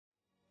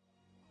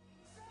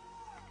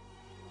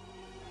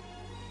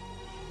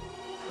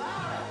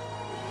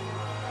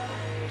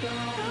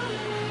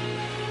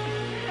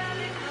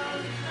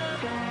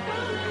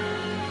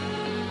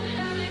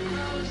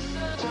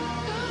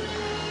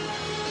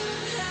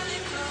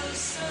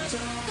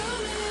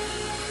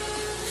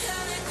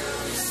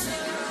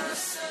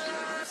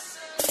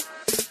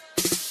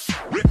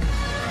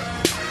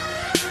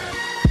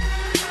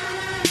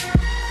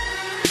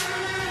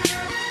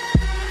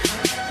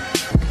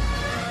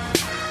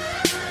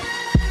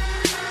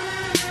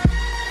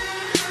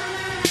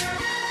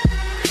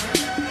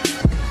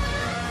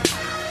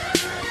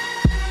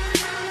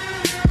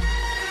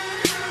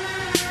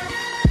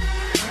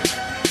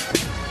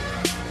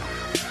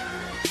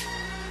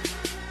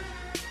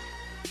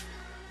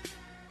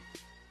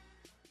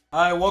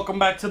Alright, welcome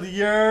back to the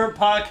Year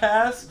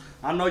Podcast.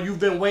 I know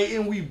you've been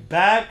waiting. We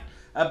back.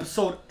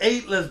 Episode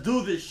 8. Let's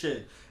do this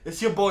shit.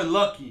 It's your boy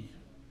Lucky.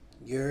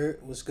 Year,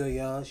 what's good,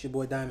 y'all? It's your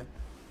boy Diamond.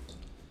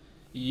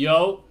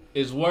 Yo,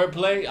 it's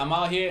Wordplay. I'm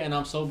out here and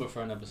I'm sober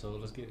for an episode.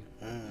 Let's get it.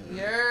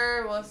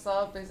 Yer, what's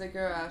up? It's your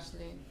girl Ashley.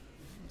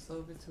 I'm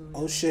sober too.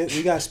 Oh shit,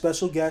 we got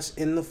special guests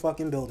in the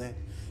fucking building.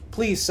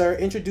 Please, sir,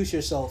 introduce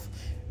yourself.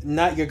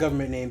 Not your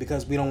government name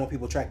because we don't want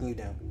people tracking you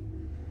down.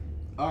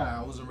 Alright,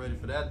 I wasn't ready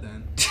for that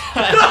then.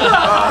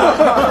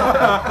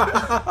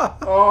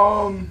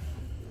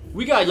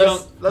 We got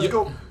Let's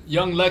go.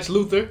 young Lex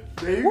Luthor.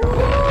 There you go.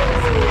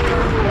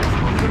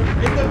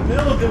 In the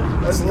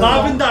building. Let's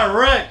Live go. and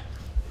direct.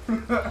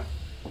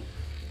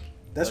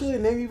 That's really the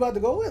name you about to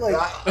go with? Like,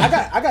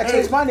 I got to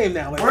change my name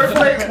now. Like,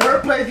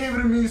 Wordplay gave it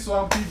to me, so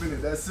I'm keeping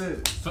it. That's it.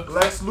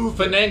 Lex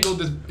Luthor.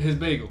 Finagled his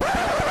bagel.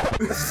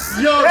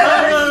 Yo,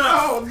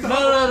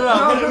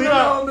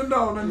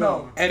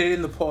 no. edit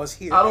in the pause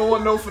here. I don't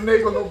want no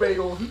finagle, no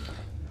bagel.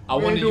 I We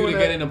ain't wanted you to doing get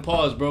that. in and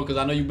pause, bro, because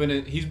I know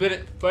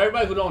for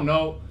everybody who don't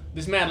know,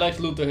 this man Lex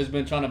Luthor has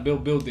been trying to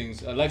build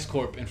buildings,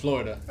 LexCorp in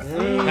Florida.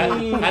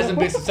 Hasn't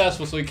been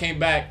successful, so he came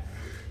back,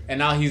 and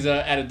now he's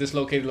at a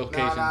dislocated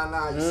location.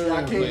 Nah. You see,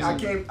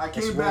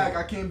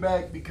 I came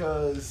back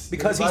because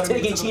Because he's invited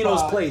me taking to the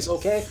Chino's pod. place,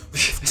 okay?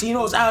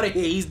 Chino's out of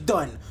here. He's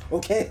done,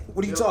 okay?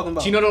 What are you talking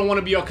about? Chino don't want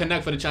to be our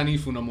connect for the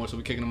Chinese food no more, so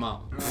we're kicking him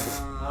out.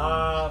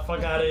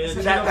 Fuck out of here.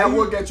 See, that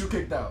will get you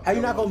kicked out. How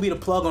you not gonna be the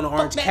plug on the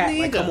orange that cat?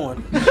 Like, nigga. come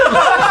on.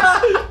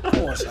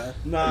 Come on, son.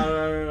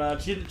 Nah.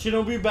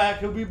 Chino be back.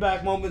 He'll be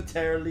back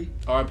momentarily.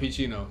 R.I.P.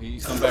 Chino.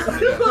 He's come back from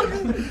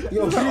the dead.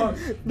 Yo,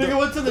 Nigga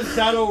went to the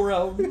shadow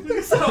realm.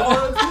 Nigga said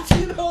R.I.P.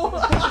 Chino.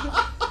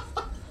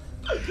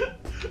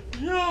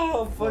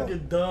 Yo, I'm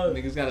fucking done.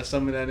 Niggas gotta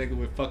summon that nigga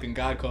with fucking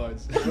God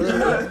cards.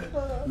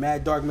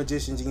 mad dark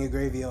magicians in your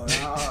graveyard.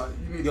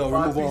 You need Yo, to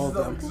buy remove all pieces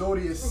of them.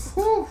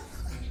 Exodius.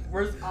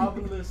 Where's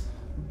Obelisk?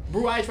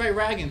 Brew Ice right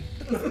ragging.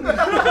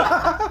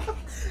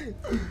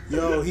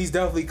 Yo, he's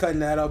definitely cutting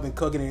that up and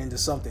cooking it into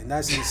something.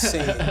 That's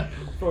insane.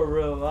 For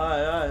real.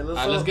 Alright.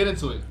 Let's get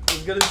into it.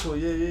 Let's get into it.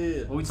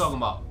 Yeah. What we talking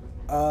about?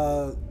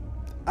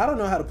 I don't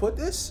know how to put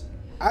this.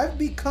 I've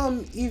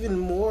become even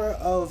more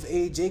of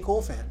a J.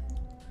 Cole fan.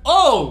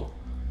 Oh!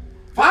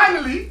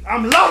 Finally!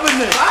 I'm loving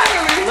this.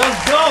 Finally!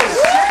 Let's go.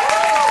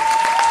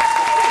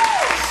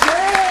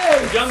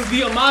 Young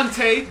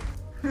Diamante.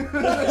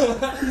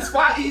 He's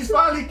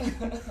finally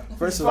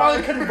First of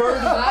Finally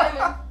converted.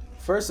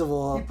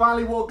 all, he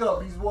finally woke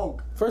up. He's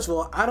woke.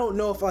 I don't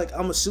know if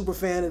I'm a super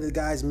fan of the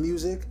guy's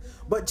music,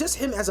 but just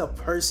him as a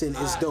person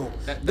is dope.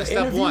 That's The step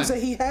interviews one. that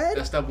he had,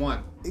 That's step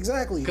one.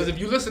 exactly. Because if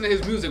you listen to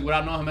his music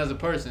without knowing him as a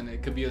person,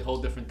 it could be a whole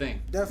different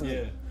thing. Definitely.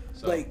 Yeah.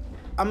 So, Like,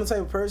 I'm the type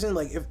of person,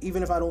 like,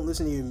 even if I don't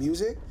listen to your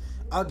music,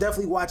 I'll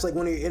definitely watch, like,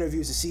 one of your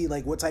interviews to see,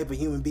 like, what type of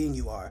human being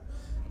you are.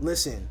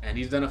 Listen. and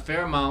he's done a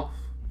fair amount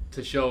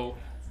to show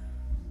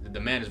that the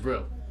man is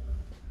real.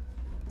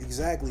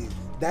 Exactly.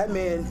 That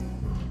man,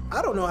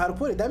 I don't know how to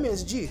put it. That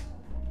man's a G.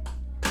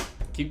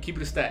 Keep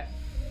it a stat.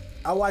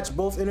 I watched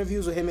both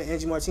interviews with him and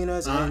Angie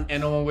Martinez, and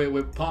And the one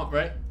with Pump,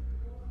 right?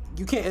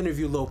 you can't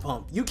interview Lil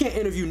Pump. You can't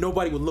interview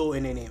nobody with Lil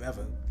in their name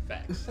ever.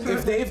 Facts.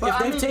 If they've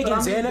taken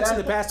Xanax in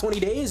the past 20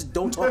 days,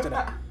 don't talk to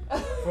them.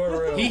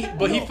 For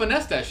real. He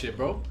finessed that shit,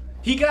 bro.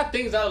 He got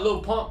things out of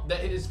Lil Pump that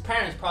his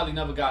parents probably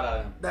never got out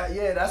of him. That's You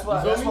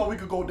feel me? what we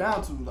could go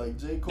down to. Like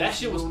J. Cole. That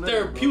shit was real nigga,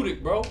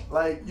 therapeutic, bro. bro.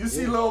 Like you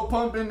see Lil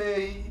Pump in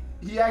there,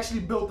 he actually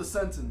built the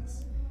sentence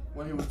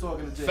when he was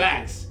talking to J.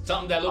 Facts.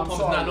 Something that Lil I'm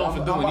Pump is not known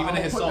for doing, even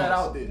in his put that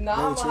out songs. there.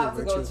 Now I'm gonna have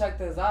to go check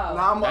this out.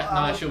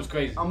 That shit was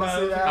crazy. I'm gonna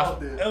say that out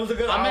there. It was a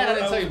good I'm mad I hour.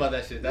 didn't tell you about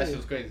that shit. That shit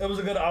was crazy. It was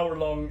a good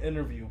hour-long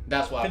interview.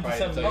 That's why I probably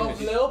didn't tell you Of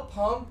this shit. Lil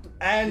Pump,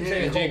 And Yeah,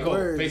 J. J. Cole. Cole,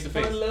 Word. face to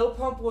when face. Lil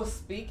Pump was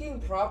speaking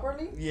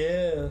properly.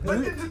 Yeah. You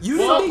Well,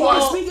 didn't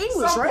well, speak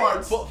English, some right?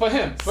 parts. For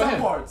him.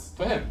 Some parts.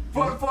 For him.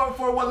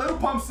 For what Lil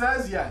Pump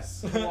says,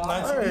 yes.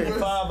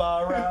 1985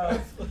 alright.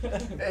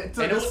 And And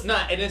it was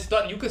and it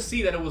started. You could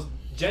see that it was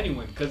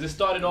genuine because it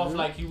started off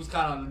like he was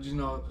kind of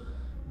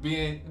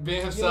being You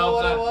know himself.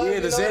 what it was? Yeah,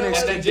 the You know what it Xanax was?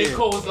 and then J.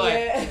 Cole was like,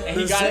 Yeah. and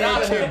he got it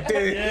out of him.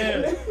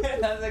 Yeah.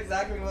 That's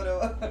exactly what it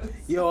was.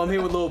 Yo, I'm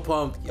here with Lil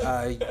Pump.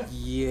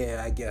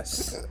 Yeah, I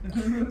guess.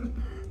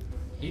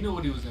 He knew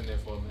what he was in there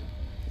for, man.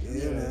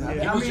 Yeah, man.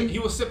 Yeah. He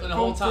was sipping the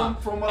whole time.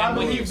 From what And I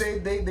when believe,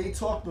 he- they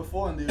talked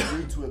before and they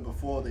agreed to it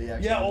before they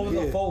actually. Yeah, over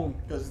the phone.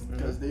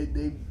 Because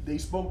they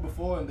spoke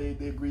before and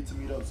they agreed to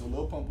meet up. So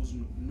Lil Pump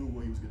knew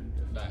what he was gonna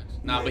do. Facts.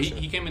 Nah, but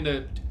he came in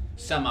the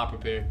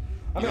semi-prepared.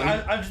 I mean,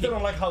 I just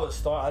didn't like how it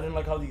started. I didn't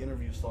like how the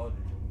interview started.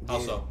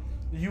 Also,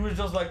 He was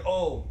just like,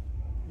 oh,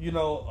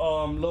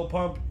 Lil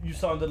Pump, you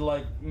sounded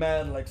like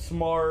mad, like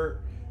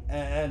smart,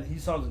 and he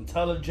sounds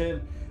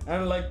intelligent,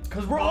 and like,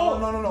 cause we're all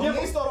No. Yeah, He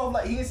didn't start off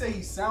like he didn't say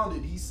he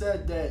sounded. He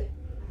said that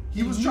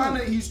he's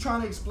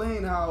trying to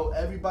explain how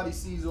everybody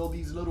sees all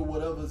these little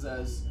whatevers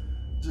as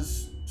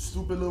just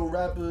stupid little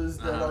rappers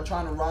that are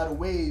trying to ride a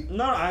wave.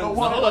 No, I But ain't.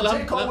 what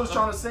J. Cole was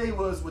trying to say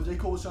was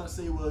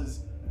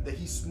that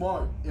he's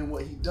smart in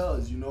what he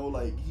does. You know,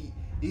 like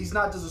he's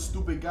not just a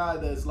stupid guy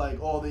that's like,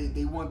 oh,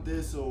 they want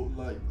this, so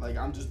like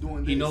I'm just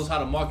doing this. He knows how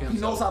to market himself.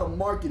 He knows how to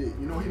market it.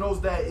 You know, he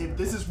knows that if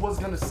this is what's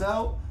gonna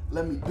sell,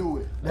 let me do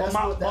it. But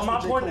my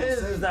J. point Cole is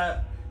saying.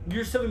 that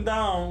you're sitting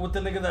down with the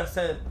nigga that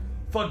said,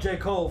 fuck J.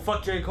 Cole,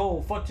 fuck J.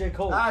 Cole, fuck J.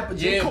 Cole. Alright, but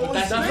J. Yeah, Cole but is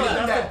that's saying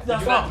not- that.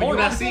 that's You're my not- but you're point.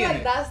 not I feel seeing like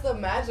it. that's the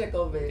magic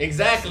of it.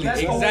 Exactly,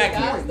 That's the whole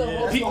exactly. point. That's the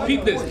whole Peep, point.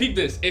 peep this, peep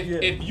this. If Yeah.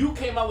 if you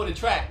came out with a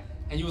track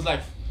and you was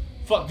like,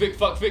 fuck Vic,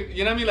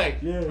 you know what I mean? Like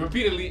Yeah.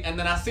 repeatedly, and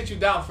then I sit you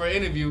down for an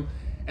interview,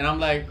 and I'm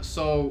like,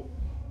 so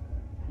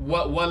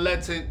what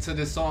led to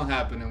this song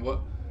happening?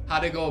 How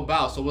they go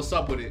about? So what's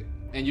up with it?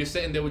 And you're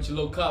sitting there with your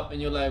little cup, and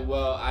you're like,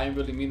 well, I ain't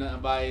really mean nothing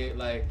by it.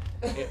 Like,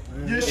 You're you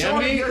know what I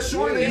showing, mean? you're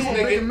showing that This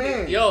you're a big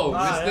man. Yo,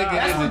 Ah, this yeah. nigga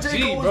That's what is a J.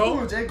 G, Cole bro.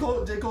 was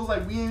doing. J. Cole's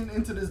like, we ain't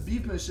into this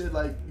beef and shit.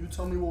 Like, you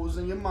tell me what was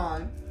in your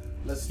mind.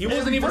 Let's. He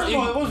wasn't even. First of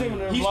all, it wasn't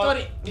even. He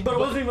started, but it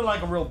wasn't even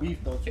like a real beef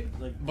though.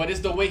 Like, But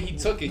it's the way he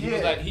took it. He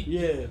was Yeah. like,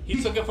 yeah.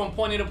 he took it from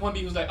point A to point B.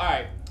 He was like, all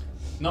right,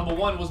 number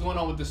one, what's going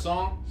on with the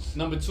song?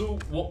 Number two,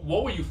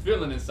 what were you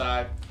feeling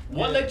inside?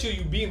 What Yeah. led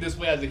you being this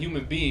way as a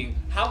human being?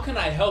 How can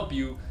I help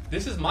you?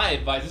 This is my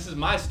advice. This is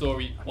my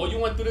story. Oh, you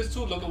went through this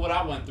too? Look at what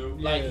I went through.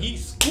 Like, Yeah. he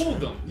schooled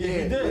them. Yeah,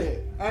 he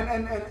did. Yeah.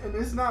 And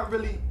it's not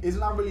really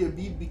a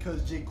beef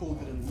because J. Cole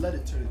didn't let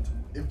it turn into.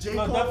 If J.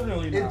 No, Cole,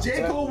 definitely if not.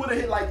 J. Cole would have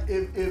hit like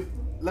if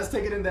let's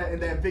take it in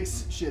that Vic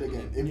shit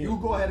again. If Yeah. you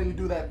go ahead and you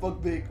do that fuck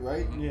Vic,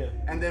 right? Yeah.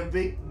 And then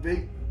Vic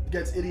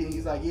gets idiot and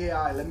he's like, yeah,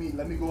 all right, let me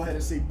go ahead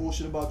and say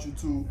bullshit about you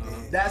too.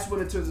 That's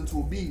when it turns into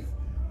a beef.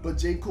 But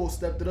J. Cole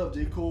stepped it up.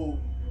 J. Cole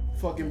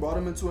fucking brought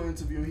him into an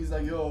interview. He's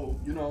like, yo,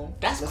 you know,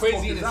 That's let's crazy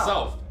talk in this out.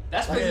 itself.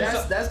 That's Like, crazy in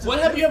that's- itself. that's just When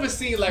have you ever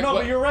seen, like, No, what-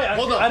 but you're right.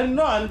 Hold I on. didn't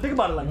know. I didn't think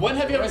about it like When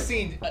that. have you ever Right.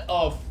 seen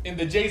in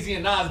the Jay-Z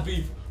and Nas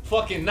beef,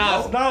 fucking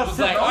Nas No, was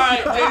no, like, no. all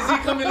right, Jay-Z,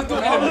 come in and do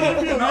an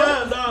interview.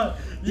 Yeah, nah.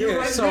 Yeah,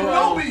 And so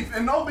no beef,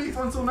 and no beef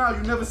until now.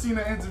 You never seen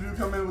an interview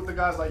come in with the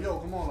guys like, yo,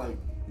 come on, like,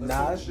 let's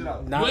talk this shit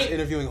out. Nas Wait.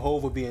 interviewing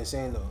Hov would be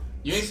insane though.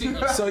 You ain't seen.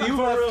 So you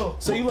For real.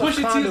 left. So you left.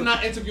 Pusha T is Condom-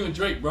 not interviewing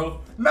Drake,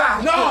 bro.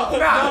 Nah,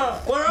 nah.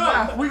 We're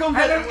up. We gonna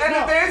get And if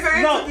no, there's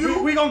an no,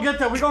 interview- we gonna get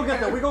there. We gonna get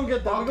there. We gonna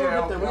get there. We gonna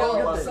get there. We Okay, gonna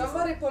okay. get there.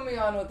 Somebody put me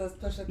on with this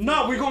Pusha T.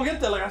 No, we gonna get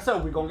there. Like I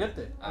said, we gonna get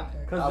there.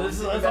 Okay. Cause this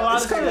is It's it's a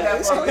lot of coming. shit.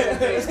 It's coming.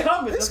 It's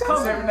coming. It's I'm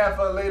coming. saving that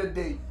for a later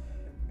date.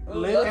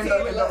 Later in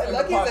the- in the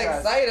Lucky's podcast.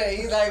 excited.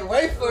 He's like,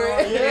 wait for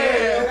it.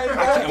 Yeah.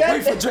 I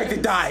can't wait for Drake to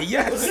die.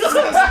 Yes.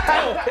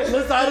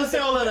 Listen, I didn't say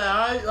all of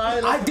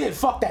that. I did.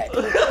 Fuck that.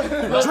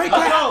 Drake,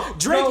 No,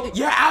 Drake, no.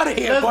 you're out of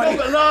here, buddy.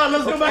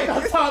 Let's go back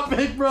on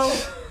topic, bro.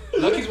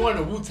 Lucky's wearing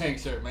a Wu-Tang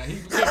shirt, man.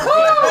 He's This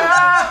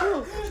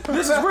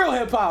is real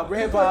hip hop.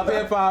 Real hip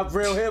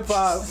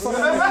hop.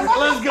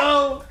 Let's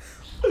go.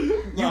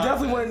 You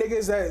definitely one of the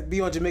niggas that be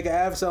on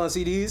Jamaica Ave selling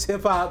CDs.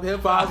 Hip hop.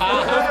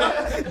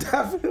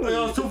 Definitely.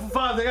 Yo, 2 for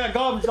 5. They got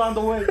garbage on the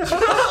way.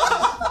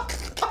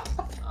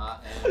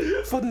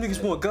 Fuck them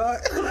niggas want God.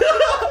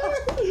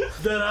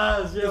 Dead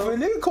eyes, If yo. a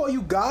nigga call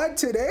you God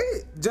today,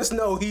 just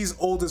know he's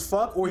old as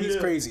fuck or he's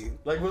Yeah. crazy.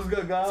 Like, what's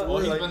good, guys? Well,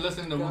 he's Like, been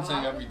listening to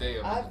Wu-Tang every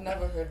day. I've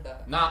never heard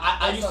that. Nah,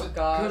 I used Oh to.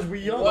 God. 'Cause we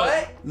young.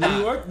 What?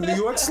 New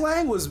York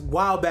slang was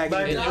wild back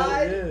back in in the the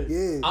day. day.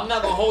 Yeah. I'm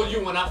not gonna hold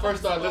you. When I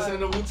first started listening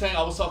to Wu-Tang,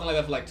 I was talking like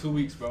that for like 2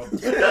 weeks, bro. Bro,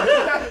 until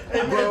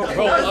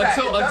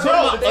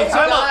Thank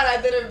my God I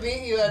didn't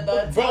beat you at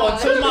that bro, time.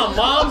 until my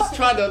mom's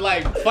tried to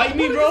like fight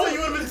me, bro. You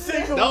would've been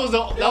single. That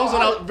was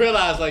when I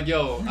realized like,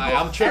 yo,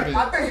 I'm tripping.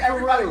 I think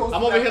everybody goes I'm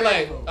through over that here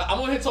phase, like, though. I'm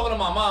over here talking to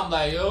my mom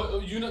like, yo,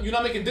 you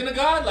not making dinner,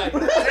 God? Like, No,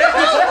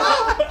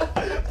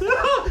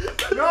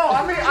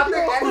 I mean, I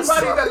think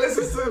everybody that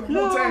listens to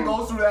Wu-Tang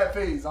goes through that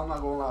phase. I'm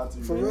not gonna lie to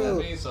you. For I real.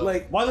 mean, so-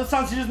 Like, Why the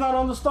time she's just not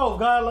on the stove,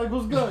 God? Like,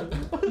 what's good?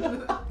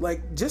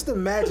 just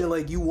imagine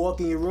like you walk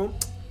in your room.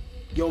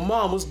 Yo,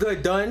 mom, what's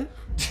good, done?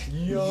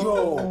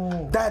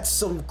 Yo, that's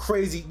some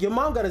crazy. Your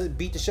mom gotta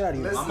beat the shit out of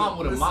you. my mom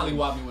would have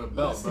mollywopped me with a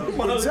belt,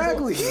 bro.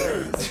 Exactly.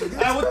 And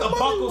with the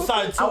buckle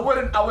side, too. I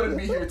wouldn't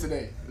be here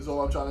today. Is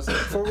all I'm trying to say.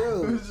 For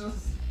real. It's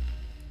just-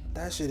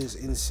 That shit is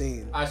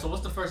insane. All right, so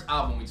what's the first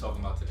album we talking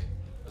about today?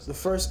 The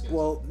first,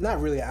 well,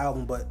 not really an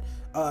album, but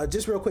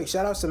just real quick,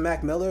 shout outs to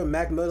Mac Miller.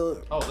 Mac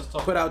Miller Oh, let's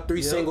talk. put out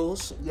 3 Yep.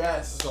 singles.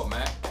 Yes. Let's go,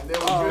 Mac. And they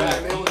were Oh, good.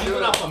 And they were He's been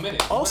good. out for a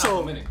minute.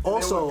 Also,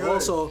 were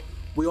good.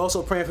 we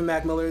also praying for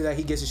Mac Miller that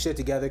he gets his shit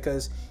together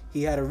because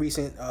he had a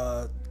recent,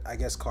 I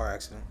guess, car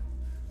accident.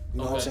 You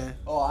know what I'm Okay. saying?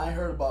 Oh, I ain't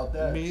heard about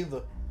that. Me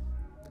either.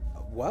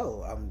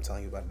 Well, I'm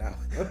telling you about it now.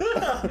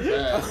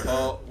 Yeah,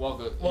 Paul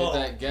Walker, hit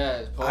that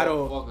gas. Paul I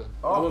don't- Walker.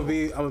 I'm gonna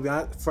be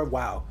honest. For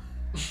wow,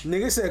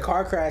 nigga said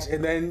car crash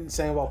and then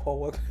saying about Paul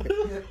Walker.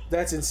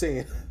 That's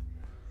insane.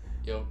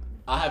 Yo,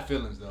 I have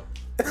feelings though.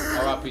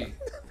 R.I.P.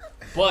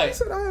 But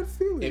Said I had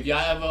feelings. if y'all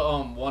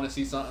ever want to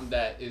see something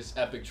that is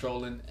epic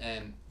trolling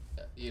and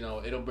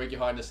it'll break your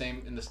heart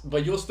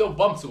but you'll still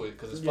bump to it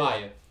because it's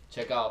fire.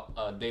 Check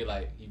out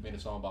Daylight. He made a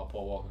song about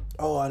Paul Walker.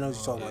 Oh, I know what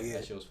you're talking about. That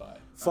Yeah. shit was fire.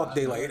 Fuck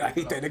Daylight. I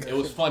hate that nigga. It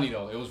was funny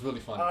though. It was really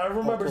funny. I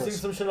remember Of seeing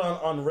course. some shit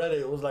on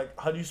Reddit. It was like,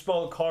 how do you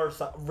spell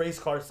race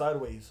car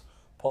sideways?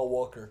 Paul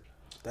Walker.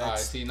 Alright,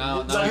 That's see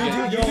now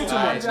you do too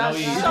much. Now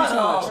we Shut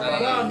up.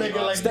 Nah, nigga,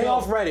 like, Stay yo,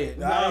 off Reddit.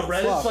 Nah, Fuck.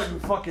 Reddit's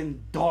like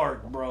fucking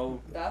dark,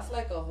 bro. That's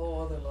like a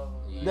whole other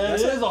level. That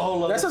is a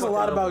whole other That says a fucking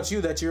lot level. about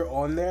you that you're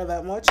on there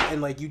that much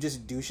and like you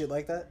just do shit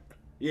like that.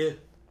 Yeah.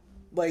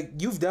 Like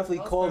you've definitely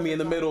Most called me in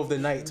the perfect middle of the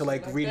night to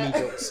like like read me that.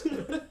 jokes.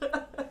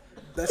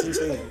 That's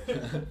insane.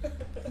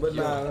 But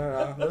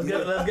nah.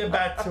 Let's get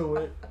back to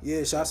it.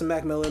 Yeah, shouts to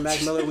Mac Miller.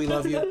 Mac Miller, we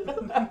love you.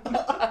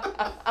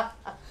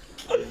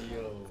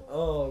 Yo.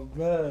 Oh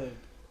man.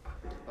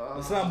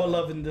 It's not about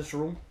love in this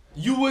room.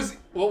 You was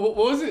what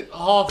was it?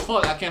 Oh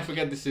fuck, I can't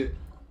forget this shit.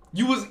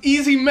 You was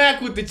Easy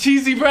Mac with the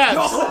cheesy raps.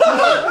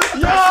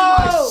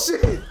 Yo!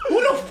 Shit.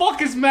 Who the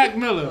fuck is Mac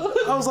Miller?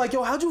 I was like,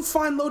 yo, how'd you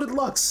find Loaded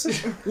Lux?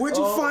 Where'd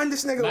you find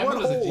this nigga? Mac What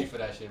Miller's a G hole? for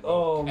that shit, bro.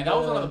 Oh, and that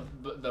was man. one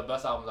of the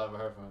best albums I've ever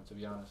heard from him, to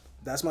be honest.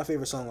 That's my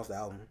favorite song off the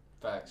album.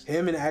 Facts.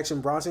 Him and Action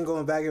Bronson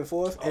going back and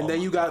forth, and Oh then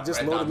my you got God, just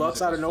Red Loaded Dot Lux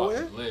music out of was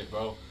nowhere. fucking lit,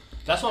 bro.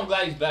 That's why I'm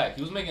glad he's back.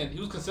 He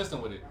was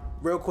consistent with it,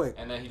 Real quick,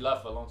 and then he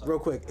left for a long time. real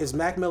quick. Is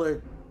Mac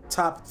Miller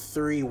top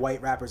 3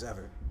 white rappers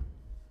ever?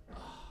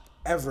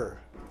 Ever.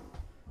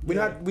 We're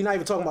not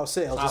even talking about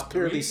sales, Top just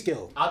purely 3?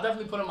 skill. I'll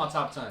definitely put him on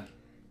top 10.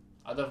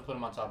 I I know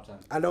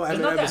There's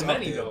Eminem not that is up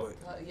many, there, though.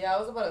 but Yeah, I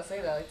was about to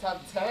say that. Like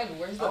top 10.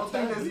 Where's I the don't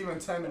think 10? there's even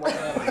 10 white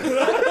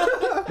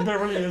rappers. There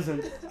really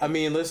isn't. I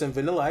mean, listen,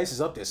 Vanilla Ice is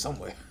up there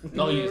somewhere.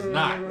 No, he is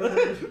not. No, Yo,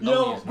 he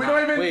is We not.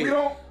 don't even. Wait, we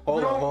don't. Hold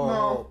we on, don't hold on,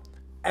 know. hold on.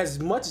 As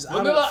much as I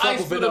Vanilla don't fuck Ice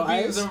with for the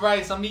Vanilla beans Ice, and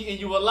rice. I'm eating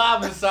you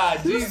alive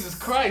inside. Jesus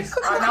Christ.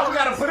 All right, now we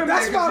gotta put him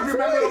That's there because my you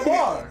remember the friend.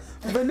 bar.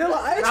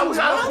 Vanilla Ice Now we was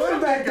gotta put bugging him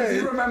there back because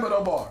you then. remember the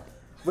bar.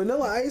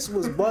 Vanilla Ice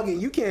was bugging.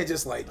 You can't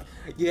just like,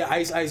 yeah,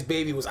 Ice Ice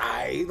Baby was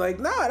aight. Like,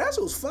 nah, that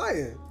shit was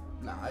fire.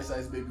 Nah, Ice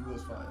Ice Baby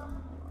was fire.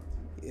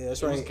 Yeah,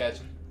 that's It was right.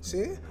 catchy.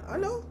 See, I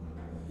know.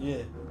 Yeah.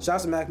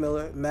 Shouts to Mac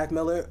Miller. Mac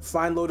Miller,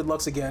 find Loaded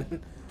Lux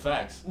again.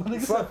 Facts. Nigga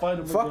said fuck find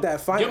him fuck again.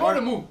 that. Find Get more art.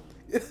 to move.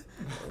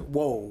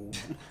 Whoa,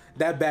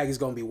 that bag is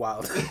gonna be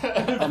wild.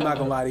 I'm not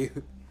gonna lie to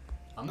you.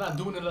 I'm not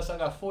doing it unless I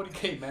got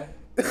 40K, man.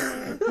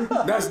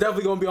 That's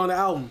definitely gonna be on the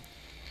album.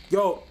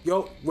 Yo,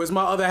 where's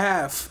my other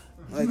half?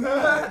 Like,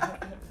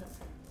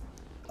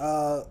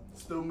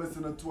 Still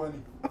missing a 20.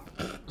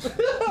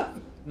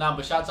 Nah,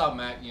 but shouts out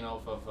Mac, you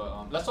know, for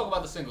let's talk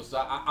about the singles. So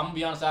I'm gonna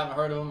be honest, I haven't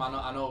heard of him.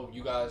 I know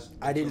you guys.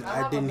 I didn't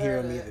haven't hear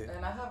heard him it, either.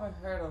 And I haven't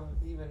heard of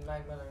even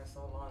Mac Miller in so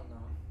long now.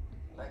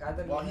 Like I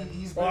didn't. Well, even,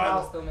 he's but been now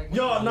out- still making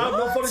Yo, music.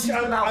 no funny He's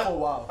shit. been out for a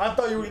while. I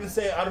thought you were gonna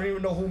say I don't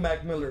even know who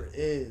Mac Miller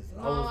is.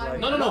 I No, was I like,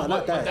 mean- No, No, but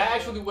not that. that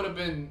actually would have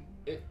been.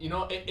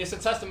 It's a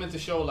testament to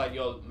show like,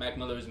 yo, Mac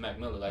Miller is Mac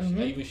Miller. Like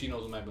even she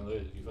knows who Mac Miller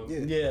is. You feel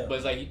me? yeah. But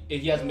it's like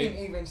he hasn't I mean,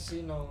 made. even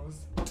she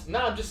knows.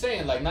 Nah, I'm just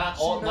saying, like not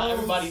knows.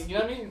 everybody. You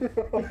know what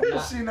I mean?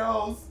 Nah, She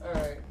knows. All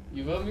right.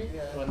 you feel me?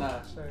 Yeah, Or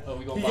nah? sure. Oh, we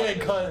He gonna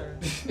getting buy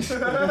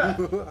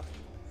cut.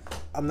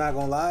 I'm not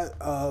gonna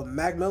lie.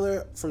 Mac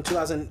Miller from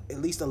 2000 at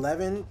least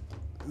 11,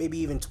 maybe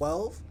even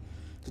 12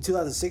 to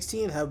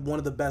 2016 had one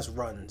of the best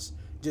runs.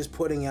 Just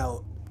putting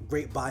out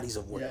great bodies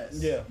of work.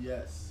 Yes. Yeah.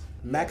 Yes.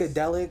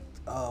 Macadelic,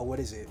 what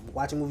is it?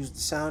 Watching movies with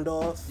the sound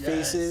off, Yes.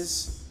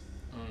 Faces,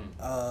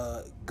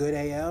 Good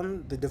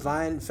AM, The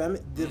Divine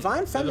Feminine.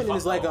 Divine Feminine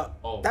is like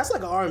that's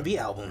like an R&B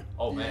album.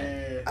 Oh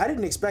man, Yeah. I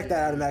didn't expect that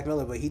out of Mac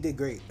Miller, but he did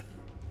great.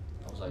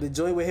 I was like, The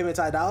joint with him and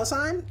Ty Dolla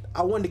 $ign,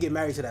 I wanted to get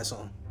married to that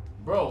song.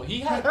 bro, he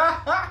had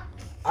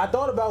I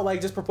thought about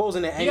like just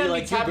proposing to he any had me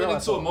like cute tapping girl I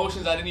into saw.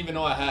 emotions I didn't even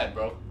know I had,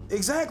 bro.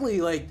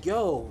 Exactly, like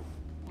yo,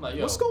 I'm like,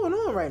 yo, what's going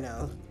on right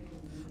now?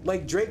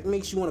 Like Drake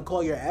makes you want to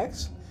call your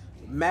ex,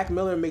 Mac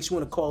Miller makes you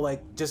want to call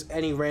like just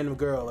any random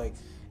girl. Like,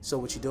 so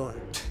what you doing?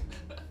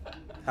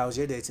 How was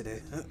your day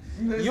today?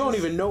 You don't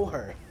even know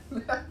her.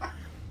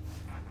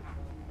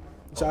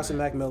 Shouts to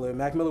Mac Miller.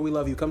 Mac Miller, we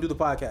love you. Come do the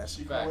podcast.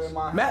 She can wear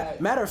my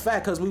Matter of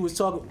fact, because we was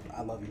talking,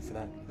 I love you for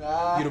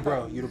that. You the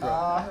bro. You the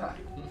bro.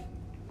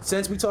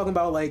 Since we talking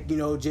about like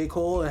J.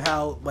 Cole and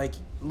how like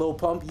Lil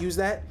Pump used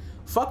that,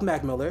 fuck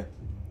Mac Miller.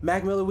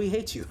 Mac Miller, we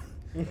hate you.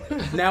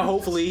 Now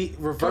hopefully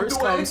reverse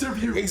Come do an comes.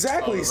 interview.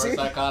 Exactly. reverse See,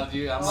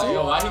 psychology. I'm like,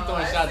 yo, why he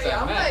throwing shots at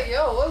I'm Mac? like,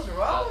 yo, what's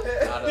wrong with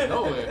it? Out of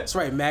nowhere. that's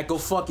right, Mac. Go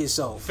fuck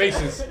yourself.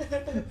 Faces.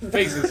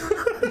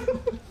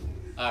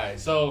 Alright,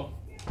 so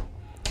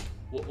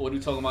what are we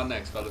talking about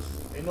next, fellas?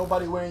 Ain't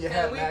nobody wearing your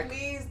Can hat, we Mac.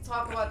 please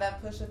talk about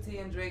that Pusha T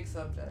and Drake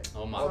subject?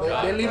 Oh my Oh,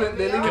 god. they leave it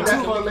Can that we-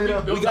 for can we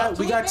later. build We up got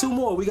to it? two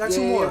more. We got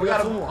two more. We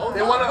got two more. Oh,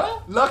 They my wanna.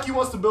 God. Lucky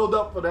wants to build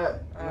up for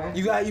that. Alright.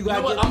 You got You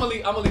know what? get- I'm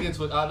gonna lead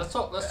into it. Let's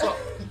talk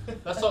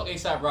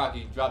ASAP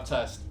Rocky. Drop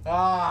test.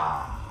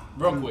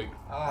 Real quick.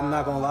 I'm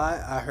not gonna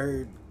lie. I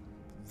heard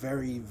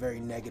very,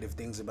 very negative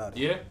things about it.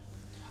 Yeah.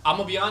 I'm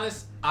gonna be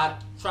honest. I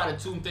try to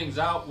tune things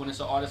out when it's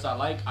an artist I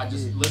like. I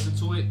just listen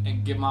to it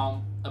and give my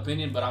own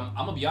opinion. But I'm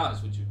gonna be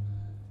honest with you.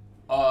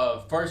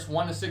 First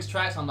 1 to 6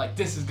 tracks, I'm like,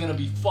 this is gonna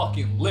be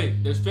fucking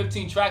lit. There's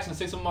 15 tracks and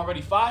 6 of them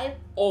already fire.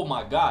 Oh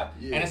my god!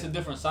 Yeah. And it's a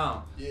different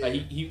sound. Yeah. Like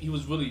he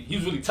was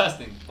really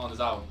testing on this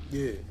album.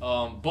 Yeah.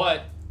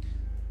 But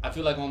I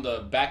feel like on the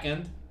back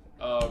end,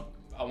 I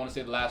want to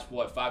say the last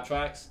 5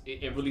 tracks,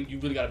 you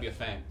really gotta be a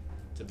fan.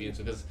 to be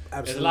into because there's a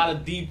Absolutely. lot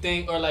of deep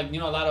thing or like a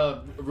lot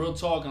of real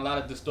talk and a lot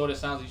of distorted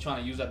sounds he's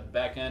trying to use at the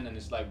back end and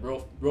it's like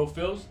real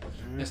feels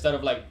instead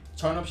of like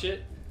turn up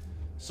shit.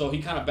 So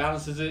he kind of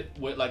balances it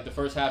with like the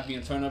first half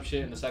being turn up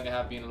shit and the second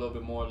half being a little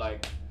bit more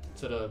like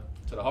to the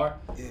heart.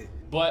 Yeah.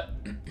 But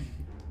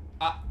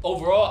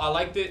overall, I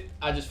liked it.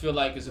 I just feel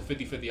like it's a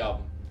 50-50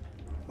 album.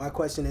 My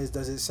question is,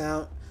 does it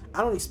sound?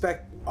 I don't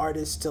expect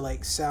artists to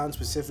like sound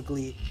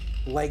specifically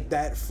like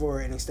that for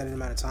an extended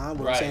amount of time.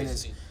 What I'm saying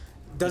is,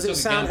 does it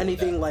sound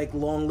anything like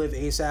Long Live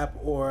ASAP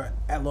or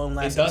At Long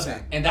Last? It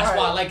doesn't, and that's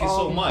why I like it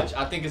so Alright, much.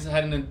 I think it's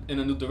heading in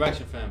a new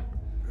direction for him.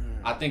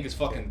 I think it's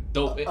fucking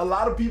dope. A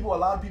lot of people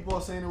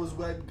are saying it was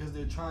whack because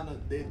they're trying to.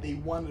 They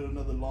wanted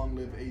another Long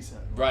Live ASAP.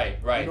 Right.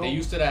 You know? They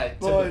used to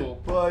that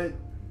typical.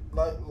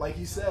 But like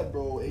he said,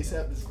 bro,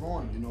 ASAP is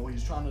growing. You know,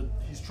 he's trying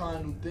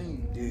new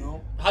things. You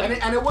know,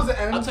 and it wasn't.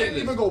 And I'll it tell you didn't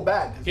this. even go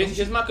back.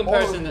 Here's my All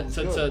comparison of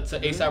to them was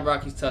good. ASAP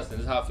Rocky's Testing.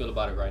 This is how I feel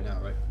about it right now,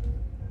 right?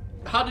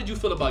 How did you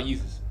feel about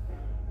Yeezus?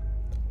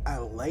 I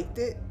liked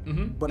it,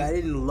 Mm-hmm. but I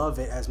didn't love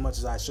it as much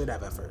as I should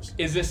have at first.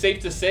 Is it safe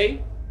to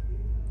say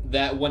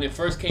that when it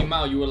first came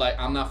out, you were like,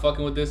 I'm not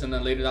fucking with this, and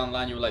then later down the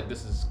line, you were like,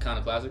 this is kind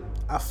of classic?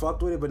 I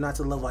fucked with it, but not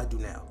to the level I do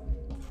now.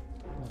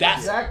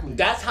 Exactly.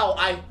 That's how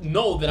I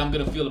know that I'm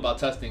gonna feel about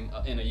Testing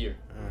in a year.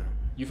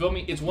 You feel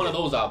me? It's one of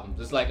those albums.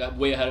 It's like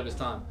way ahead of its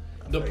time.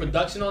 The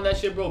production on that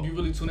shit, bro. If you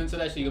really tune into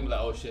that shit, you're gonna be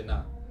like, oh shit,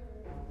 nah.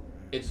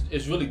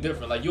 It's really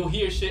different. Like you'll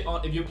hear shit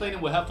on if you're playing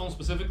it with headphones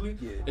specifically.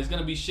 Yeah. It's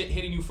gonna be shit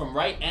hitting you from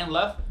right and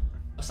left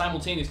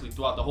simultaneously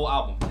throughout the whole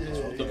album.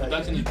 The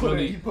production he is put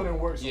really in, he put in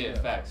work. yeah,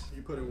 facts. He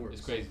put in work.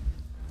 It's crazy.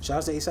 Shout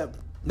out to ASAP.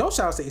 No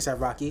shout outs to ASAP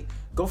Rocky.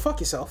 Go fuck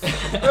yourself.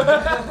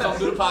 Come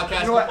do the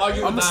podcast. You know what? Come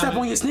argue I'm with gonna step on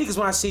Diamond. your sneakers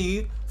when I see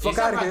you. Fuck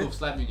A$AP out of Rocky here. will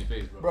slap you in your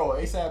face, bro. Bro,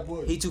 ASAP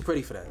would. He too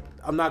pretty for that.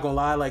 I'm not gonna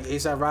lie. Like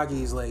ASAP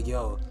Rocky is like,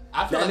 yo.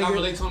 I feel that like I nigga-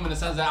 relate to him in the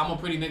sense that I'm a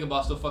pretty nigga, but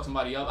I'll still fuck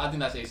somebody up. I think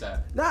that's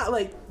ASAP. Nah,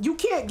 like you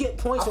can't get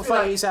points I for feel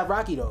fighting like- ASAP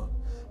Rocky though.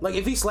 Like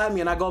if he slapped me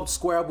and I go up to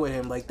square up with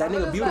him, like that I'm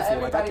gonna nigga just let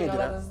beautiful. Like I everybody can't do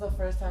know that. This is the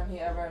first time he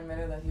ever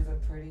admitted that he's a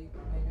pretty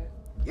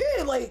nigga.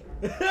 Yeah, like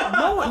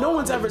no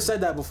one's ever said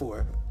that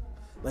before.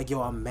 Like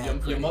yo, I'm mad. Your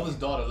pretty. mother's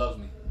daughter loves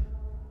me.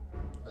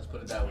 Let's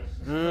put it that way.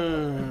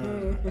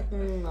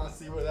 I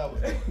see where that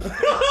was.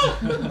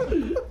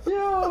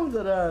 Yo,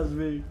 that ass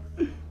me.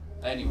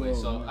 Anyway,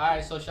 so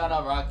alright, so shout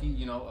out Rocky.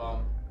 You know,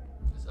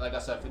 like I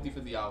said,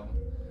 50-50 album.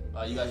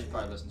 You guys should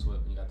probably listen to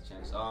it when you got the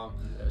chance.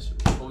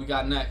 What we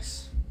got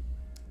next?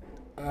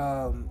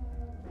 I'm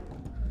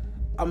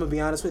gonna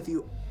be honest with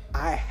you.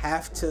 I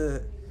have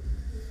to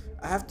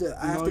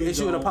No, you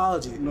issue an don't.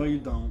 apology. No, you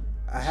don't.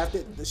 I have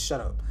to shut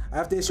up. I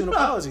have to issue an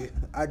apology.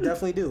 I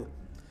definitely do.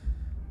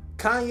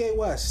 Kanye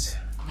West.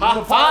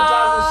 Ha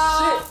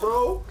Apologize shit,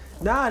 bro.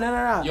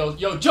 Nah.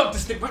 Yo, jump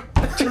this nigga.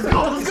 Let's go.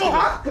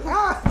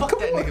 Fuck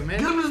that nigga, man.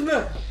 Give him his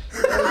neck.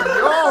 Yo.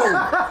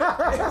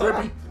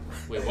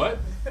 Wait, what?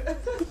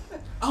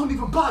 I don't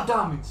even buy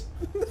diamonds.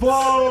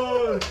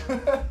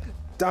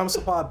 Dom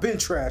Sapar been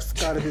trash.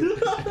 Fuck out of here.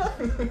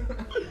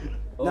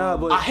 Nah, I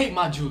but hate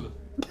my jeweler.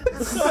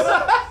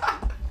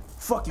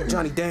 fuck you,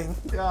 Johnny Dang.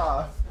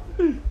 Yeah.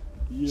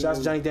 Shout out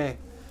to Johnny Dang.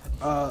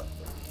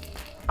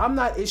 I'm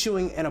not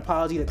issuing an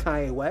apology to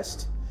Kanye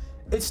West.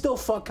 It's still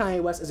fuck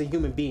Kanye West as a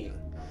human being.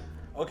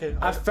 Okay.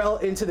 I fell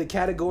into the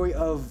category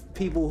of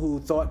people who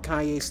thought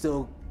Kanye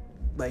still,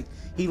 like,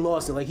 he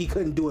lost it, like he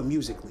couldn't do it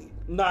musically.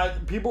 Nah,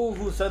 people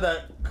who said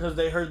that because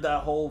they heard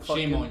that whole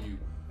fucking. Shame on you.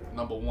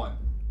 Number one.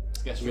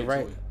 Let's get straight You're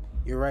right. to it.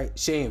 You're right.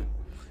 Shame.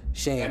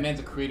 That man's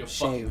a creative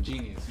Shame. fucking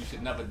genius. You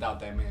should never doubt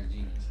that man's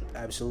genius.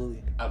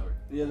 Absolutely. Ever.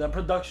 Yeah, that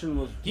production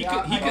was. He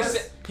Yeah, could I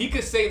guess- he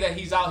could say that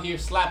he's out here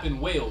slapping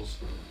whales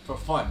for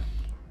fun,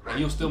 and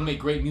he'll still make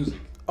great music.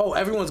 Oh,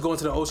 everyone's going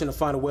to the ocean to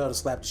find a whale to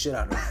slap the shit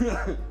out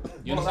of.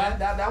 You Well, understand?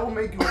 that will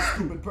make you a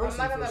stupid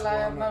person. I'm not gonna first of lie,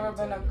 all. I've I'm never not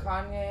been a gonna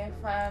tell you. Kanye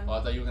fan, Oh,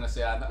 I thought you were gonna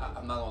say I'm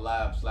not gonna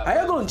lie. I'm slapping. How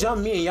y'all gonna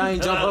jump me and y'all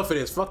ain't jump her for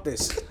this? Fuck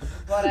this.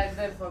 but I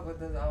did fuck with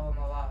this album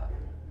a lot.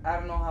 I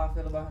don't know how I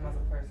feel about him as a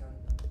person.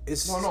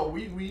 It's No,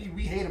 we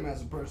hate him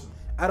as a person.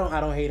 I don't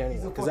hate He's a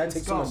anyone because that fucking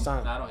takes too much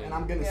scum. time. Nah, I don't hate And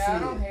him. I'm gonna Yeah, say I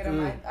don't it. hate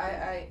him.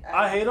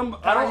 I hate him.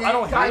 I don't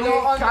I hate him.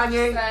 don't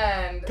Kanye,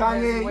 understand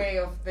Kanye. his way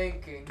of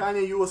thinking.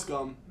 Kanye, you a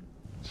scum.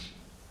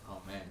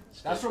 Oh man.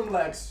 That's from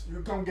Lex.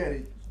 You come get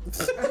it.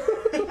 I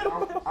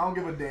don't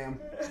give a damn.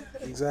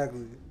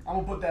 Exactly. I'm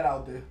gonna put that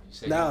out there.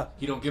 Say Nah.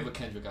 He don't give a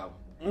Kendrick album.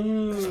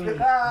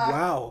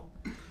 Wow.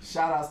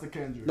 Shout outs to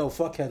Kendrick. No,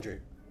 fuck Kendrick.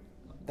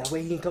 That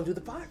way he can come do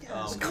the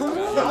podcast. Come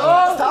on.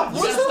 Stop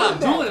You gotta stop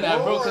doing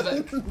that, bro.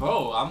 Cause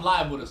bro, I'm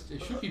liable to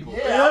shoot people.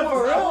 Yeah,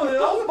 for real. I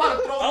was about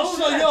to throw I was shit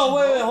like, at yo, you,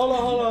 wait, bro.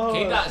 hold on.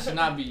 K-Dot should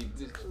not be.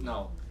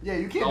 No. Yeah,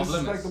 you can't Off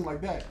disrespect limits. him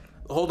like that.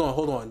 Hold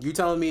on. You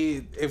telling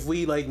me if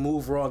we like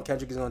move wrong,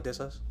 Kendrick is gonna diss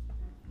us?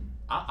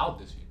 I'll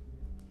diss you.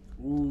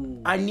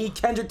 Ooh. I need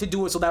Kendrick to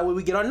do it so that way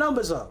we get our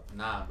numbers up.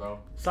 Nah, bro.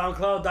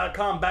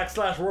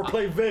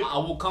 SoundCloud.com/wordplayvic. I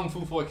will kung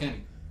fu for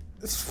Kenny.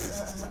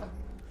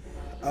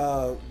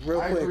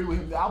 Real I agree quick. with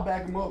him. I'll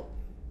back him up.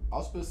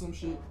 I'll spit some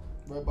shit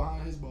right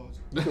behind his balls.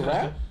 You can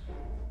rap?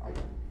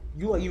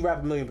 You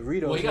rap a million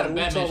burritos. Well, he got a What you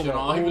Batman talking shirt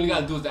about? on. All he really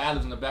got to do is the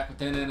ad-libs in the back.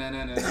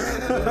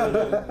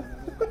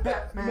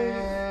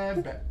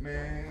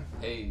 Batman.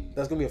 Hey,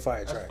 That's gonna be a fire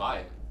that's track.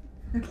 fire.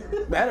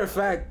 Matter of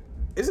fact,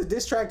 it's a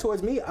diss track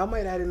towards me. I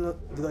might add in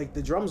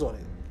the drums on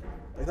it.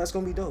 Like that's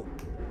gonna be dope.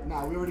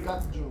 Nah, we already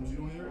got the drums. You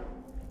don't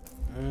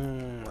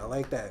hear it? I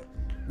like that.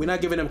 We're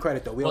not giving them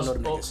credit though. We don't know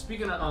them niggas.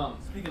 Speaking of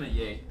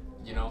Ye,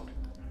 you know,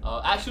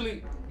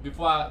 actually,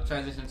 before I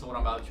transition to what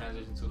I'm about to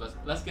transition to,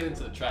 let's get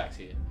into the tracks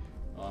here.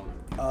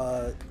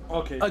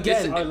 Okay.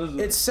 Again, Listen.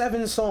 it's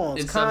 7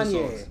 songs. It's 7 Kanye,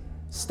 songs.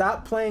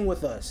 stop playing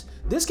with us.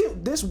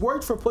 This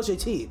worked for Pusha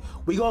T.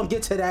 We gonna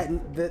get to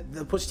that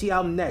the Pusha T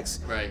album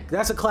next. Right.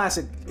 That's a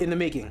classic in the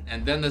making.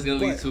 And then that's gonna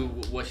lead But- to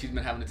what she's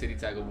been having a titty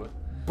tag over.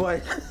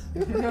 But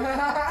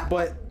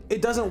but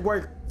it doesn't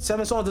work.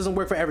 7 songs doesn't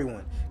work for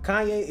everyone.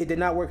 Kanye, it did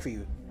not work for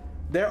you.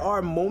 There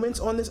are moments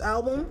on this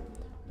album,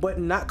 but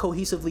not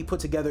cohesively put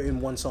together in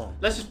one song.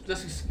 Let's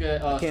just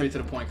get straight to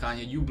the point,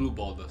 Kanye. You blue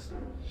balled us.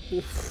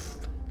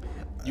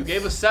 You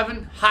gave us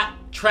 7 hot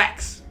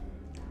tracks.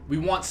 We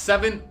want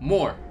 7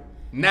 more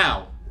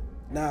now.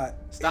 Nah,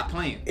 Stop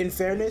playing. in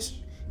fairness,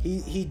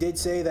 he did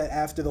say that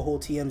after the whole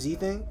TMZ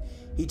thing,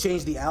 he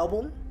changed the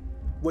album,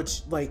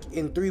 which like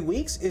in 3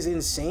 weeks is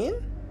insane,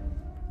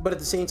 but at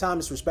the same time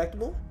it's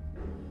respectable.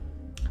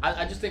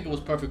 I just think it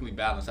was perfectly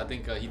balanced. I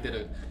think he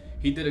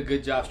did a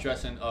good job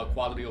stressing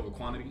quality over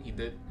quantity. He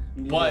did,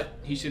 but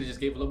he should have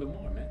just gave a little bit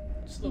more, man.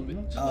 Just a little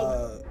bit. Just a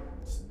little bit.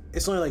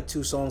 It's only like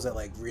 2 songs that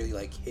like really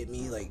like hit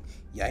me, like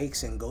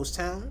Yikes and Ghost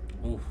Town.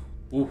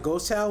 Oof.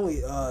 Ghost Town,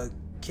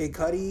 Kid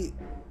Cudi,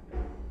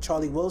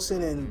 Charlie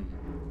Wilson, and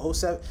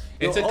 07.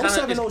 It's Yo,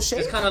 07 no shade.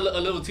 it's kind of a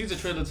little teaser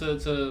trailer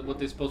to what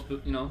they're supposed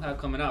to, have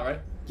coming out, right?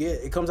 Yeah,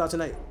 it comes out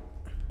tonight.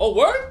 Oh,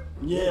 word?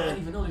 I Yeah. didn't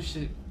even know this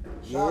shit.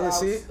 Shout Yeah, outs.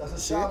 see? That's a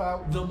See? shout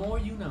out. The more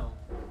you know.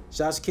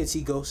 Shouts to Kid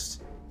C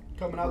Ghost.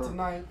 Coming out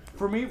tonight.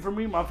 For me,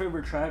 my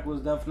favorite track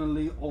was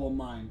definitely All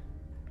Mine.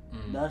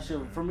 That shit,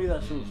 for me,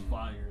 that shit was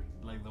fire.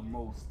 Like the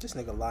most. This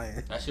nigga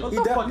lying. That shit What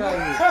was the fuck out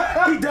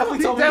of here? He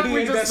definitely told me he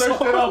hated that searched it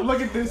song. up.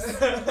 Look at this. He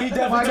My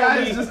definitely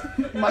guy told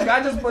me. just my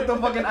guy just put the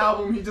fucking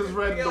album. He just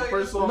read the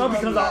first song. No,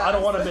 because I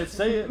don't want to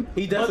say it.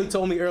 He definitely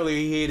told me earlier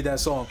he hated that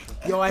song.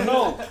 Yo, I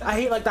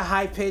hate like the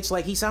high pitch.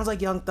 Like he sounds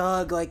like Young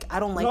Thug. Like I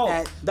don't like No,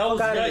 that. that was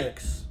Fuck outta here.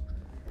 Yikes.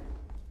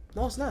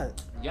 No, it's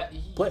not. Yeah, he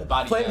Play,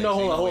 body play bags. no,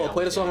 Ain't hold way on. that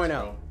Play the was song right Yikes,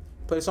 now. bro.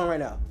 Play the song right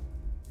now.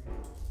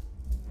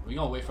 We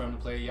gonna wait for him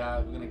to play. We're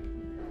gonna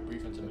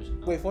brief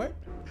intermission. Wait for it.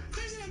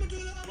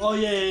 Oh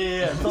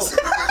yeah. So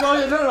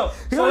yeah, no.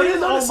 He So already it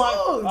is know the All Mine.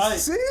 songs, Alright,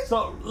 see?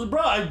 So,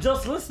 bro, I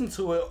just listened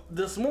to it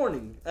this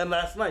morning and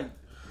last night.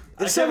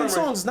 I It's can't 7 remember-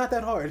 songs. It's not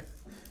that hard.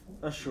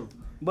 That's true.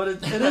 But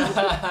it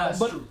is.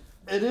 But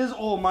it is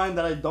All Mine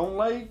that I don't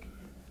like,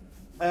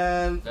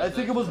 and I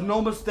think it was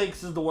No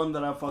Mistakes is the one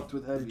that I fucked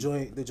with heavy. The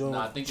joint Nah,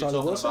 I with think Charlie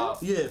you're talking Wilson.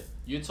 about. Yeah.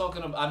 You're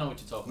talking about. I know what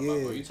you're talking about,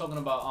 Yeah. bro. You're talking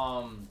about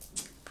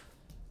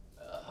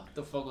what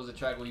the fuck was the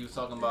track where he was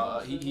talking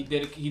about? He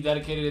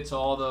dedicated it to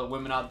all the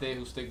women out there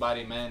who stick by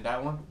their man.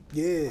 That one.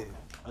 Yeah,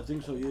 I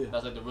think so. Yeah.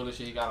 That's like the realest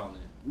shit he got on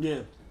there.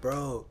 Yeah.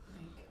 bro.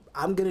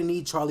 I'm gonna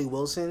need Charlie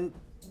Wilson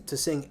to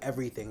sing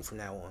everything from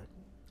now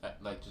on.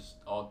 Like just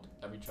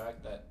every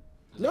track that.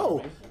 is No,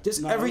 made?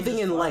 just No, everything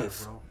it's in fire,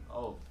 life. bro.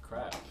 Oh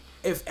crap.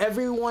 If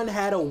everyone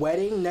had a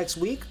wedding next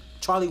week,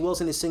 Charlie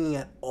Wilson is singing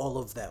at all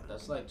of them.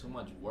 That's like too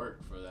much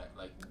work for that.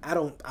 Like I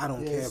don't Yeah,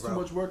 care, it's too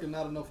bro. much work and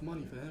not enough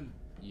money for him.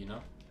 you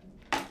know.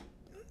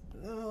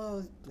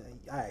 All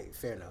right,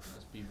 fair enough.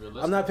 Let's be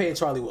realistic. I'm not paying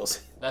Charlie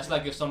Wilson. That's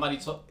like if somebody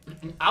told.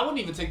 I wouldn't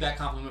even take that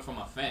compliment from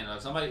a fan. Like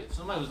if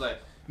somebody was like,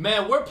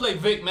 "Man, Wordplay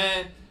Vic,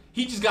 man,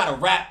 he just got to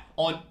rap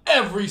on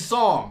every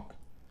song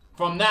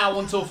from now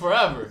until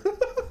forever."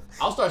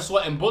 I'll start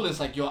sweating bullets.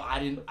 Like, yo, I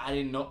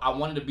didn't know. I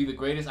wanted to be the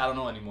greatest. I don't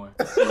know anymore.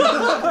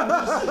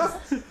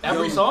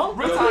 Every song,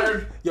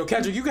 retired. Yo,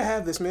 Kendrick, you can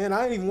have this, man.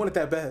 I ain't even want it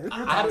that bad.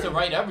 I have to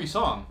write every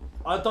song.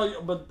 I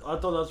thought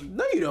that's.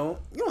 No, you don't.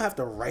 You don't have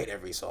to write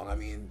every song. I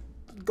mean,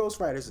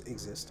 ghostwriters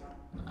exist.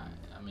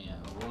 I mean,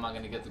 where am I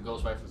gonna get the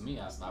ghost right for me?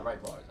 I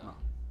write bars.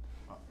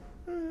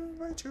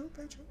 Very true.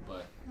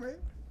 But Right.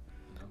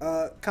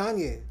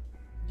 Kanye.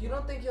 You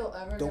don't think you'll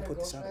ever Don't get a put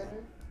this out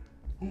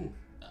ghostwriter?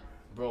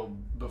 bro,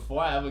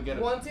 before I ever get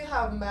a Once you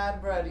have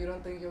mad bread, you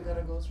don't think you'll get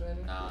a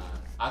ghostwriter?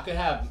 I could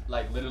have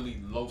like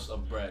literally loaves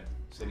of bread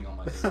sitting on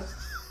my desk,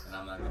 and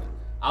I'm not gonna.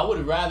 I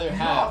would rather You know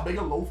how have. big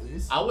a loaf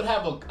is? I would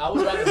rather. Can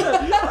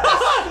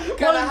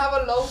I have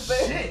a loaf,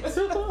 babe?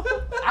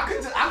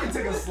 I could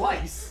take a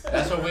slice.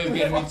 That's her way of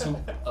getting me to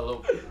a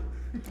little.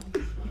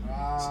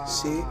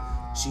 See?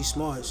 She's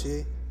smart,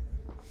 see?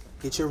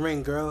 Get your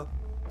ring, girl.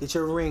 Get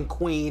your ring,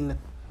 queen.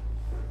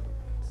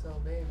 So,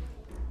 babe.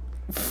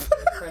 Your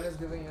friend is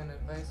giving you an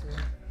advice here.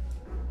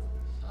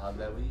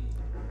 That we.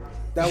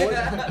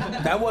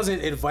 That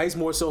wasn't advice,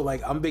 more so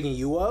like I'm bigging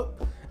you up,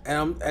 and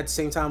I'm at the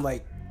same time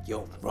like,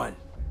 yo, run,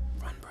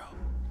 bro.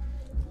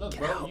 Look,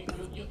 Get bro, out. you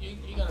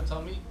gotta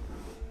tell me. You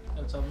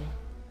gotta tell me.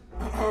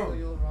 So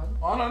you'll run?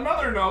 On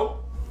another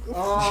note,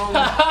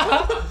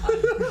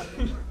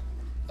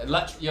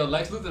 Yo,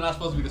 Lex Luthor not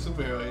supposed to be the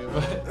superhero here,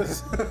 but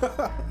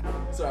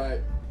It's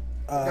alright.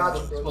 I got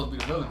you, It's bro. supposed to be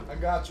the villain. I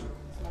got you.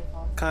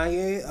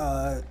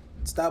 Kanye,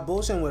 stop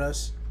bullshitting with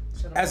us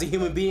as a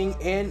human being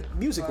and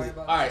musically.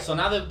 All right, so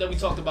now that we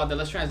talked about that,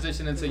 let's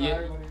transition into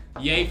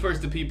Ye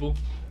First the People.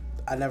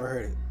 I never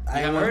heard it. You I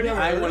haven't heard it?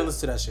 didn't want to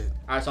listen to that shit.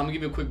 All right, so I'm gonna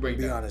give you a quick To be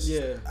breakdown. honest.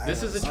 Yeah.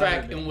 This is a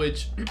track in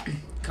which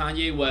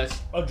Kanye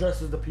West,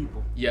 Addresses the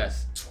people.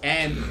 yes,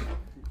 and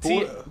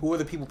Who are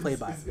the people played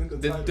by? It's in the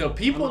the title.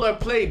 people are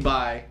played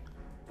by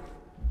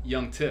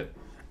Young Tip.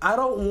 I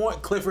don't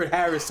want Clifford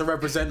Harris to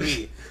represent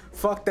me.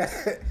 Fuck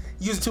that.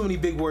 Use too many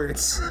big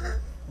words.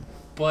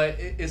 But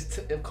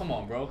come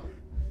on, bro.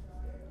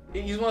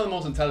 He's one of the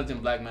most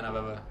intelligent black men I've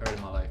ever heard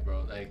in my life,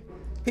 bro. Like,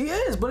 He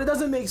is, but it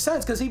doesn't make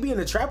sense because he be in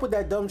the trap with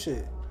that dumb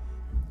shit.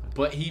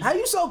 but he How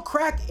you so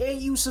crack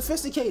and you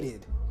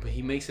sophisticated?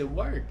 makes it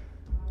work.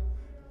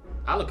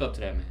 I look up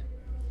to that man.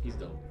 He's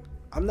dope.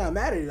 I'm not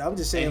mad at it. I'm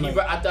just saying And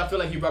like, I feel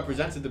like he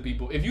represented the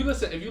people. If you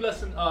listen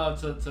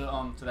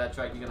to that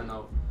track, you're gonna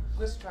know.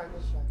 Which track?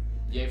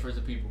 Ye First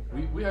the People.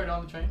 We heard it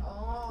on the train.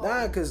 Oh.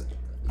 nah, because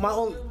my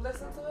own. You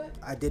listen to it?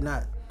 I did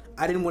not.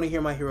 I didn't want to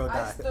hear my hero I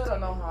die. still don't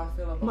know how I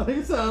feel My about it.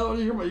 nigga said I don't want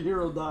to hear my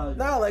hero die.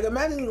 Nah, like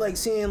imagine like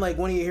seeing like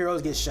one of your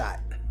heroes get shot.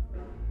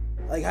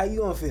 Like how you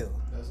gonna feel?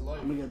 That's life.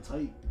 I'm gonna get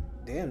tight.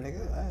 Damn,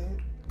 nigga. Alright.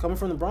 Coming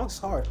from the Bronx is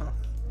hard, huh?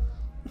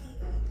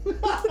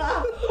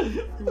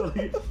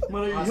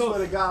 I swear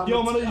to God,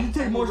 yo, I'm man, you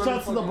take I'm more really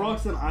shots to the fucking-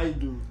 Bronx than I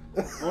do.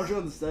 I want you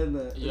to understand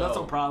that. Yo. That's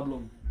a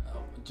problem.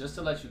 Just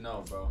to let you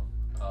know, bro.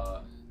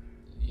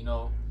 You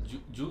know,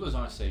 jewelers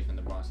aren't safe in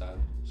the Bronx either.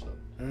 So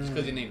just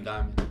because you're named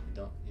Diamond, you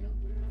don't. You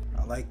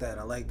know. I like that.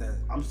 I like that.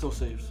 I'm still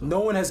safe. So. No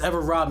one has ever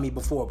robbed me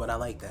before, but I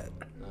like that.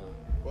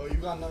 Well, you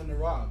got nothing to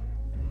rob.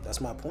 That's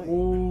my point.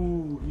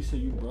 Ooh, you said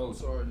you I'm bro.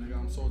 sorry, nigga.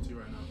 I'm salty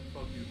right now.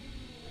 Fuck you.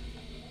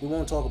 We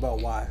won't talk about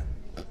why.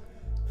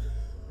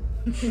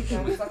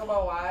 Can we talk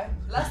about why?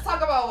 Let's talk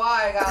about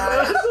why,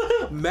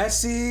 guys.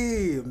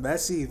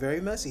 Messy,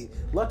 very messy.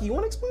 Lucky, you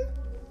want to explain?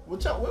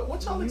 What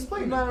y'all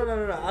explaining? No.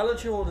 I'll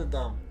let you hold it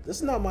down. This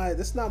is not my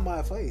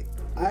fight.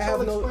 What I have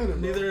y'all no. explaining,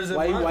 bro? Neither is it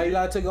Why mine. you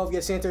gotta take off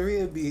your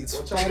Santeria beats?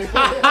 What y'all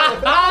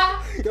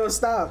explaining? Yo,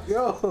 stop,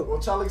 yo.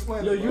 What y'all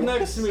explaining? Yo, you bro?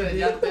 next to me.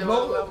 Said,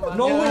 Know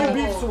who Yo. you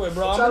beefs with,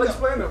 bro. What I'm y'all gonna-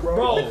 explaining, bro?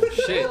 Oh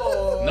shit!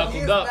 Oh, Knuckled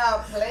he's up.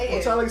 not playing.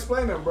 What y'all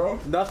explaining, bro?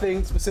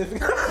 Nothing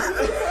specific.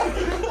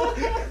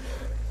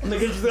 Nigga,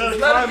 just gotta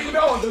Just let climb. it be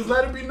known. Just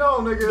let it be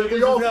known, nigga. Niggas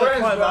We all just gotta friends,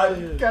 climb out of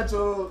bro. here. Catch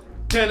a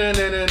Yo,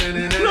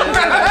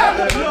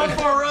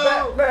 for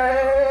real.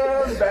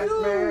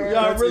 Batman. Yeah,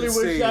 I That's really wish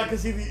insane. y'all could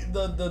see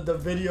the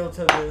video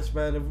to this,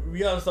 man. We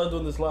gotta start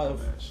doing this live.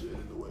 Shit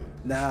in the way.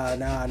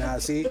 Nah.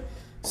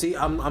 See,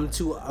 I'm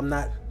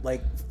not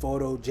like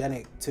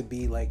photogenic to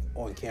be like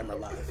on camera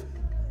live.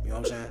 You know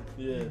what I'm saying?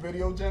 Yeah.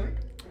 Videogenic.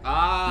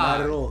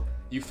 Not at all.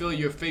 You feel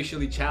you're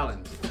facially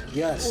challenged.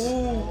 Yes.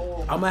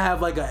 I'm gonna have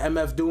like a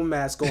MF Doom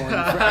mask on for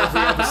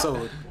every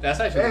episode. That's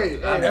actually.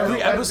 Hey, Every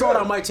that's episode,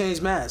 good. I might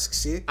change masks.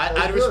 See? I'd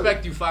That's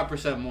respect you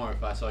 5% more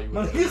if I saw you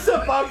with He it.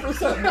 said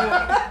 5%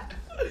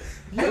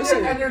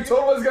 more. And your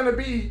total is gonna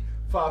be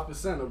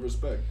 5% of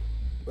respect.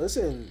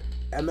 Listen,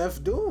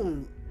 MF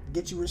Doom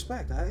get you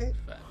respect, alright?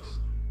 Facts.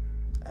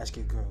 Ask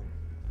your girl.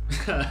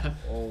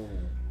 Oh.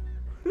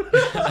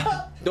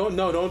 Don't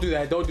do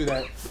that. Don't do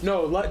that.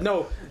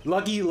 No.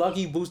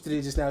 Lucky boosted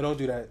it just now. Don't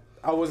do that.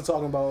 I wasn't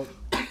talking about.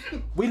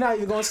 We're not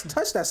even going to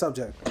touch that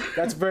subject.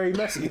 That's very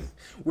messy.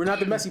 We're not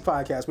the messy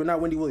podcast. We're not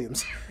Wendy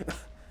Williams.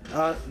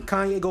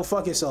 Kanye, go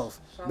fuck yourself.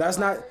 That's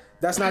not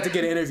to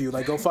get an interview.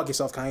 Like, go fuck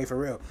yourself, Kanye, for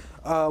real.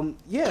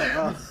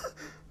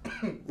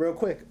 Real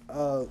quick.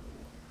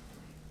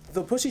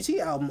 The Pusha T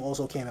album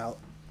also came out.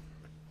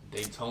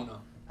 Daytona.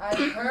 I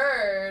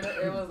heard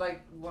it was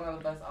like one of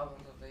the best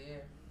albums of the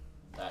year.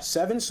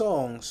 7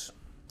 songs,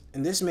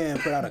 and this man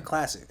put out a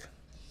classic.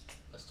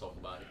 Let's talk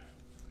about it.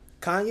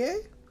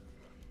 Kanye,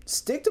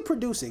 stick to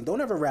producing. Don't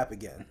ever rap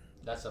again.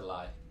 That's a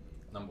lie.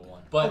 Number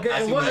one. But Okay,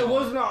 I see where you're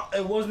going.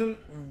 it wasn't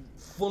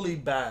fully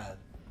bad.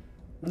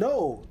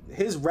 No,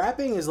 his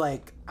rapping is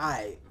like,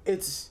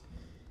 it's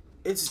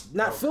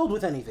not filled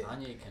with anything.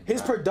 Kanye can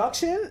His rap.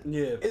 production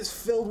Yeah. is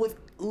filled with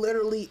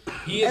literally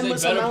He is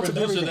endless a better amounts of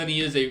producer everything. than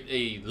he is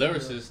a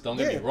lyricist. Don't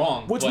get me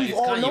wrong. Which but we've it's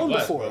all Kanye known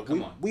West, before. Bro.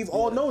 Come on. We've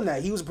all known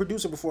that he was a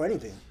producer before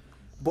anything.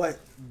 But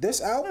this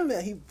album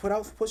that he put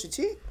out for Pusha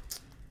T,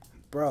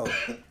 bro.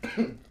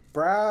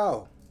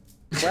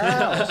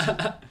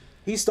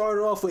 He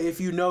started off with "If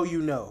You Know, You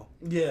Know."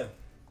 Yeah.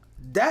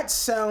 That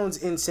sounds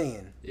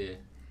insane. Yeah.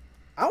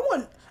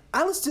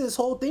 I listened to this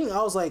whole thing.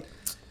 I was like,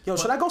 yo,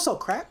 should I go sell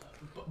crack?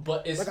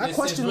 But it's, Like, I it's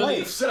question really.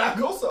 life. Should I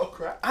go sell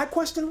crap? I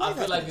question I life.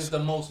 feel after like this. it's the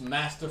most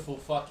masterful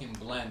fucking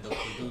blend of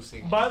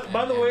producing. By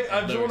the way, and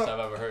I just lyrics wanna I've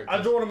ever heard. I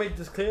just wanna make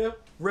this clear.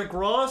 Rick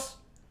Ross,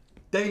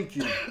 thank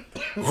you.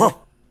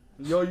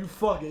 Yo, you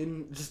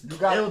fucking just You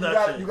got killed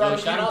that shit. you got Yo,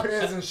 to shout out-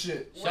 pairs shout- and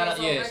shit. Shout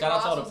out, yeah, shout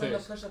out to all the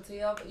players. players. Pusha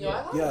T up. Yo, Yeah.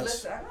 I gotta Yes.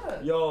 listen. I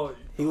gotta. Yo,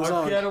 He was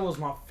on. Arquette was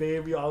my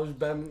favorite. I was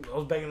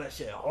banging that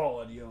shit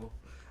hard, yo.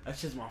 That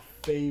shit's my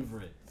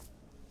favorite.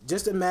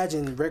 Just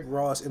imagine Rick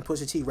Ross and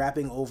Pusha T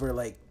rapping over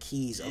like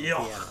keys of the Yo.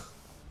 piano.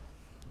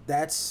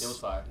 That's It was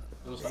fire.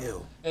 It was fire.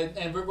 Ew.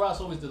 And Rick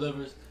Ross always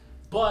delivers,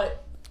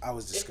 but I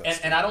was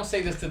disgusted. and I don't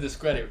say this to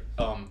discredit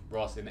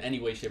Ross in any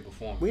way, shape, or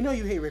form. We know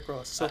you hate Rick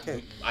Ross. It's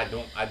okay. I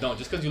don't.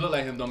 Just because you look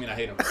like him, don't mean I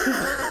hate him.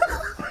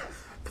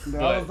 No,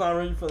 But- I was not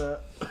ready for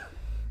that.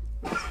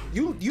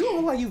 You don't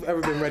look like you've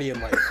ever been ready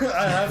in life.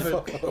 I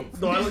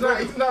haven't. Do I look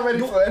He's not ready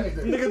for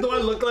anything. Nigga, do I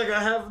look like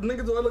I have?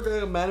 Nigga, do I look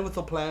like a man with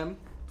a plan?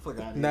 Fuck out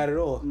of here. Not at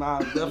all. Nah,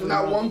 definitely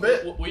Not one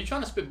bit. Were you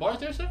trying to spit bars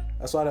there, sir?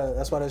 That's why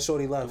that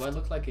shorty Do I left.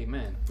 look like a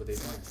man with a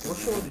plan?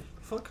 What's shorty?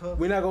 Fuck her.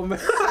 We're not gonna.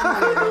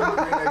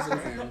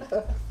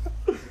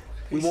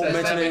 We He won't said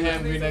mention seven it.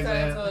 ham, We green need to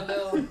eggs, turn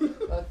and into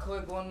ham. a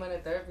quick 1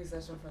 minute therapy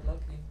session for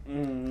Lucky.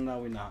 No,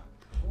 we not.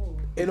 Ooh.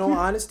 In all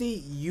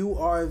honesty, you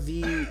are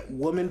the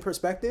woman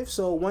perspective.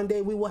 So one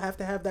day we will have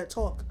to have that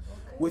talk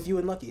with you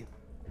and Lucky.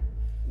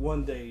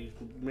 One day,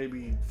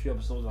 maybe a few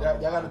episodes. Y'all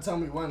gotta tell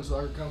me when so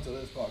I can come to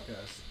this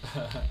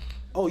podcast.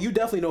 Oh, you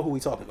definitely know who we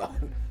talking about.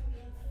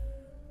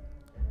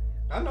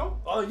 I know.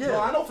 Oh yeah.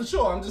 No, I know for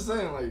sure. I'm just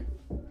saying, like,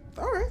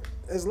 All right.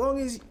 As long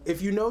as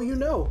if you know, you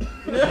know.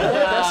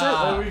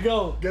 There we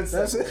go. good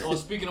That's sense. it. Well,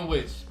 speaking of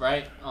which,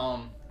 right?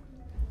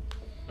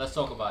 Let's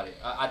talk about it.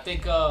 I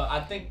think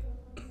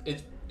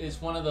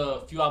it's one of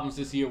the few albums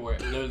this year where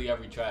literally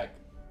every track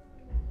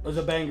It's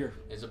a banger.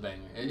 is a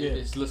banger. Yeah.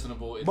 It's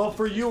listenable. It's, But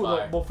for it's you,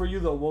 fire. what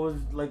was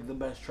like the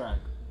best track?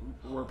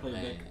 Wordplay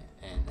Man, Vic.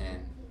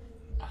 and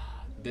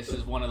this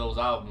is one of those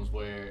albums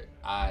where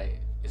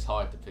it's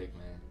hard to pick,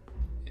 man.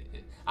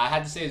 I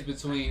had to say it's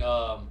between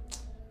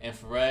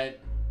Infrared.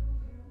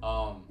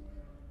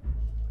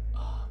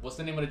 What's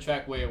the name of the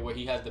track where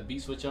he has the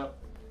beat switch up?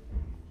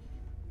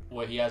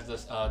 Where he has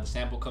this the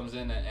sample comes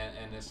in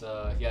and it's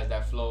he has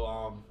that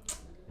flow.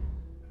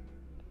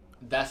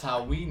 That's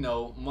how we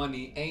know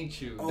money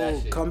ain't you. That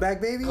Oh, shit.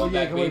 Comeback Baby? Come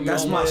back, baby.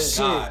 That's Oh my my shit.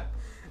 God.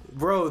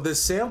 Bro, the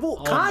sample?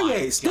 Oh my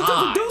Kanye, still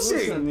God. producing.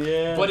 Listen,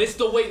 yeah. But it's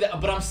the way that.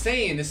 But I'm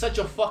saying it's such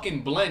a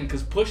fucking blend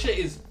because Pusha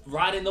is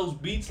riding those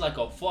beats like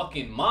a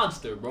fucking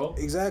monster, bro.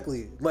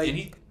 Exactly. Like,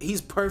 And he's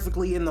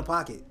perfectly in the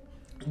pocket.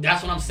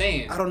 That's what I'm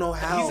saying. I don't know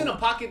how. He's in a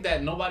pocket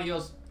that nobody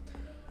else.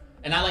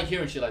 And I like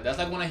hearing shit like that. That's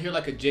like when I hear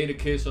like a Jada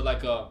Kiss or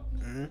like a,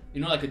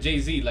 like a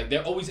Jay-Z. Like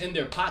they're always in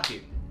their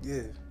pocket.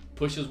 Yeah.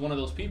 Pusha's one of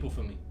those people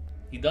for me.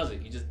 He does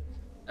it. He just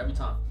every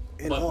time.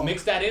 And But all-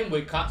 mix that in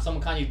with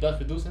someone Kanye does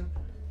producing,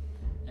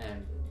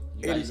 and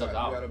you got And- yourself You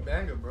out. got a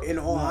banger, bro. In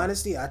all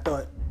honesty, I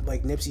thought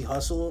like Nipsey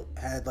Hussle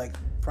had like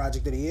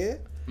Project of the Year.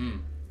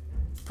 Mm.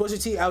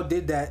 Pusha T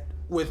outdid that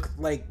with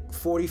like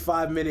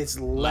 45 minutes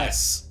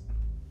less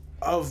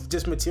of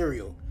just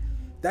material.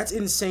 That's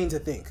insane to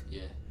think.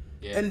 Yeah.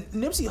 Yeah. And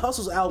Nipsey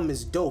Hussle's album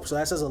is dope, so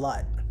that says a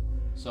lot.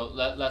 So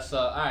let's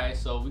all right.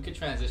 So we could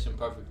transition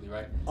perfectly,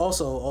 right?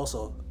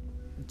 Also,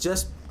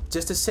 just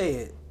to say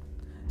it,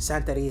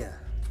 Santeria.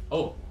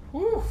 Oh.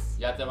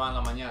 Ya te van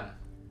la mañana.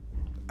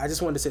 I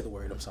just wanted to say the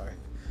word. I'm sorry.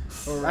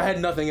 I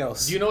had nothing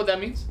else. Do you know what that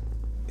means?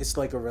 It's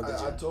like a religion.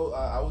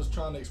 I was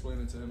trying to explain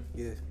it to him.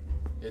 Yeah.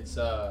 It's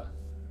I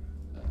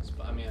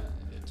mean,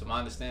 to my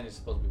understanding, it's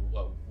supposed to be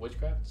what,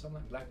 witchcraft or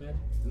something like black magic.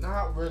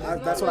 Not really. I-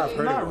 that's what I've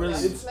heard. Not it really.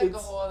 was. It's like a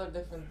It's- whole other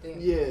different thing.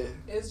 Yeah.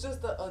 It's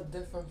just a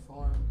different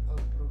form of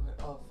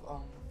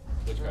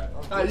Witchcraft.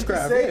 Nah, you can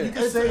Witchcraft, say yeah. you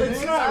can say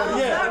It's not. It's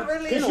Yeah. not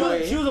really. In a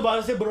way. She was about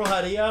to say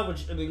brujeria,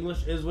 which in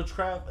English is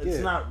witchcraft. It's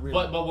Yeah. not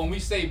really. But when we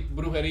say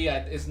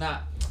brujeria, it's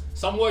not.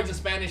 Some words in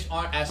Spanish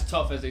aren't as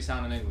tough as they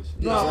sound in English.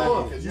 No,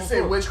 Exactly. because you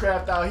say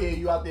witchcraft out here,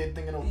 you out there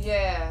thinking of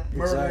Yeah.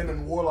 Merlin Exactly.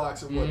 and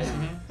warlocks and whatnot.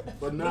 Mm-hmm.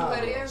 But nah,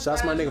 Brujeria in Shouts my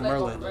Spanish nigga is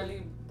Merlin. a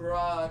really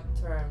broad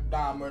term.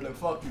 nah, Merlin,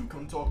 fuck you.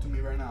 Come talk to me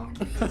right now.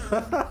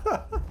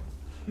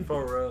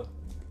 for real.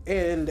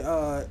 And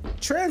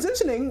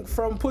transitioning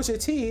from Pusha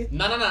T,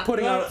 No.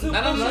 putting out. No.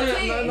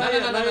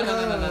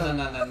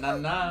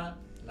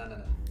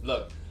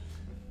 Look,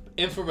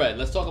 Infrared.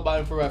 Let's talk about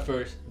Infrared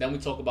first. Then we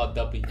talk about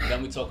Duppy.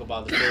 Then we talk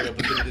about the story of.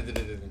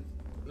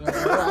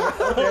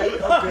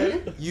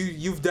 Okay.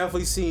 You've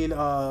definitely seen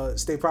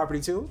State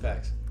Property too.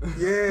 Facts.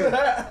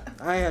 Yeah.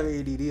 I have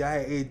ADD. I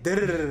had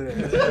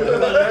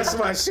That's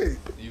my shit.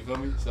 You feel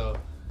me? So,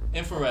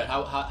 Infrared.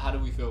 How do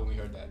we feel when we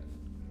heard that?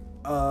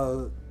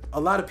 A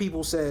lot of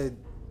people said,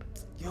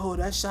 "Yo,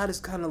 that shot is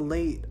kind of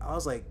late." I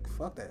was like,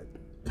 "Fuck that."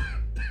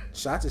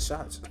 Shots is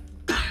shots.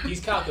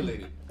 He's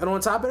calculated. And on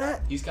top of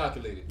that, He's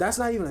calculated. that's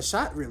not even a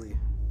shot, really.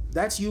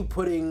 That's you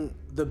putting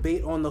the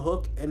bait on the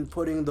hook and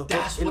putting the hook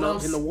That's in what I'm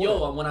the water.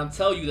 Yo, when I'm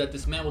telling you that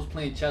this man was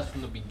playing chess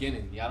from the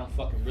beginning, y'all don't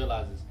fucking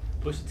realize this.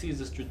 Pusha T is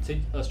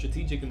a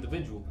strategic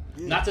individual.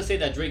 Yeah. Not to say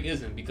that Drake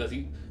isn't, because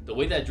the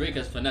way that Drake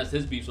has finessed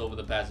his beefs over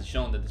the past has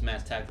shown that this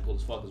man's tactical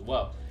as fuck as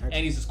well. And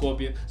he's a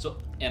Scorpion, so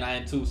and I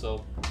am too.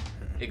 So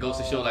it goes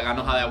to show, like, I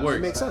know how that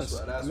works. Makes sense.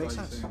 That's It makes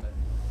why you sense. saying that.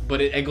 But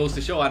it goes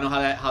to show I know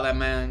how that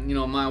man,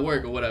 mind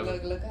work or whatever.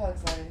 Look how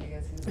excited he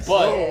gets. He's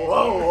But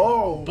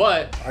Whoa.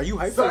 but Are you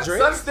hyped for Son,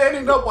 Drake? son's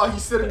standing up while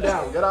he's sitting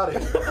down. Get out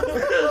of here.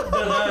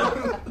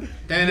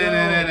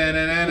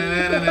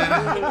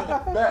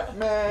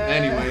 Batman.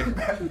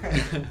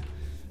 anyway,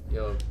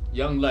 yo,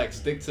 Young Lex,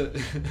 stick to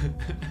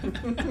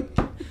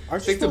Aren't you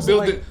stick to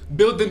supposed to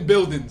building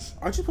buildings.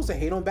 Aren't you supposed to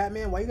hate on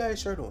Batman? Why you got his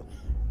shirt on?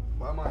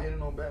 Why am I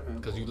hating on Batman?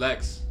 Because you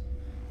Lex.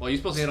 Well, you're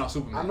supposed to hit on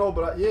Superman. I know,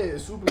 but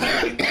it's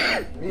Superman.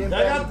 Me and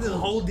I got Batman this cool.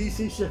 whole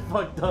DC shit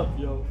fucked up,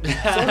 yo.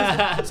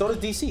 So does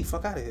DC.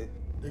 Fuck out of here.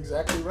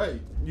 Exactly right.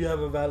 You have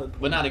a valid.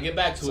 But now to get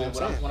back to That's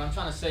it, what I'm saying. what I'm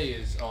trying to say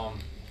is,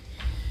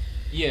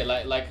 yeah,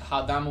 like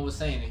how Damo was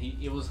saying,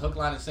 it was hook,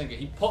 line, and sinker.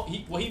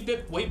 What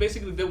he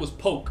basically did was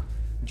poke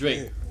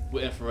Drake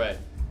with infrared,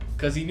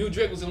 cause he knew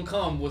Drake was gonna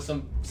come with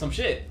some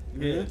shit,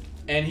 Yeah.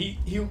 and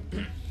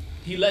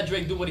he let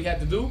Drake do what he had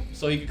to do,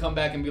 so he could come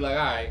back and be like,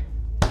 all right,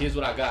 here's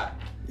what I got.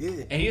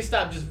 Yeah. And he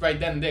stopped just right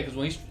then and there, because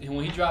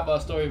when he dropped a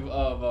story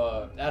of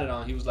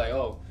Adidon, he was like,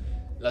 oh,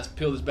 let's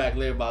peel this back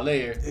layer by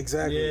layer.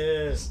 Exactly.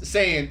 Yeah.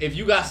 Saying, if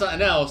you got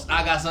something else,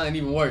 I got something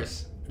even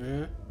worse.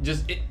 Mhm.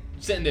 Just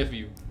sitting there for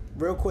you.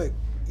 Real quick,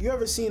 you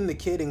ever seen the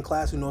kid in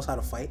class who knows how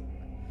to fight?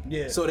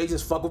 Yeah. So they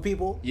just fuck with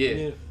people? Yeah.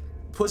 Yeah.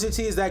 Pusha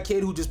T is that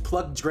kid who just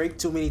plucked Drake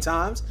too many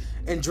times,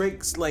 and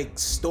Drake's like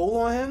stole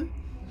on him,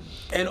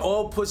 and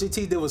all Pusha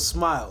T did was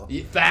smile.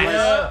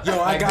 Facts. Yo, I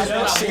Like, got this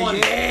that what I shit.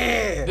 wanted.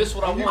 Yeah. This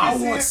what I You want. I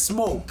see want it?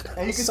 smoke.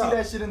 And you can So- see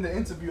that shit in the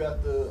interview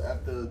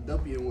after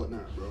W and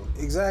whatnot, bro.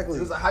 Exactly.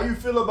 It was like, how you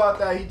feel about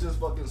that? He just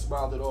fucking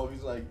smiled it off.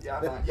 He's like,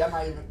 y'all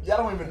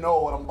don't even know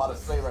what I'm about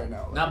to say right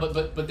now. Nah,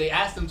 but they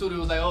asked him too. They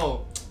was like,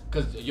 oh,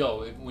 cause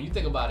when you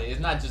think about it, it's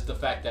not just the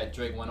fact that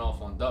Drake went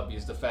off on W.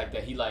 It's the fact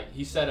that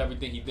he said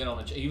everything he did on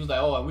the. He was like,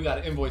 oh, and we got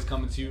an invoice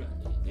coming to you.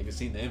 Niggas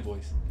seen the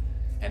invoice,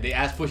 and they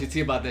asked Pusha T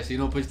about that shit. You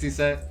know what Pusha T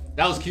said?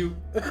 That was cute.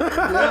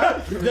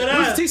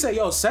 Pusha T said,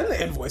 yo, send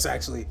the invoice,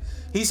 actually.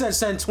 He said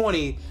send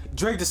 20.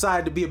 Drake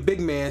decided to be a big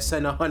man,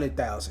 send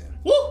 100,000.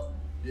 Woo!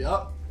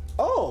 Yep.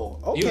 Oh,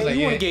 He was okay, like,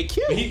 you yeah. want to get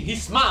cute. He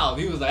smiled.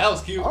 He was like, that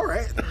was cute. All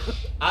right.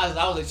 I was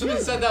like, as soon as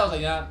he said that, I was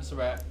like, yeah, it's a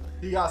wrap.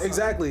 He got something.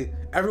 Exactly.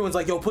 Everyone's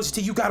like, yo, Pusha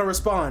T, you got to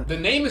respond. The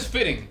name is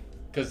fitting,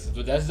 cause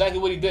that's exactly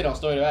what he did on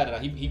Story to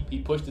Adidon. He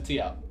pushed the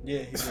T out. Yeah.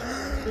 He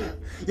did.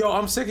 Yo,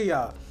 I'm sick of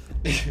y'all.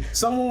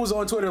 Someone was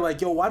on Twitter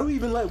like, yo, why do we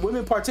even let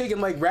women partake in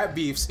like rap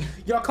beefs?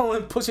 Y'all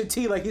calling Pusha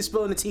T like he's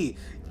spilling the tea.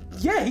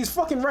 Yeah, he's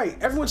fucking right.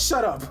 Everyone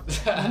shut up.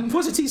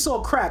 Pusha T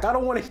sold crack. I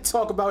don't want to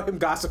talk about him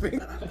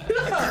gossiping.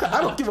 I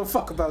don't give a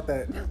fuck about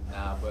that.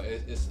 Nah, but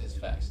it's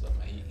facts though,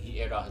 man.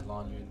 He aired out his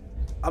laundry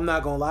I'm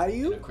not gonna lie to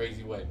in a you.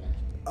 crazy way,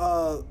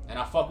 man. And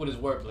I fuck with his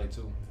wordplay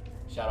too.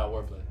 Shout out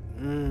wordplay.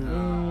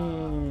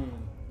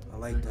 I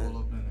like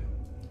that.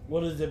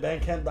 What is it?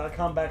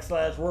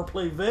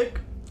 Bandcamp.com/wordplayvic.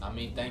 I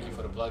mean, thank you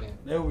for the plugin.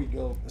 There we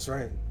go. That's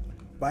right.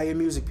 Buy your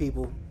music,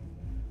 people.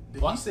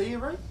 Did What? he say it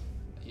right?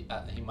 He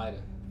might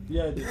have.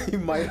 Yeah, I did. You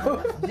might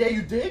have. Yeah,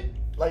 you did.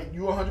 Like,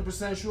 you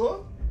 100%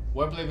 sure?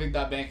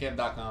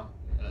 Wordplayvic.bandcamp.com.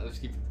 Let's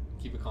keep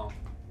it calm.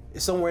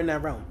 It's somewhere in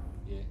that realm.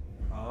 Yeah.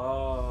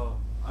 Oh,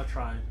 I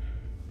tried.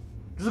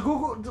 Just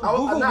Google. Just I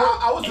Google.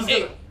 was just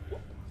Hey, gonna.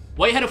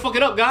 why you had to fuck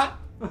it up, God?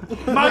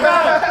 My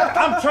God,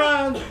 I'm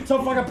trying to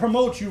fucking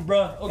promote you,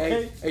 bruh.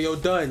 Okay. Hey, yo,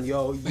 done.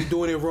 Yo, you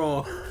doing it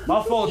wrong.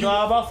 My fault,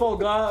 God. My fault,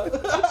 God.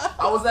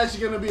 I was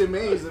actually gonna be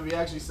amazed if he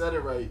actually said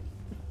it right.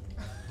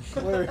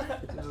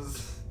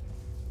 Just,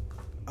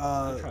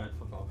 Uh, Try it.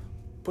 Fuck off.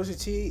 Pusha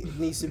T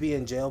needs to be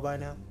in jail by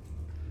now.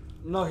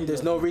 No, he. There's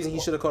doesn't. no reason he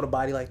should have caught a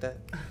body like that.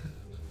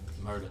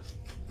 Murder.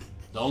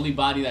 The only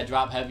body that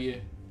dropped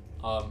heavier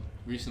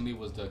recently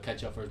was the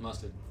ketchup versus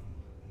mustard.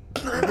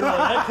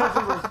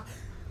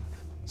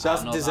 Shouts I to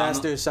don't know-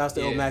 Disaster. Shouts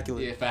to yeah,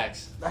 Immaculate. Yeah,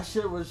 facts. That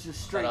shit was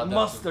just straight Shout out that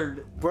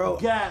mustard, Bro.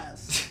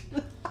 gas.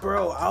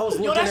 Bro, I was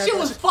looking Yo, that at shit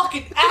was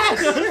fucking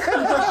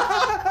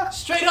ass.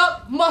 Straight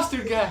up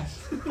mustard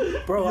gas.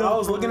 Bro, Yo, I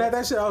was for looking real. at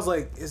that shit. I was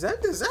like, is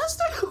that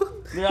Disaster?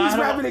 Yeah, I He's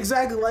know. rapping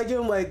exactly like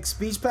him, like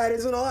speech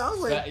patterns and all. I was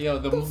like, Yo,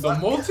 the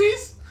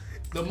Maltese?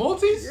 The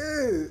Maltese?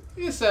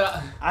 yeah. You said,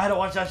 I had to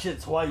watch that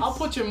shit twice. I'll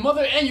put your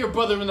mother and your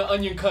brother in the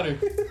onion cutter.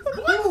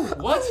 I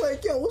What? was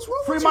like, yo, what's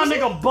wrong Free with my you?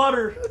 nigga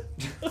Butter.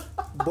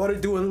 Butter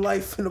doing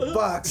life in a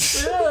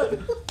box.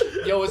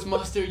 Yo, it's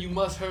mustard. You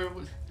must hurt.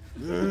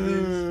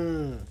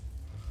 Mm.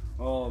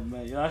 Oh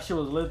man, yeah, that shit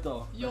was lit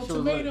though. Yo, That shit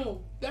was lit.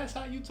 tomato. That's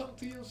how you talk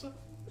to yourself.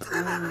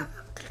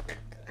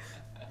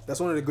 That's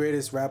one of the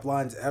greatest rap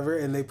lines ever,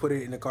 and they put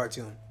it in a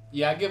cartoon.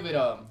 Yeah, I give it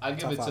Top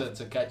to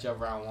five. catch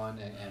up round 1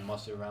 and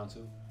mustard round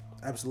 2.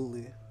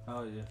 Absolutely.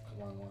 Oh yeah.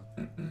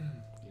 1-1.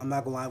 I'm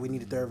not gonna lie, we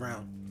need a third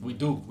round. We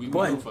do. We do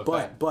for a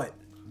fact. But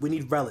we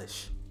need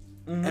Relish.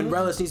 Mm-hmm. And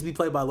Relish needs to be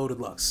played by Loaded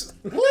Lux.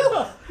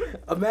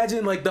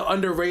 Imagine like the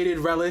underrated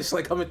Relish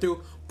like coming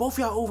through. Both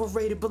y'all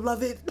overrated,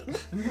 beloved.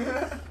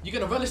 You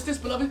gonna relish this,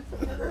 beloved?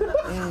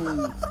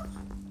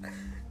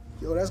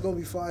 Yo, that's gonna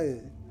be fire.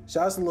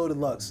 Shout out to Loaded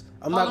Lux.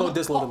 I'm not gonna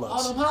diss Loaded All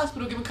Lux. them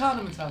hospital giving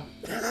condiments out.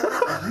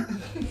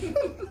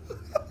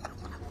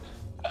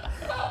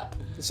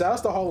 Shout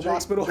out to Harlem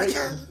Hospital.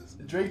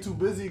 Drake too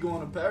busy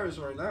going to Paris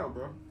right now,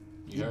 bro.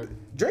 You heard?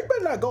 Drake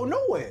better not go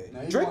nowhere.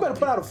 Nah, he Drake gonna- better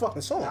put out a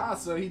fucking song. Nah,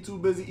 son, he too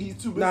busy. He's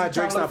too busy. Nah, trying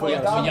Drake's to not look for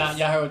putting Yeah, out the a so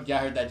dollars. y'all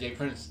heard that Jay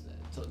Prince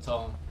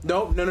told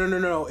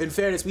him. No. In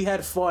fairness, we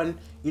had fun.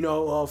 You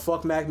know,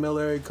 fuck Mac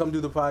Miller, come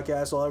do the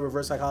podcast, all that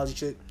reverse psychology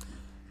shit.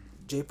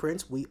 Jay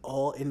Prince, we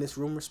all in this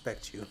room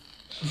respect you.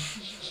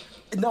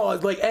 No,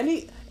 it's like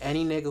any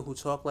nigga who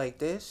talk like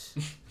this,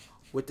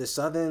 with the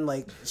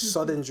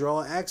southern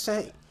drawl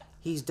accent,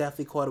 he's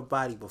definitely caught a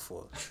body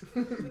before.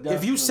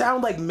 If you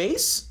sound like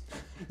Mace,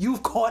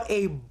 you've caught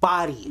a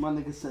body. My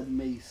nigga said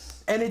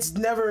Mace. And it's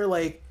never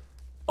like,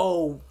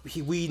 oh,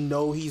 we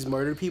know he's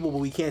murdered people, but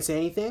we can't say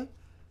anything.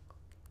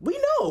 We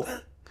know.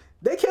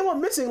 They came up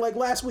missing like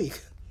last week.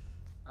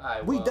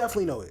 Alright, We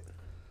definitely know it.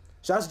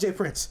 Shout out to Jay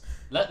Prince.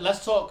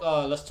 Let's talk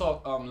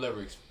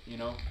lyrics. You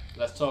know,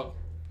 let's talk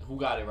who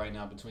got it right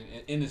now between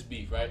in this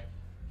beef, right?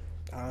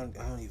 I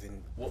don't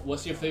even.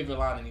 What's your favorite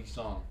line in each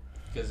song?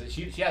 Because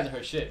she hasn't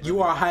heard shit.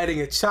 You are hiding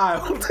a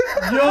child.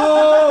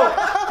 Yo,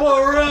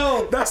 for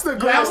real. That's the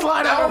greatest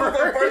line I've ever the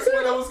heard. first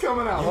one that was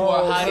coming out. You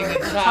are hiding a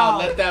child.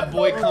 Let that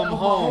boy come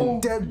home.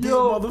 Deadbeat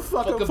Yo,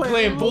 motherfucker Fucking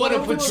playing Border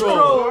Patrol.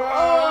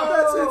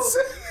 Oh, that's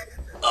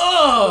insane.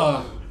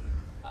 Ugh.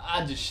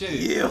 I just shit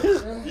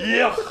it.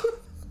 Yeah.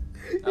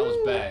 That was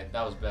bad.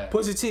 That was bad.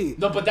 Pusha T.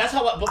 No, but that's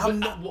how.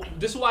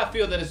 This is why I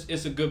feel that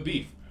it's a good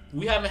beef.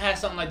 We haven't had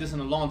something like this in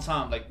a long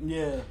time. Like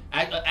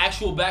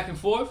actual back and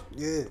forth.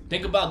 Yeah.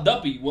 Think about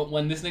Duppy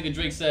when this nigga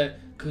Drake said,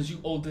 "Cause you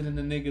older than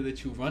the nigga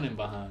that you running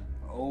behind."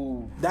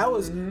 Oh. That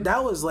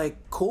was like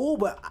cool,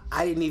 but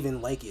I didn't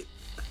even like it.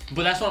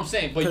 But that's what I'm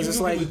saying. But you Because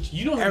knew it's like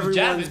he was everyone's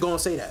jabbing. gonna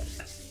say that.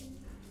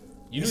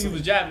 You knew he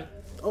was jabbing.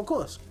 Of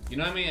course. You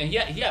know what I mean? And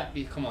he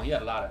had come on. He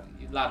had a lot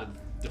of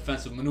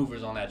defensive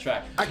maneuvers on that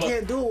track. I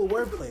can't do it with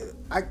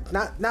wordplay.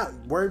 Not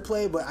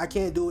wordplay, but I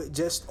can't do it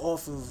just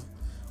off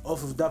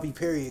of Duppy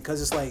period.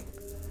 Cause it's like,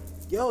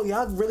 yo,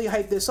 y'all really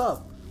hyped this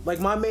up. Like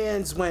my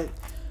man's went,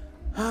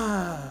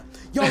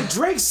 yo,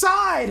 Drake's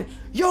side.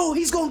 Yo,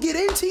 he's gonna get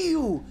into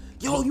you.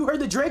 Yo, you heard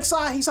the Drake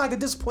side? He's like a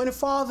disappointed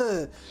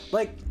father.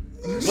 Like,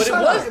 but it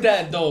was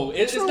that though.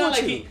 It's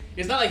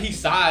not like he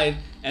sighed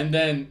and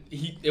then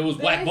it was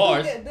whack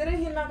bars. Didn't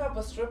he knock up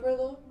a stripper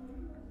though?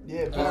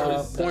 Yeah,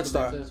 Paris. porn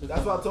star. That's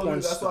why I told you.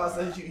 That's why I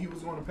said he was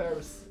going to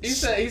Paris. He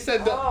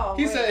said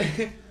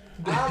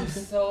I'm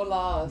so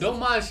lost. don't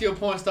mind she a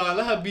porn star,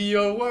 let her be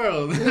your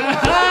world. Wait,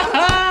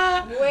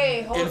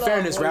 hold on. In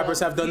fairness, hold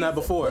rappers on. have done that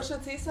before.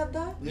 Pusha T said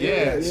that?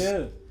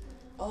 Yeah.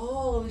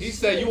 Oh, He shit.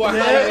 said you are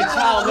hiding a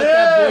child, let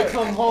that boy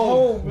come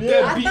home. Yeah.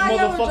 That I beat thought y'all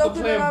were motherfucker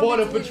joking playing around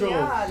Border between Patrol.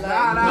 y'all, like,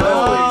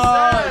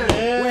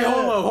 Yeah. Wait,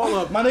 hold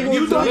up. My nigga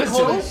You was thought doing the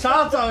calling joke?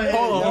 shots out here.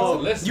 Hold yo.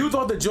 on. listen. You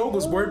thought the joke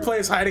was wordplay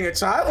is hiding a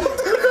child?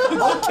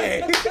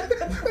 Okay.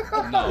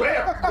 No.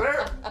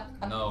 Where?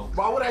 No.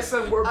 Why would I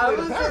send I wordplay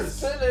was to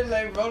just Paris? chilling,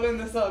 like rolling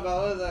this up. I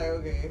was like,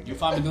 okay. You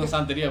find me doing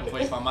Santeria before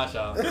you find my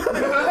child. He's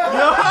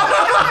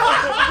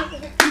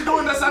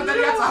doing the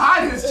Santeria to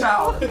hide his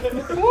child.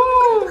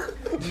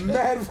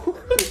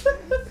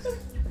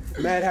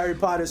 Mad Harry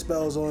Potter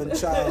spells on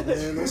child,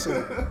 man.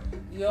 Listen.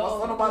 Yo,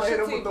 Son about to hit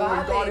him with the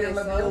Wingardium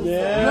Leviosa.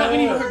 Yeah. You haven't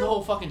even heard the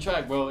whole fucking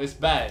track, bro. It's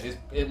bad.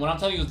 When I'm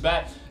telling you it's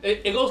bad,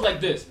 it goes like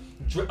this.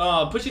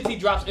 Pusha T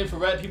drops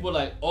Infrared, people are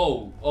like,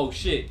 oh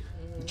shit.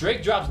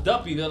 Drake drops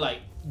Duppy, they're like,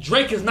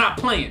 Drake is not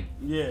playing.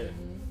 Yeah.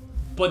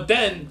 But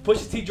then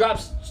Pusha T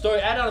drops Story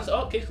add-on and says,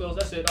 oh, case closed,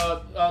 that's it.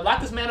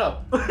 Lock this man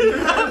up.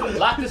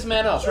 Lock this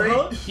man up.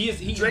 Drake- He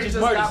Drake just just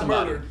murdered got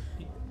somebody. murdered.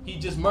 He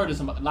just murdered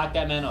somebody. Lock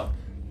that man up.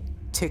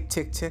 Tick,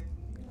 tick, tick.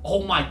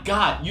 Oh my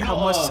God! You know How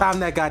much time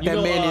that got? You That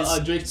know, man is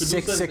Drake's producer.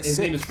 666. His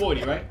name is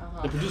 40,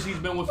 right? The producer he's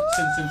been with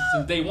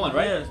since day one,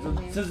 right?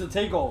 Yeah, since the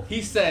takeoff.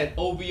 He said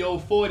OVO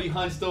 40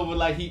 hunched over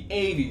like he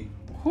 80.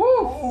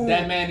 Woo.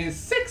 That man is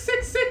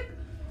 666.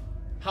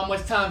 How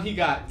much time he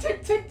got?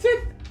 Tick tick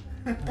tick.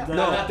 No,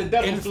 not the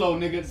devil flow,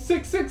 nigga.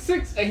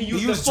 666, and he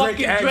used the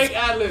fucking Drake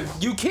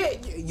ad-libs. You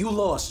can't. You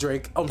lost,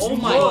 Drake. Oh you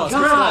my lost.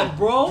 God,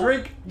 bro!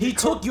 Drake. He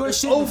took your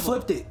shit and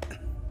flipped it.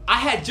 I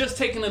had just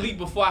taken a leak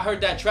before I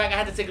heard that track. I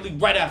had to take a leak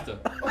right after.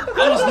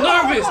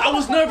 I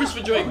was nervous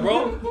for Drake,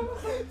 bro.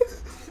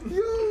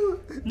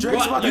 Drake's Bro,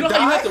 about you know to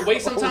how you die? have to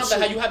wait sometimes, Oh, that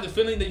how shit. you have the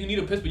feeling that you need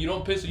a piss, but you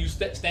don't piss, so you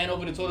stand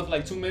over the toilet for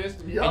like 2 minutes,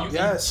 Yeah. and you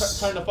Yes.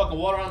 turn the fucking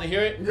water on to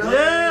hear it.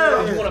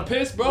 Yeah. You want to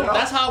piss, bro? Yeah.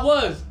 That's how I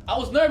was. I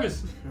was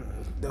nervous.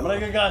 My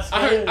nigga got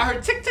I scared.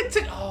 heard tick tick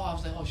tick. Oh, I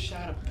was like, oh shit,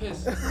 I gotta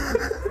piss.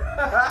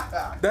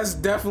 That's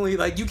definitely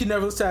like you can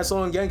never listen to that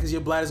song again because your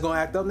bladder's gonna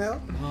act up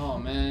now. Oh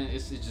man,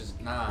 it's just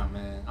nah,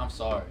 man. I'm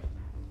sorry.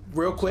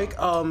 Real quick,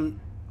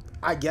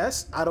 I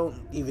guess I don't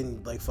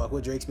even like fuck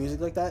with Drake's music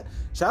like that.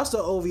 Shouts to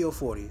OVO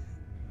 40.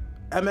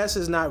 MS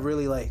is not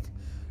really like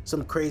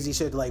some crazy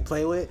shit to like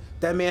play with.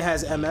 That man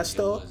has MS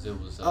though. It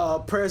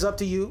was Prayers up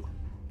to you.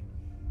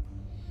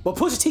 But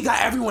Pusha T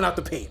got everyone out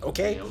the paint,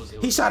 okay? Yeah, it was-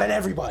 He shot at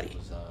everybody.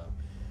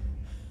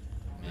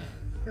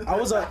 I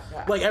was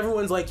like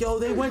everyone's like, yo,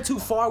 they went too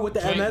far with the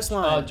Drake, MS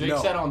line. Drake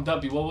No. said on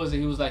Duppy, what was it?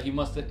 He was like, you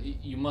must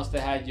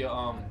have had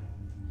your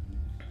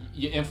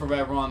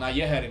infrared wrong. Now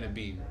your head in the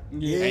beam.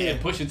 Yeah. And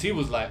Pusha T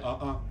was like, Nope.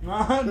 Oh,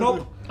 You're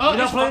not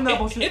it's playing fine. that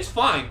bullshit. It's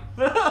fine.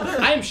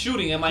 I am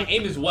shooting and my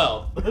aim is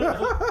well.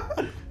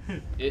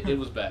 It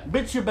was bad.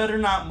 Bitch, you better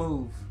not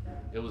move.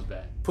 It was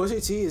bad.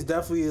 Pusha T is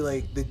definitely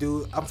like the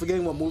dude. I'm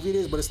forgetting what movie it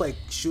is, but it's like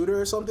Shooter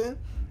or something.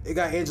 It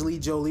got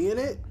Angelique Jolie in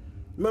it.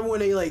 Remember when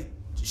they like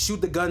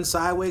shoot the gun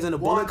sideways and the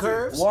bullet Wanted.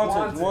 curves?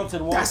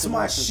 Wanted. That's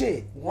my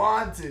shit.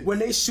 Wanted. When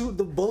they shoot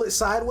the bullet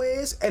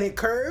sideways and it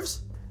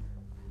curves,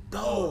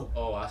 Dog.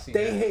 Oh, I seen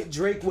They that. hit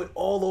Drake with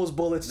all those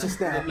bullets just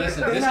now.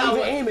 Listen, They're this not how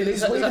even it- aiming. They're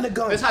just waving the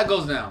gun. This how it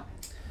goes down.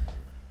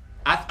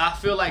 I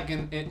feel like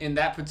in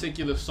that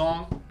particular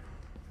song,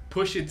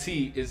 Pusha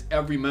T is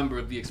every member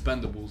of the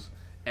Expendables,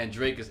 and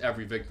Drake is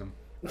every victim.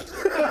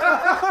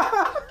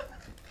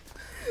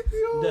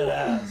 Dead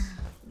ass.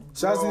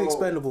 Shout out to the Bro.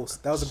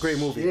 Expendables. That was a great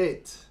movie.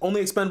 Shit.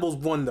 Only Expendables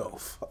 1 though.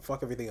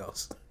 Fuck everything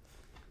else.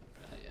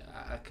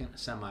 I can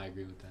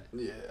semi-agree with that.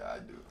 Yeah, I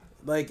do.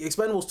 Like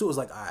Expendables 2 is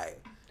like alright.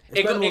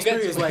 It Expendables 3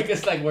 is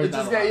gets like worse It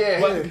down just the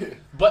got, line.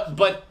 yeah.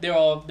 But they're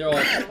all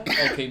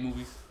okay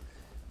movies.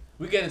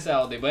 We get into that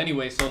all day, but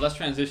anyway, so let's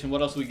transition.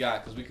 What else we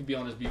got? Because we could be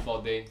on this beef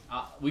all day.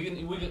 We're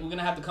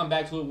gonna have to come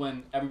back to it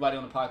when everybody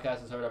on the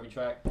podcast has heard every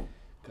track,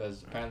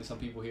 because apparently some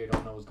people here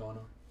don't know what's going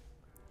on.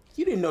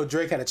 you didn't know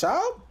Drake had a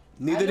child?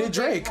 Neither I knew did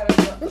Drake. had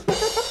a-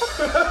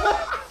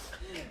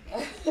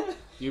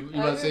 You I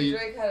about to say knew you?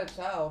 Drake had a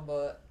child,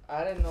 but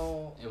I didn't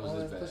know It was all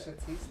as this bad.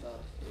 Pusha T stuff.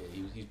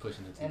 Yeah, he's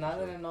pushing it. And I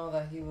didn't know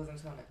that he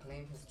wasn't trying to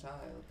claim his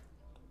child.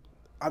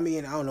 I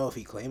mean, I don't know if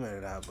he claimed it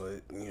or not,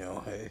 but you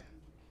know, hey,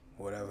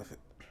 whatever.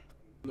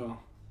 No.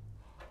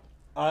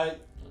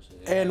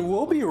 And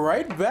we'll be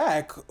right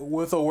back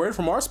with a word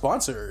from our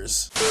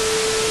sponsors.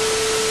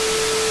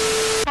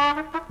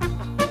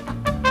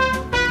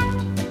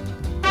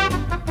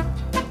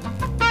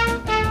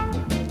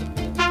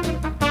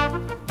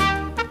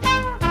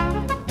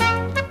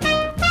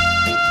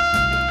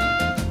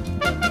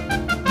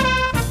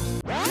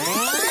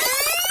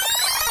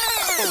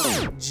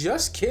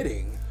 Just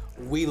kidding.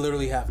 We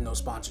literally have no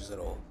sponsors at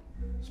all.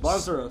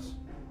 Sponsor us,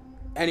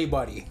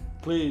 Anybody.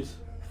 please.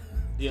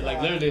 Yeah,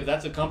 like literally, if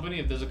that's a company,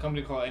 if there's a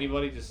company called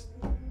anybody, just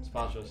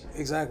sponsor us.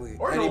 Exactly.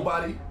 Or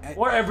nobody.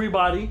 Or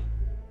everybody.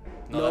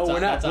 No, we're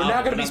not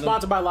gonna be the-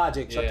 sponsored by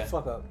Logic. Shut Yeah. the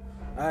fuck up.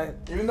 Alright.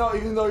 Even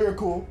though you're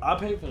cool. I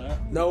pay for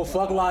that. No,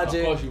 fuck Of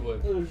Logic. course you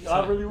would.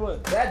 I really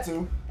would. That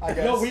too, I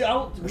guess. Yo, we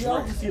out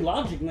to see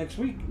Logic next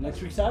week.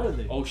 Next week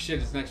Saturday. Oh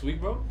shit, it's next week,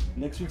 bro.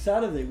 Next week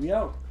Saturday, we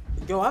out.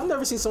 Yo, I've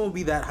never seen someone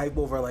be that hype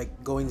over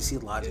like going to see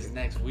Logic. It's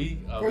next week.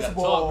 We First gotta of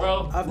all,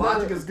 talk, bro. I've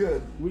Logic never- is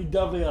good. We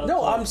definitely gotta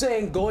No, talk. I'm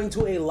saying going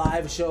to a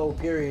live show,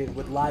 period,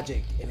 with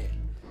Logic in it.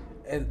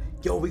 And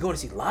yo, we going to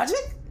see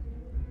Logic?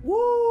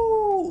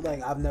 Woo!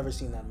 Like I've never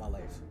seen that in my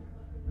life.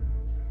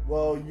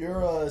 Well,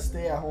 you're a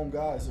stay-at-home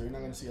guy, so you're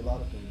not gonna see a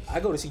lot of things. I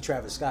go to see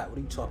Travis Scott. What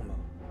are you talking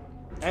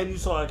about? And you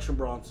saw Action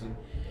Bronson.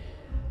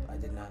 I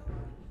did not.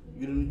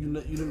 You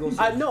didn't go see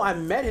I know I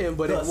met him,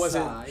 but The it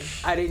wasn't. side.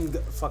 I didn't.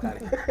 Fuck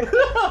out of here.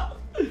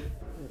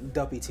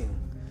 Duppy team.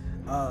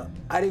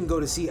 I didn't go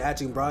to see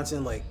Action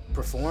Bronson like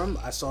perform.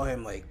 I saw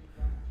him like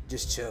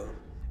just chill.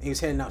 And he was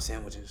handing out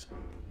sandwiches.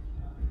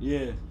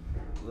 Yeah.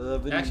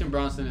 Action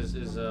Bronson is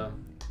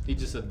he's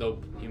just a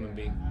dope human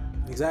being.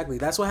 Exactly.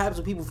 That's what happens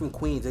with people from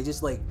Queens. They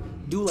just like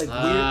do like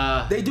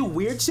Ah. weird. They do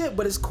weird shit,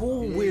 but it's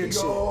cool weird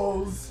shit.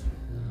 Egos.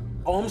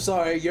 Oh, I'm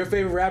sorry. Your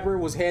favorite rapper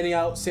was handing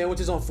out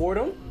sandwiches on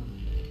Fordham?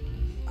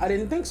 I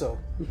didn't think so.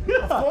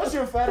 Of course,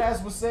 your fat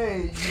ass would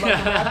say you like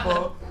a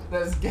rapper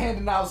that's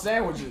handing out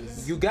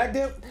sandwiches. You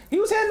goddamn. He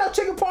was handing out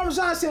chicken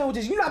parmesan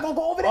sandwiches. You're not gonna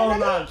go over there, Oh nigga?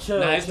 nah, chill.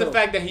 Nah, it's chill. the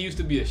fact that he used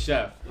to be a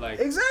chef. Like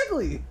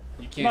Exactly.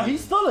 you can't. No,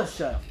 he's still a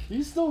chef.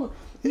 He's still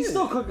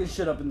cooking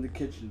shit up in the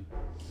kitchen.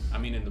 I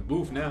mean, in the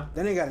booth now.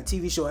 Then they got a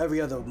TV show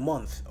every other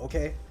month,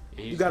 okay?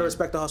 Yeah, You gotta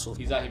respect the hustle.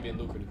 He's out here being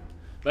lucrative.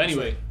 But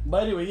anyway,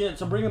 But anyway, yeah,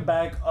 to bring it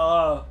back,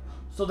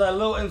 so that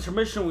little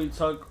intermission we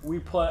took, we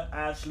put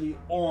Ashley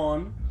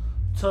on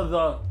to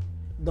the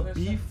Pusha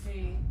beef,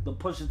 T. the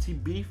Pusha T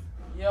beef.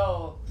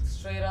 Yo,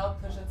 straight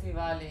up Pusha T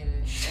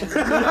violated.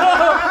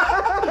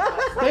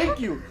 Thank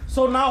you.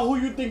 So now who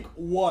you think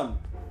won?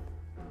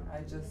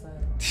 I just said.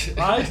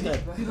 I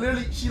said.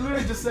 She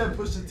literally just said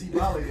Pusha T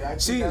violated. I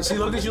think She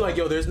looked at you like,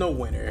 yo, there's no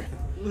winner.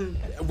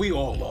 We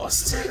all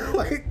lost.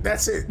 Like,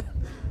 that's it.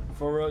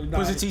 For real. Nah,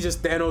 Pusha T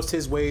just Thanos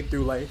his way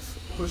through life.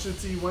 Pusha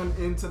T went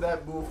into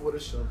that booth with a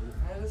shovel.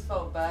 I just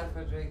felt bad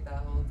for Drake that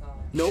whole time.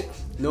 Nope.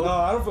 No,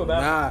 I don't feel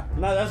bad. Nah.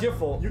 Nah, that's your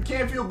fault. You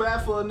can't feel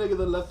bad for a nigga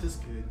that left his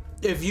kid.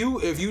 If you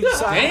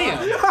decide, damn,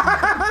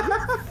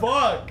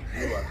 Fuck.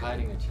 you are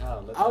hiding a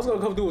child. I was gonna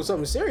come through with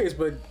something serious,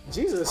 but I'm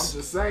Jesus,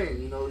 just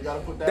saying, you know, you gotta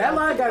put that. that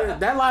out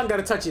there. line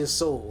gotta touch your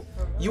soul.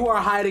 You are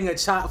hiding a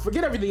child.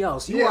 Forget everything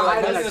else. You Yeah, are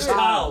like, hiding a that's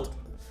child.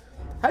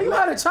 How you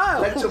hide a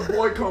child? Let your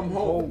boy come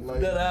home.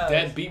 Like, Dead ass.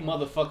 That beat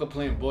motherfucker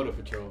playing Border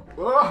Patrol.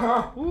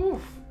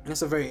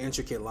 That's a very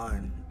intricate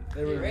line,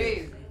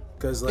 Crazy.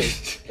 cause like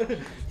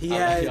he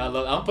Yeah, had. I'm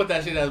gonna put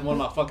that shit as one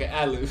of my fucking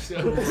ad-libs.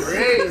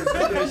 Crazy.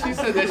 Yeah, she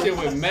said that shit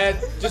with mad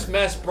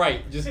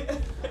Sprite. Just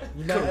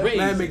crazy.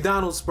 Man,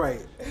 McDonald's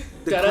Sprite.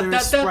 The Da, da, da,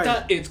 clearest da, da,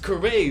 Sprite. it's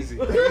crazy.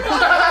 Yo,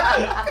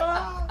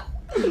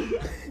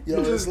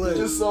 You it's lit.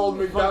 just sold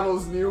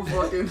McDonald's new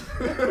fucking.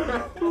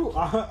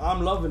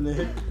 I'm loving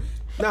it.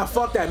 Nah,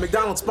 fuck that.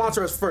 McDonald's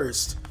sponsor us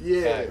first.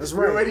 Yeah, That's we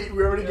right. already gave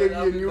you a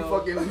that'd be new dope.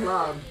 fucking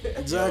line. Yo,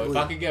 Exactly. if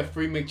I could get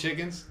free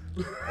McChickens,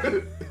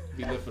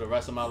 be lit for the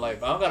rest of my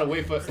life. I don't gotta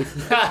wait for.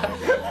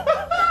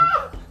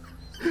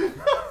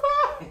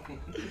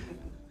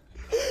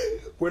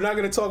 We're not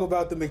gonna talk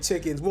about the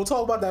McChickens. We'll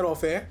talk about that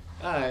off air.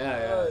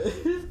 Alright.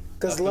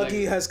 Because feel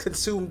Lucky like- has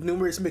consumed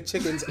numerous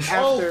McChickens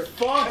Oh, after.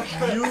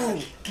 fuck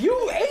you.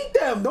 You ate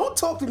them. Don't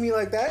talk to me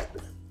like that.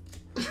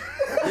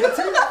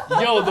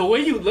 Yo, the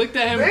way you looked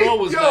at him, bro,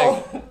 was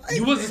like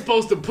you wasn't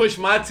supposed to push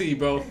my tea,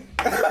 bro.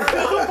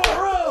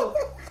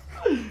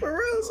 For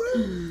real,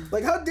 son.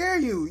 Like, how dare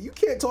you? You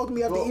can't talk to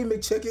me after eating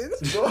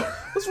McChickens.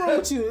 What's wrong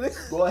with you?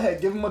 Go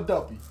ahead, give him a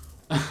duppy.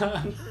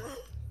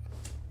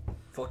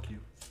 Fuck you.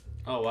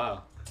 Oh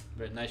wow,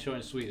 very nice, short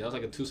and sweet. That was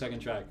like a 2-second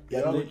track.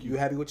 You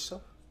happy with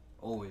yourself?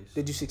 Always.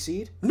 Did you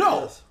succeed?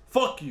 No. Yes.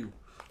 Fuck you.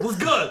 What's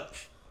good?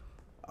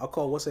 I'll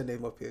call what's her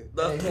name up here.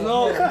 No, this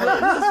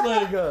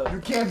nigga. You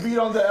can't beat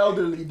on the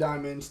elderly,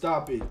 Diamond.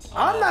 Stop it.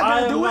 I'm not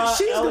I gonna am do it. not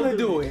She's gonna elderly.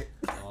 do it.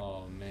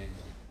 Oh man.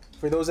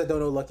 For those that don't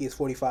know, Lucky is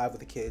 45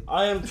 with a kid.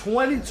 I am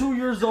 22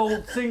 years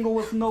old, single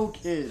with no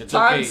kids. It's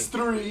okay. Times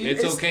 3.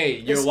 It's okay.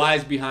 You're it's-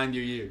 wise behind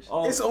your years.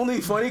 Oh, It's only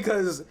funny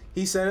because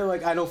he said it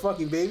like I know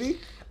fucking baby.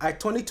 I'm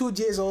 22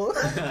 years old.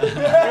 fuck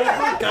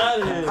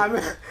out of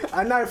here.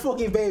 I'm not a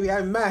fucking baby.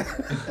 I'm mad.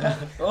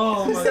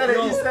 Oh my said it,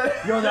 God. he said it.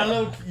 Yo, that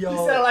look, yo. You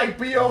said like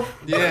Pio.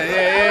 Yeah.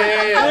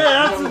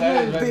 that's his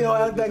name. Pio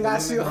El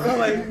Bengacio.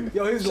 Like,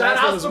 yo, his Shout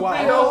last one out is to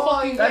wild. Pio.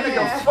 Fucking That nigga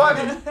yeah.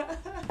 funny.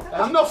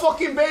 I'm no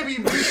fucking baby,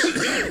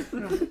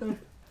 bitch.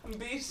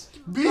 Bitch.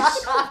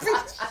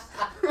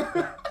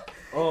 Bitch.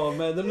 Oh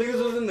man, them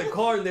niggas was in the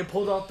car and they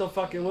pulled out the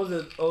fucking, what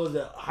was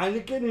it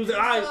Heineken? He was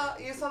like, alright.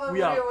 You saw the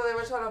We video out. where they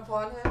were trying to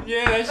pawn him?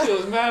 Yeah, that shit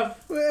was mad.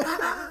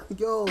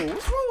 Yo,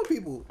 what's wrong with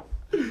people?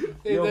 Yo,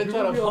 They people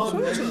trying be to on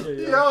pawn that me. shit,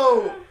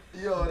 yo.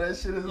 Yo, that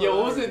shit is. Yo,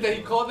 what was it that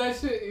he called that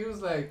shit? He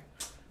was like,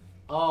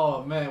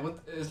 oh man, what?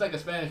 It's like a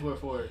Spanish word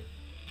for it.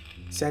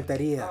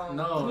 Santeria.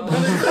 No.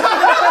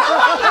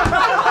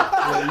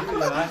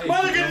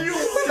 Motherfucker, you.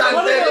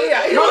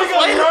 Santeria. He was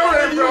Motherfucker, waiting for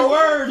learn it, your bro.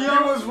 word, He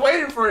yo. was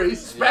waiting for it.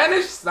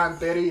 Spanish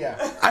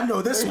Santeria. I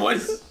know this one.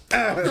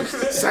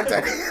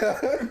 Santeria.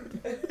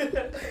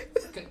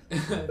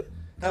 Can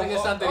I get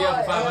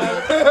Santeria for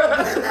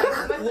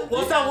 500?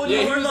 What's that one Yeah,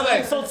 you he heard was on like-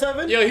 episode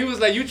 7? Yo, he was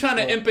like, you trying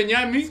to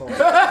empeñar me?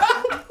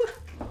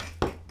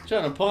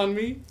 Trying to pawn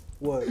me?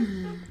 What?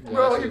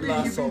 Bro,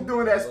 that he shit- be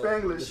doing that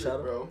Spanglish shit,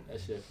 shadow? bro.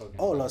 That shit fucking.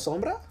 Oh, La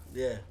Sombra?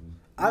 Yeah.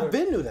 I've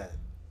been knew that.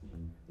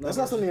 That's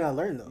not Never- something I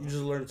learned though. You just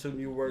learned some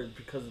new words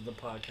because of the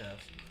podcast.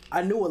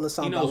 I knew what La He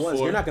Sombra knows was.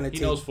 4. You're not gonna He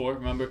take. knows 4.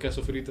 Remember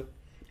queso frito?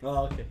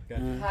 Oh, okay.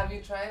 Gotcha. Have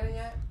you tried it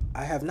yet?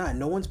 I have not.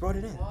 No one's brought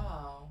it in.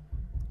 Wow.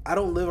 I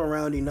don't live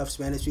around enough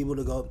Spanish people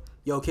to go,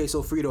 yo,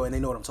 queso frito, and they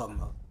know what I'm talking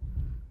about.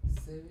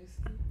 Seriously?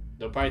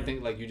 They'll probably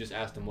think like you just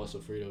asked them what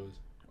sofrito is.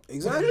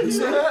 Exactly.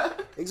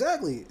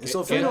 Exactly. And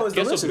sofrito is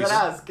Queso delicious. frito.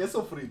 Verás,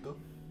 queso frito.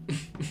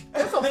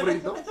 Queso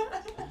frito.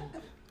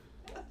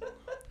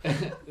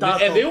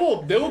 And they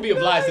will be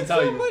obliged to tell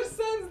so you. much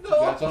sense though.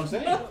 That's what I'm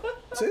saying.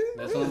 See?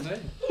 That's what I'm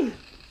saying.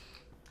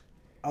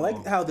 I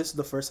like how this is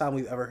the first time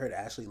we've ever heard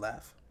Ashley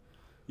laugh.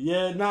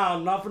 Yeah, nah,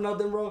 not for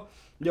nothing, bro.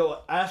 Yo,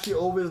 Ashley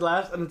always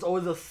laughs, and it's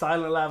always a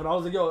silent laugh. And I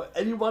was like, yo,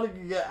 anybody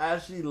can get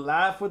Ashley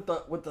laugh with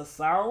the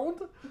sound,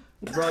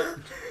 bro.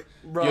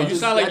 Bro, Yo, you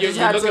sound like y'all you're just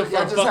had looking to- for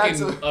y'all just had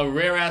fucking to- a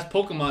rare ass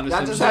Pokemon or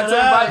Y'all just something. had to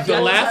invite. The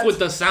y'all just laugh had with to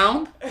the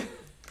sound?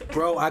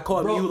 Bro, I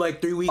caught Bro, you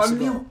like 3 weeks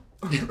ago.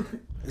 unmute.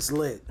 It's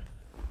lit.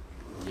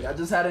 I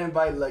just had to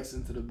invite Lex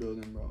into the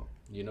building, bro.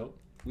 You know?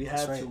 we had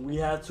That's to. right. We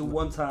had to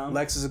one time.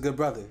 Lex is a good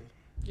brother.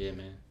 Yeah,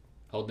 man.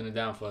 Holding it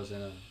down for us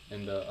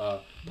in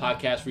the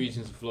podcast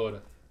regions of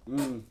Florida.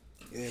 Mm.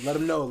 Yeah, let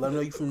him know. Let him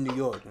know you from New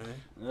York, man.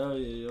 Hell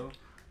yeah, yo.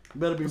 You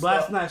better be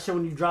blasting that shit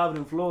when you driving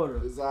in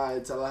Florida. It's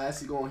alright.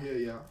 Tallahassee gonna hear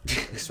y'all.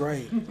 That's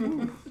right.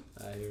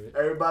 I hear it.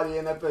 Everybody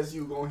in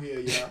FSU gonna hear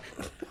y'all.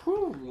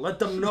 Whew, let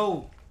them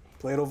know.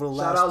 Play it over the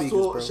Shout outs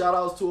loudspeakers, to bro. shout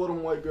outs to all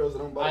them white girls that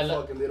I'm about I to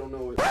lo- fuck and they don't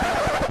know it.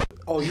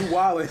 Oh, you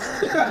wildin'.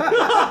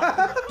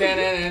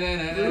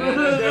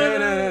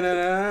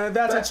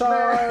 That's a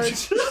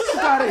charge.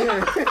 Get out of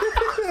here.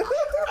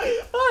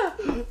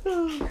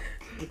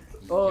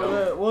 Oh, Yo.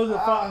 man, what was it?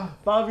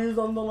 5 years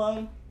on the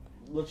line?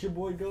 Let your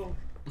boy go.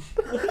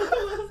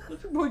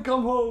 Let your boy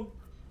come home.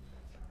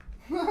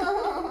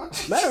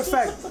 Matter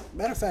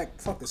of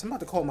fact, fuck this. I'm about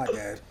to call my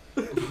dad.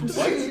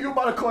 What? You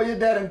about to call your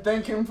dad and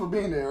thank him for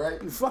being there,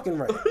 right? You're fucking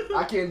right.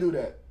 I can't do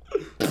that.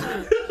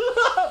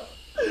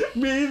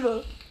 Me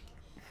either.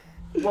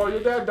 Well,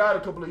 your dad died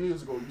a couple of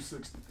years ago. You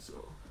 60,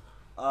 so.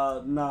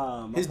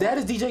 Nah. His dad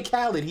is DJ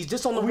Khaled. He's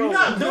just on the We road.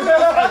 not doing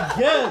this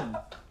again.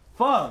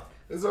 Fuck.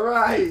 It's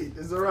alright.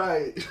 It's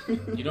alright.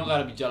 You don't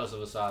gotta be jealous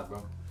of Assad,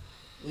 bro.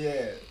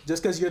 Yeah.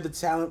 Just because you're the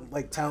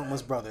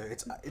talentless brother.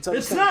 It's It's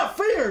understandable. not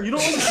fair. You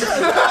don't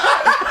understand.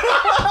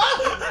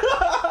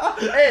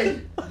 Hey,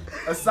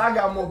 Asai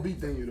got more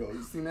beat than you though.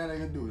 You seen that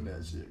nigga doing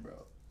that shit, bro.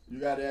 You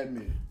gotta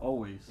admit.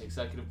 Always.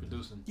 Executive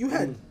producing. You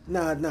had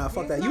nah,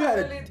 fuck that. He's You not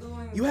had really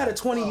doing you had a that.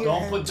 20-year.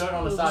 Don't put dirt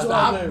on Assad's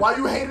Stop back. it. Why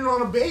you hating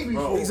on a baby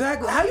for?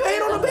 Exactly. How you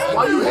hate on the baby?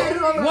 Why you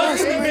hating on a What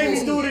baby? did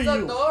babies do to He's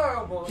you?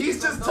 adorable. He's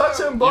just adorable.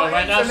 touching Yo, buttons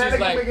right now and that she's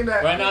nigga like, making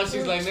that. right now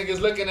she's like, niggas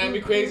looking at me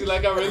crazy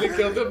like I really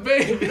killed the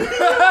baby.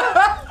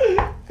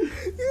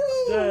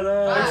 Dead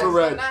Nah, ass.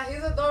 Infrared. Nah,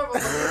 he's adorable.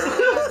 But he's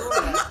not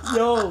doing that.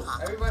 Yo.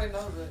 Everybody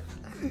knows it.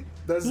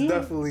 That's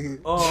definitely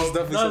Oh, that's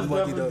definitely that's some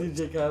lucky definitely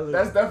though. DJ Khaled.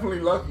 That's definitely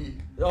lucky.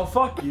 Oh,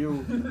 fuck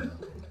you.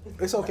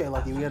 It's okay,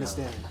 Lucky. We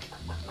understand.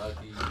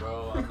 Lucky,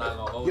 bro. I'm not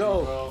gonna hold you,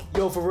 bro.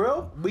 Yo, for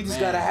real, we just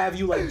Man. gotta have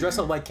you like dress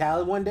up like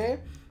Khaled one day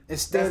and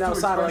stand That's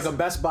too outside of like a expensive.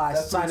 Best Buy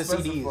That's too signing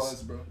expensive for CDs.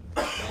 us, bro.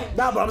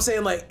 Nah, but I'm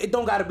saying like it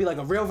don't gotta be like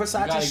a real You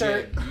Versace gotta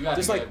shirt. get, you gotta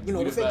Just get like you know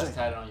We the the fake best joint.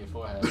 tatted on your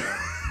forehead,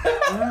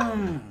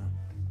 bro.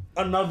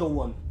 Another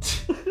one.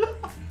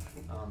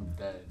 I'm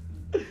dead.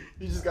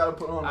 You just gotta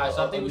put on. Alright,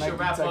 so I think we should Nike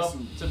wrap tech up,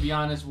 suit. to be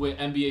honest, with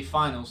NBA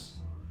Finals.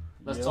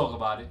 Let's Yep. talk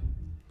about it.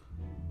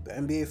 The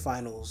NBA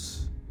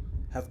Finals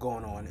have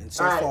gone on, and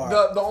so All right,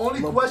 far, the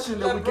only question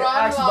that we can LeBron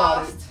ask about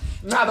lost. it.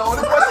 Nah, the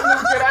only question that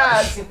we could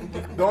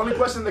ask, the only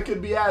question that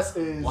could be asked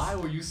is Why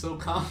were you so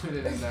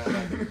confident in that?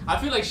 Like,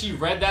 I feel like she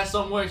read that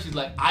somewhere. She's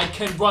like, I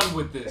can run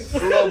with this.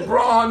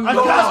 LeBron I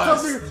got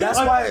lost. something. That's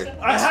I, why-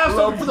 I have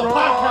something for the LeBron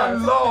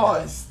podcast.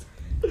 lost.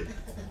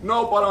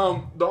 No,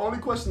 but the only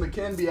question that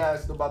can be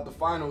asked about the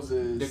finals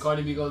Did is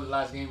Cardi B go to the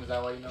last game? Is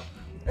that why you know?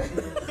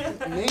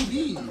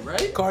 maybe,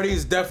 right? Cardi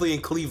is definitely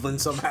in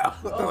Cleveland somehow.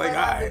 Oh like, my all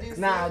God, did right. you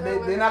see Nah, her they're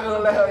with not her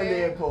gonna let her in the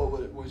hair?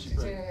 airport when she She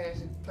changed her pregnant. hair.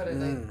 She put it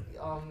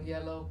like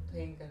yellow,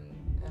 pink,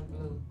 and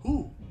blue.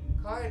 Who?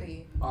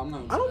 Cardi. Oh, I'm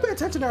not. I don't pay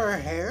attention to her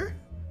hair.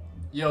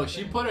 Yo,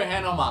 she put her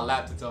hand on my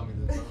lap to tell me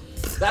this, bro.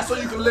 That's so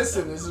you can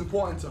listen. It's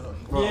important to her.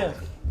 Bro, Yeah.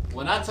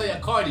 when I tell you,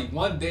 Cardi,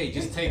 one day,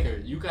 just take her.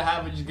 You can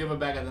have her, just give her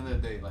back at the end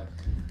of the day. Like,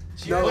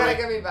 she No, You put gotta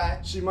her- give me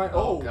back. She might.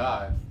 Oh, Oh,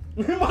 God.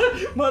 my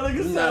nigga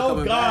He's said, not oh,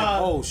 coming back.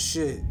 God. Oh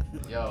shit.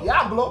 Yo.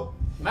 Diablo.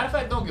 Matter of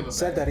fact, don't give her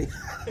Said back.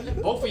 that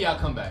he. Both of y'all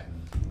come back.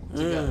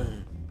 Together.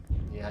 Mm.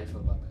 Yeah, how you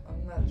feel about that?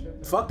 I'm not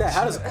tripping. Fuck that.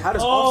 How does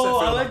Offset Oh,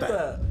 feel I like about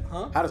that? that.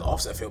 Huh? How does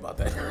Offset feel about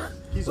that?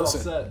 He's Listen.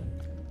 upset.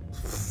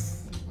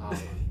 Oh.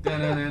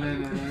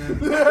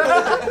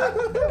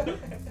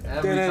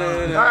 Every All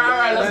time.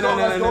 right, let's go.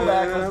 Let's go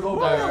back. Let's go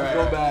back. Right, Let's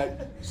right, go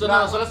back. So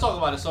now, so let's talk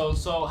about it.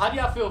 So how do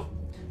y'all feel?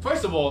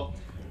 First of all,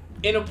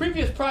 in a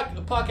previous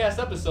podcast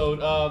episode,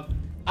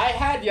 I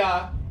had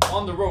y'all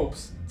on the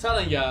ropes,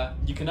 telling y'all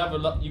you can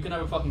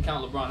never fucking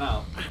count LeBron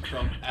out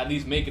from at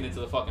least making it to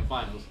the fucking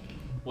finals,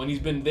 when he's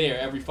been there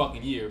every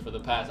fucking year for the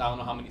past I don't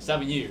know how many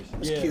 7 years.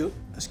 That's Yeah. cute.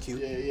 That's cute.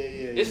 Yeah.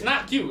 It's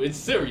not cute. It's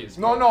serious.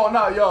 No,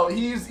 yo,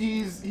 he's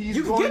You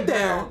can going get there.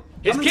 down.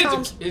 His How many kids,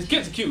 times- his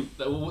kids are cute.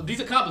 These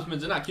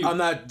accomplishments are not cute. I'm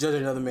not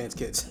judging another man's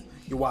kids.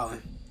 You're wilding.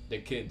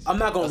 They're kids. I'm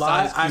not gonna Assad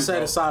lie. is I cute, said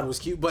bro. Assad was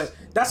cute, but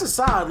that's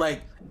Assad.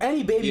 Like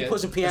any baby Yeah.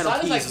 pushing piano Assad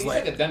is keys like, is he's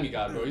like. like a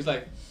demigod, bro. He's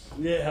like,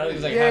 Yeah.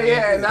 He's like- Yeah,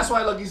 happy. and that's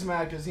why Lucky's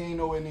mad because he ain't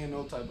nowhere near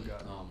no type of guy.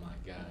 oh my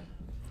god.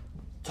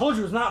 Told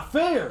you it's not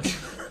fair.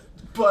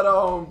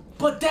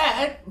 But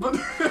Dad. but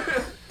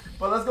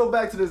let's go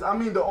back to this. I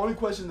mean, the only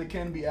question that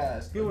can be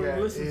asked You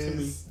again listen to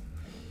me. is: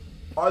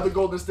 are the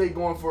Golden State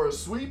going for a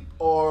sweep,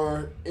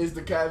 or is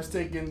the Cavs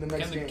taking the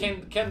next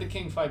game? Can the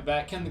King fight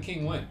back? Can the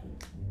King win?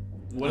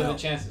 What are No. the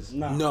chances?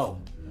 No. No.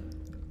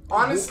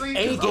 Honestly,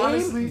 A 'cause game,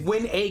 honestly,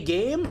 win a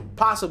game,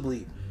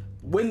 possibly.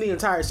 Win the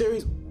entire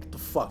series, get the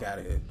fuck out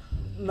of here.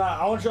 Nah,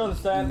 I want you to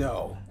understand.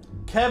 No.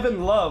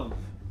 Kevin Love,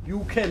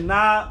 you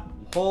cannot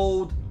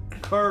hold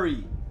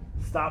Curry.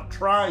 Stop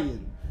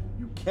trying.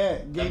 You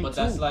can't. Game But two.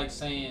 that's like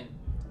saying,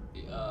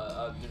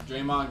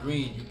 Draymond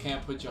Green, you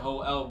can't put your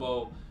whole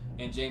elbow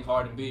in James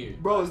Harden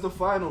beard. bro, it's the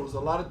finals. A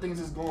lot of things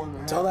is going to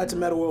happen. Tell that to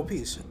Meta World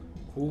Peace.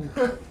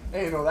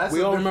 Hey, no, that's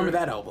We a all different- remember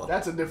that elbow.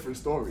 That's a different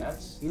story.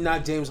 That's He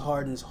knocked James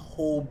Harden's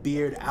whole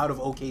beard out of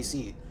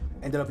OKC.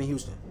 Ended up in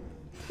Houston.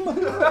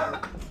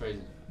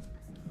 crazy.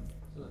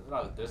 There's a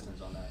lot of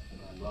distance on that.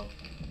 Love.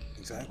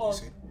 Exactly. Oh.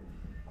 See?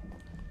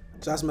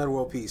 So that's Meta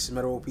World Peace.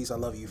 Meta World Peace, I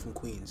love you from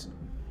Queens.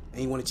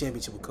 And he won a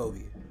championship with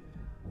Kobe.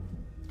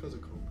 Because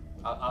of Kobe.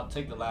 I'll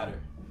take the latter.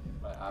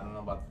 But I don't know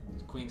about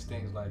Queen's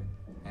things like,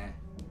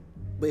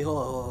 Wait, hold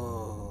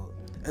on.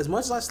 As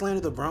much as I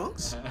slander the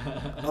Bronx,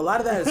 a lot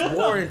of that is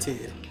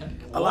warranted.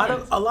 A lot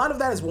of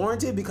that is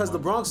warranted because the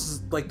Bronx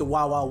is like the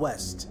Wild Wild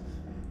West.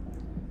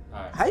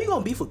 Alright. How you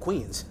gonna beef with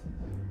Queens?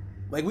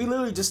 Like we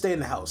literally just stay in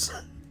the house.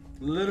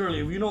 Literally,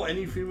 if you know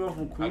any female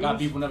from I Queens, got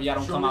people whenever y'all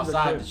don't show come me the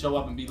outside crib. to show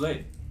up and be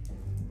lit.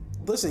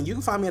 Listen, you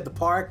can find me at the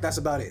park. That's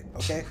about it.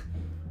 Okay.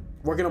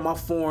 Working on my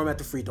form at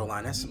the free throw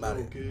line. That's about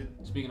it. Okay.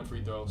 Speaking of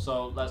free throws,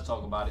 so let's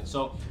talk about it.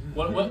 So,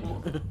 what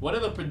are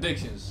the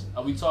predictions?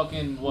 Are we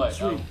talking what?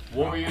 Sweet.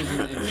 Warriors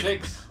in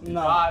 6, in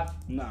Nah.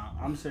 5? Nah,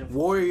 I'm saying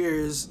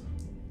Warriors.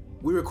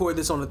 We record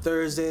this on a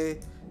Thursday.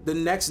 The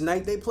next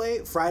night they play,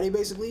 Friday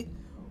basically.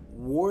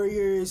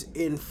 Warriors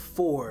in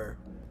 4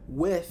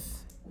 with.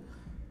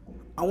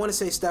 I want to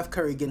say Steph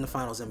Curry getting the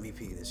Finals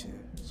MVP this year.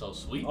 So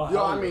sweet. Oh, Yo,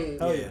 hell I yeah. mean-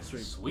 hell Yeah. yeah,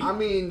 sweet. Sweet. I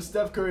mean,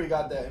 Steph Curry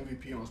got that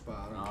MVP on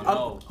spot. I don't care.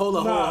 No. Hold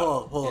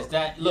on. Is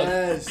that look?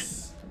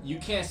 Yes. You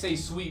can't say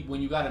sweet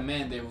when you got a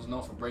man there who's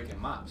known for breaking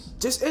mops.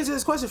 Just answer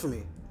this question for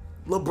me.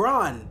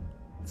 LeBron.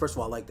 First of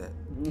all, I like that.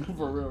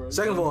 For real, right?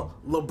 Second of all,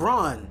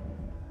 LeBron.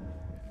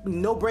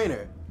 No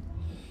brainer.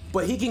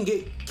 But he can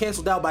get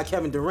canceled out by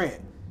Kevin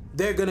Durant.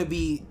 They're gonna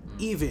be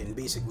even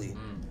basically.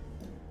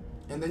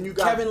 And then you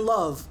got Kevin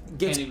Love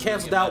gets Can't even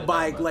canceled get mad out at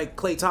by that, but- like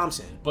Klay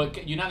Thompson.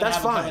 But you're not gonna That's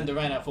have fine. Kevin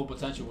Durant at full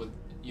potential with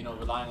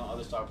relying on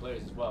other star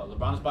players as well.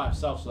 LeBron is by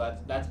himself, so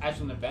that's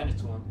actually an advantage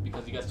to him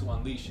because he gets to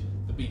unleash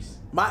the beast.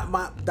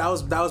 That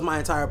was my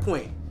entire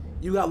point.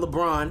 You got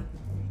LeBron,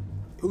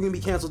 who can be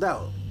canceled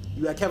out.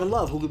 You got Kevin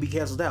Love, who can be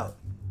canceled out.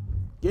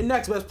 Your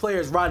next best player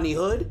is Rodney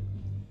Hood.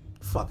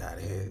 Fuck out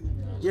of here.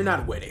 You're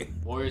not winning.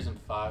 Warriors in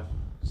 5,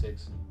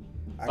 6.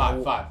 I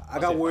Five.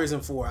 got Warriors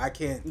in 4. I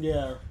can't.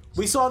 Yeah.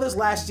 We saw this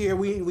last year.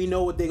 We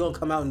know what they're gonna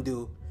come out and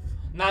do.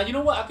 Nah, you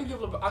know what? I can give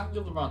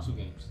LeBron 2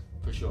 games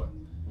for sure.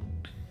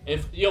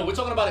 We're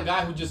talking about a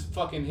guy who just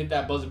fucking hit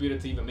that buzzer beater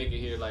to even make it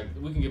here. Like,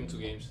 we can give him 2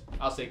 games.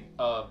 I'll say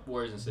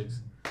Warriors in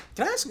 6.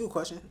 Can I ask you a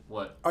question?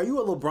 What? Are you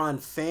a LeBron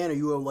fan or are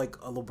you a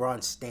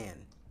LeBron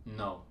stan?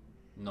 No,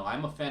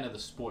 I'm a fan of the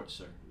sport,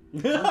 sir.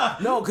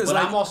 No, because But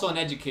I'm also an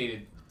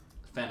educated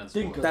fan of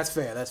the sport. That's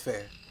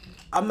fair.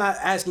 I'm not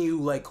asking you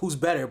like who's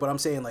better, but I'm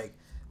saying like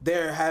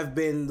there have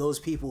been those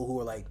people who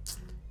are like,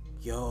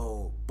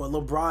 yo, but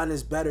LeBron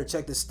is better.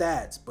 Check the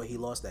stats, but he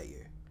lost that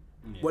year.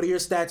 Yeah. What do your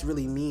stats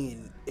really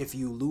mean if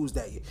you lose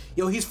that year?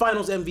 Yo, he's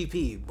Finals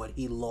MVP, but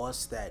he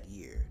lost that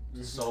year.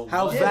 So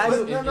how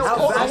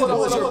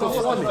valuable is your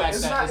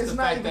performance? It's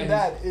not even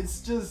that.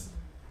 It's just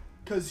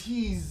because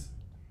he's,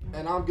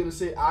 and I'm gonna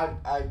say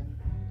I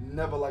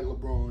never liked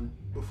LeBron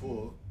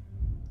before.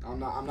 I'm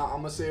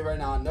gonna say it right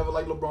now. I never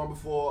liked LeBron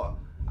before.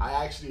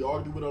 I actually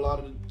argued with a lot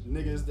of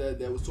niggas that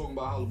was talking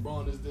about how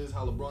LeBron is this,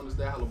 how LeBron is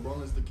that, how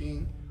LeBron is the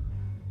king.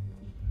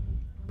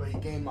 But he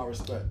gained my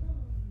respect.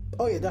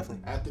 Oh yeah,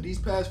 definitely. After these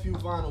past few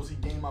finals, he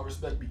gained my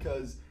respect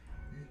because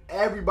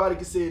everybody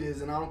can say this,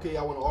 and I don't care.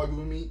 Y'all want to argue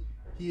with me?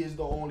 He is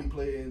the only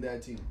player in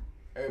that team.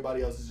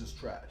 Everybody else is just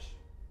trash.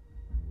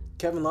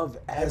 Kevin Love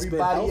has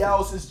Everybody been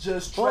else is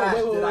just trash.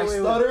 Did I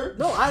stutter?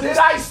 No, I did.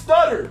 I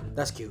stutter?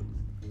 That's cute.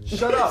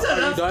 Shut up.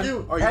 Are you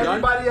done? Are you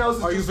Everybody done? else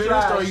is Are you just finished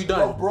trash. or are you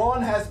done?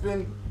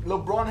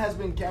 LeBron has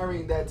been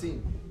carrying that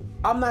team.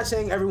 I'm not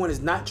saying everyone is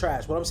not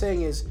trash. What I'm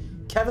saying is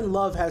Kevin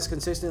Love has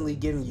consistently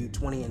given you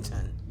 20 and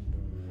 10.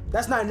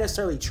 That's not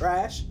necessarily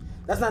trash.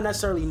 That's not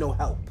necessarily no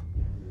help.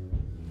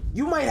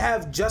 You might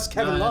have just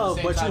Kevin Love,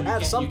 but you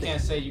have something.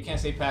 You can't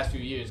say past few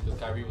years because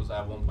Kyrie was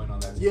at one point on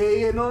that team.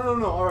 Yeah,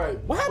 no. All right.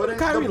 What happened to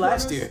Kyrie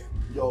last year?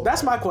 Yo,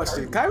 that's my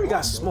question. Kyrie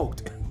got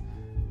smoked.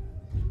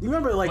 You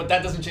remember, like, but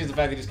that doesn't change the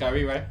fact that he's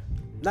Kyrie, right?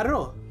 Not at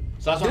all.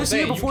 So that's what I'm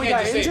saying. Before you he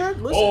can't got just injured,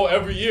 say, listen. oh,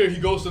 every year he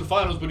goes to the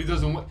finals, but he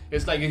doesn't win.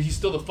 It's like he's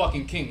still the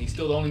fucking king. He's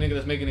still the only nigga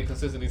that's making it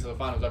consistently to the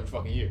finals every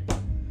fucking year.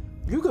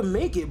 You can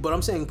make it, but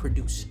I'm saying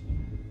produce.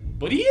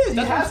 But he is.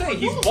 That's what I'm saying.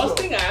 He's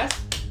busting ass,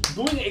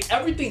 doing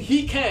everything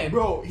he can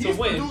to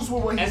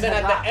win. And then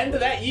at the end of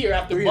that year,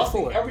 after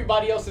busting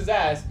everybody else's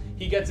ass,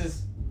 he gets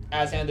his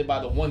ass handed by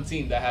the one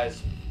team that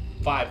has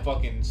 5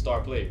 fucking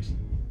star players.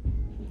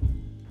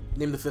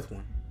 Name the 5th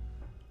one.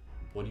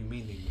 What do you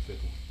mean name the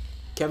 5th one?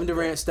 Kevin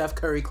Durant, Steph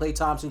Curry, Klay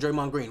Thompson,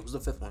 Draymond Green. Who's the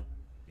 5th one?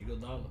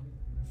 Iguodala.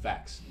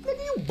 Facts.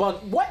 Nigga, you bug.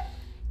 What?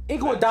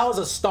 Iguodala's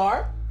a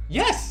star?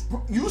 Yes.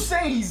 You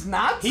saying he's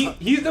not?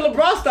 He's the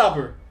LeBron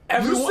stopper.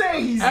 You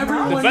saying he's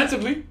not?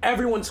 Defensively.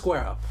 Everyone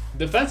square up.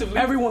 Defensively.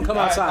 Everyone come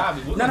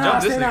outside.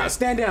 No,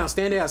 stand down.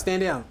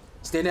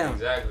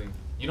 Exactly.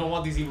 You don't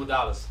want these evil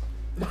dollars.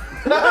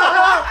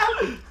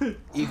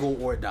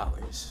 Eagle or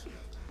dollars.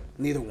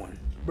 Neither one.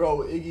 Bro,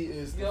 Iggy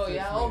is. Yo,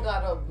 y'all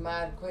got up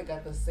mad quick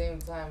at the same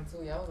time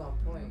too. Y'all was on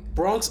point.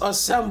 Bronx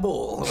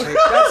assemble. Like,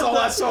 that's all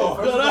I saw.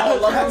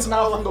 Lucky's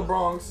not from the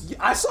Bronx.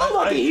 I saw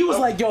Lucky. He was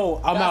like,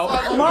 "Yo, I'm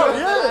out." No,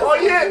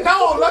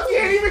 Lucky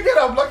ain't even get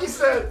up. Lucky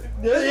said,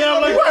 "Yeah,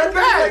 I'm like, right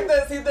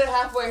back." He did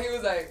halfway. He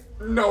was like,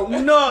 "No,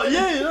 I'm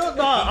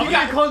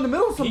gonna call in the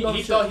middle of some dumb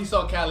shit." He thought he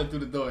saw Khaled through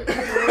the door.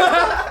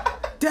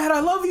 Dad, I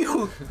love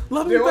you.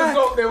 Love me back.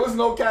 There was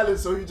no Khaled,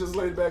 so he just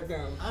laid back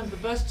down. I'm the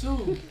best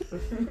too.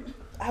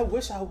 I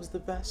wish I was the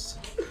best.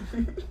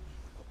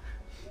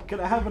 Can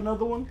I have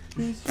another one,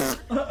 please?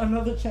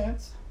 Another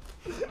chance?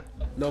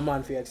 No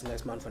man for X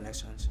next month for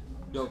next chance.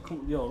 Yo,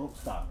 don't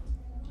stop.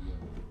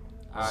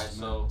 Alright,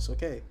 so it's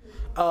okay.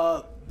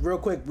 Real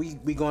quick,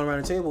 we going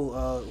around the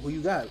table. Who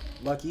you got?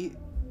 Lucky.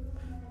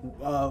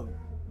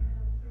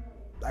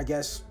 I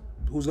guess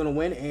who's gonna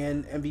win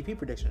and MVP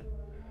prediction.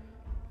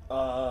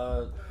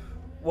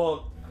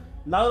 Well,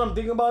 now that I'm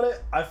thinking about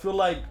it, I feel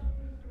like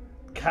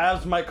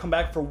Cavs might come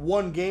back for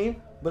one game,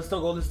 but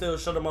still Golden State will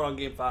shut them out on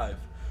game 5.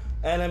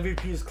 And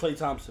MVP is Klay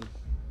Thompson.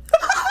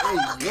 Hey,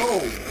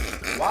 yo.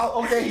 Wow,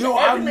 okay. Yo,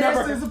 I've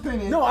never his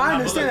opinion. No, I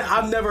understand.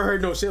 I've never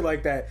heard no shit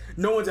like that.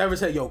 No one's ever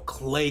said, yo,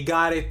 Klay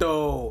got it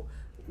though.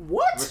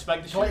 What?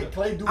 Respect the shooter.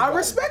 Klay do I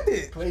respect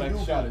it. Klay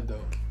do got it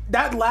though.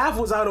 That laugh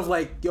was out of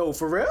like, yo,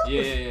 for real?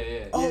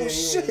 Yeah. Oh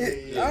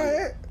shit. All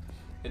right.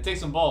 It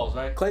takes some balls,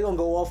 right? Klay gonna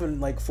go off in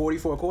like 40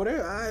 for a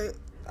quarter.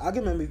 I'll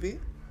give him MVP.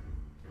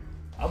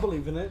 I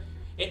believe in it.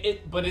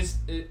 But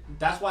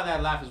that's why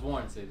that laugh is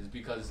warranted. Is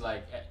because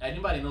like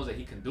anybody knows that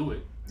he can do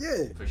it.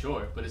 Yeah. For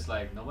sure. But it's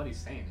like nobody's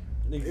saying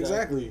it.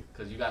 Exactly.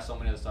 Because you got so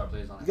many other star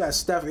players on it. You got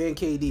Steph and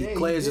KD. Yeah,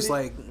 Klay is just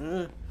like,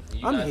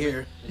 I'm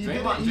here.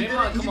 Draymond, He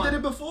did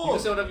it before. You can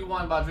say whatever you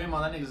want about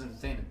Draymond. That nigga's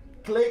entertaining.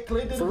 Klay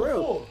did For it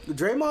real. before.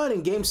 Draymond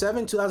in Game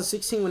 7,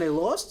 2016, when they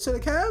lost to the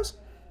Cavs,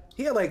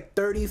 He had like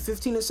 30,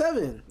 15, and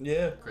 7.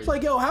 Yeah. It's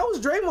like, yo, how was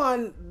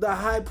Draymond the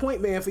high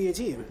point man for your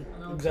team?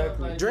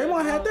 Exactly.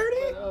 Draymond had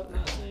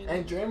 30?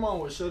 And Draymond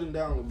was shutting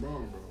down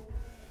LeBron, bro.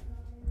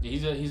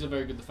 Yeah, he's a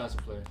very good defensive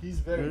player. He's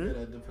very good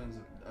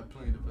at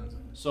playing defensive.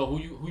 So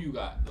who you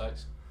got,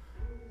 Lex?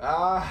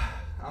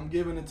 I'm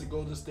giving it to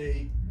Golden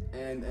State,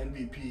 and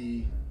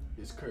MVP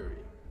is Curry.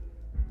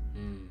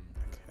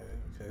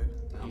 Okay.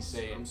 He's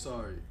saying. I'm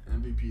sorry,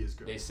 MVP is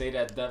Curry. They say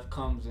that death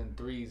comes in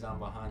threes. I'm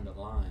behind the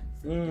line.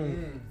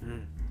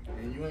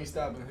 And you ain't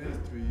stopping his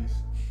threes.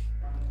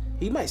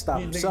 He might stop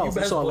You himself.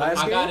 best I saw believe-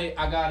 last game.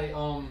 I got it.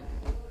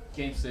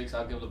 Game 6.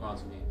 I'll give LeBron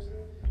 2 games,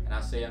 and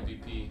I say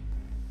MVP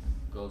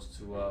goes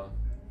to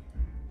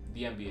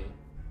the NBA.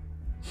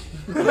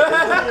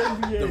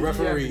 The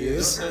referee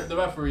is The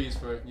referees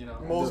for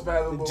Most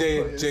valuable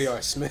players.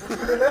 J.R. Smith.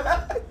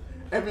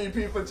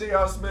 MVP for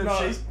J.R. Smith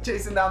No.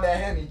 chasing down that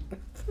Henny.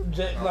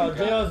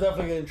 JR's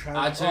definitely getting transferred.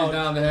 I chased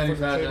down the Henry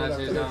Fast and I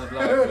chased down the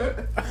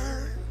Black.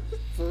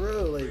 For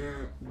real, like,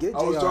 get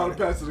I was JR. trying to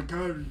pass to the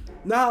Kyrie.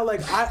 Nah,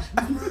 like,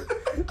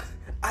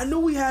 I knew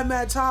we had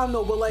mad time,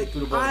 though, but, like,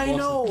 Threw the ball to I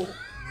know.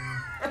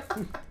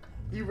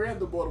 He ran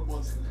the ball to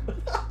Boston.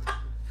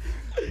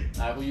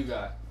 Alright, who you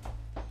got?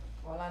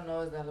 All I know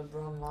is that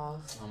LeBron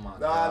lost. Oh my Nah,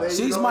 god. there you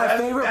She's go. my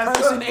That's- favorite that's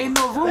person it. in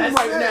the room That's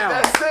right it. now.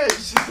 That's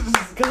it.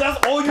 Because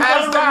that's all you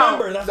Hands gotta down.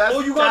 remember. That's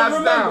all you gotta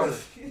hands down. remember.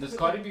 Does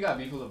Cardi B got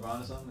beef with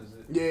LeBron or something? Is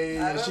it?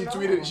 Yeah. I don't She know.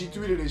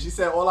 tweeted it. She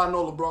said, "All I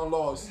know, LeBron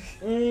lost."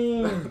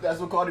 That's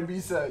what Cardi B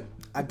said.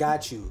 I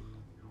got you.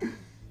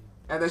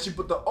 And then she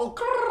put the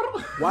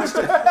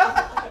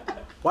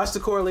Watch the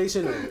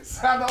correlation, though.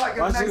 sounded like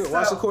a Watch next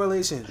the step.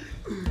 correlation.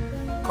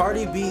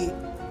 Cardi B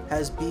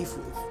has beef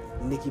with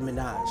Nicki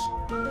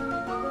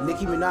Minaj.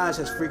 Nicki Minaj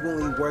has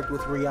frequently worked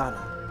with Rihanna.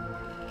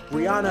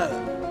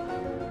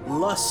 Rihanna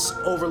lusts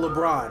over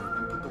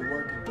LeBron. Put the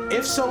work in.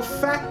 If so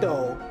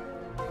facto,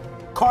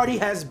 Cardi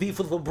has beef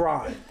with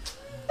LeBron.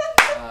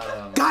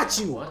 Got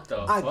you. What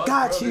the I fuck,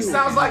 got bro? you. He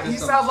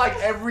sounds like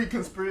every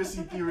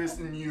conspiracy theorist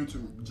in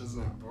YouTube. Just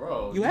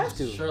Bro, You have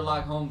to.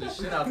 Sherlock Holmes the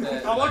shit out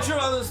that. I want you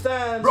to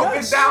understand. broke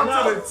it down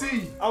No. to the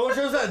T. I want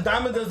you to understand.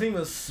 Diamond doesn't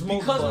even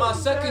smoke. Because my bud.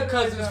 second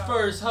cousin's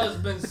first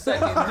husband's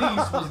second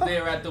niece was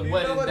there at the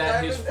wedding what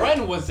that his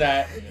friend was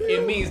at.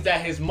 It means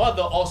that his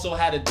mother also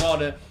had a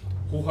daughter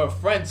who her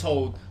friend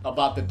told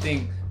about the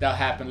thing that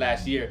happened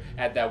last year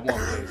at that one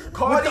place.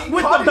 Cardi,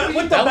 with Cardi the, B-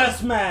 with the That was-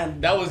 best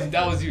man. That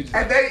was you.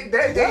 And they hit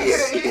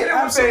it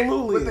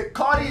Absolutely. with the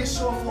Cardi is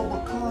short for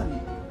Bacardi.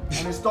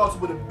 And it starts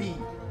with a B.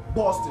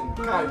 Boston,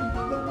 Kyrie,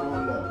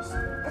 LeBron lost.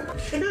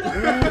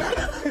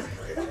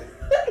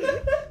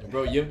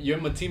 Bro, your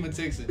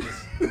mathematics are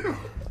just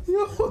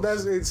Yo,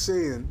 that's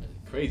insane.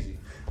 crazy.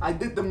 I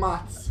did the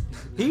maths.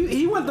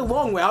 He went the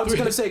long way. I was just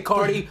gonna say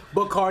Cardi,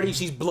 but Cardi,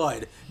 she's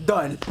blood.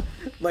 Done.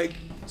 Like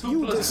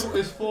 2 plus 2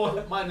 is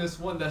 4 minus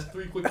 1. That's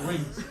 3 quick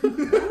rings.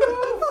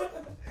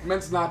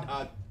 Men's not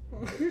odd.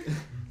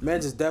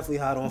 Men's is definitely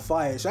hot on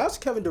fire. Shout out to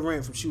Kevin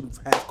Durant from shooting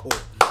from half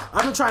court.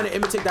 I've been trying to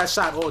imitate that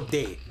shot all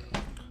day.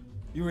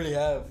 You really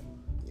have.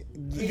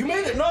 You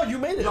made it. No, you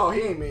made it. No,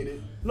 he ain't made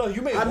it. No,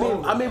 you made I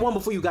one. made one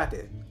before you got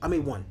there. I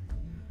made one.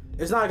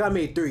 It's not like I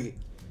made 3.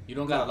 You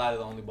don't gotta lie to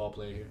the only ball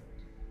player here.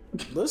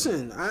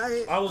 Listen,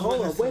 I was hold up.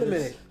 witnessing Wait a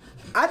this. minute.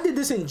 I did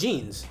this in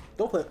jeans.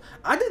 Don't play.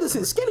 I did this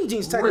in skinny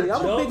jeans. Technically,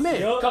 I'm a big man.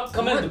 Yup.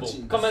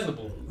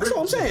 Commendable. That's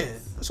all I'm saying.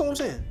 That's all I'm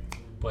saying.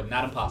 But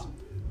not impossible.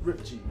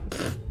 Rip G.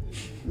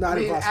 Not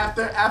I mean,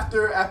 impossible.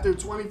 after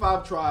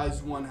 25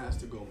 tries, one has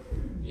to go.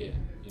 Yeah,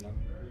 you know.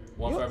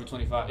 1 for every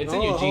 25. It's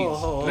in your Oh, jeans.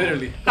 oh, oh.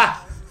 Literally.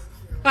 Ha!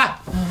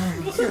 Ha!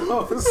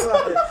 Oh,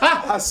 sorry.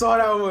 I saw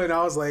that one and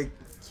I was like,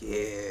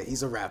 yeah,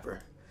 he's a rapper.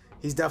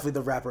 He's definitely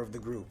the rapper of the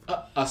group.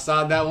 I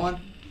saw that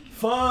one.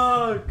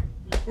 Fuck.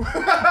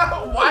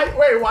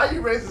 Why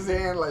you raise his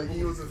hand like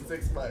he was a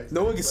 6'5"?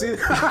 No one can see it.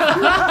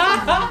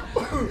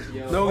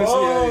 Yo. No one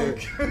can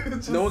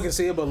see it. No one can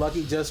see it, but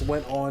Lucky just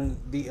went on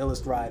the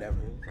illest ride ever.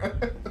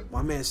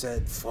 My man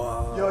said,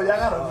 fuck. Yo, y'all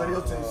gotta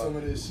videotape some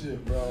of this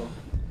shit, bro.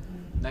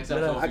 Next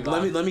episode.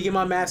 Let me get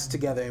my mask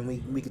together and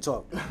we can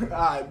talk.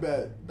 Alright,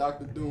 bet.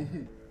 Dr.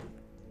 Doom.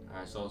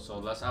 Alright, so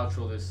let's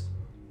outro this.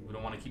 We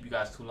don't want to keep you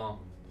guys too long.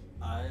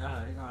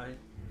 Alright.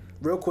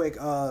 Real quick,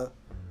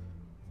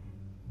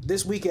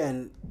 this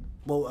weekend,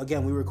 well,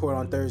 again, we record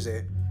on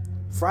Thursday.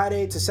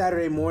 Friday to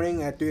Saturday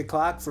morning at 3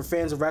 o'clock for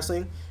fans of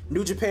wrestling,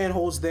 New Japan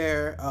holds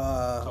their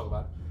Talk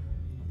about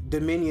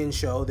Dominion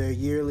show, their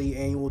yearly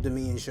annual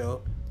Dominion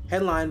show,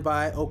 headlined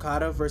by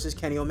Okada versus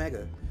Kenny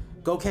Omega.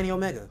 Go Kenny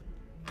Omega. it.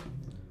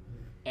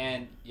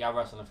 And y'all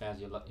wrestling fans,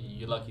 you're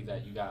lucky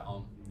that you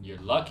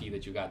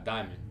got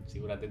Diamond. See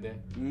what I did there?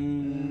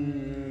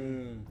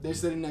 They're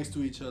sitting next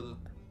to each other.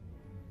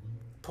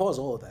 Pause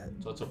all of that.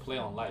 So it's a play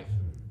on life.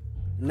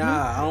 Nah,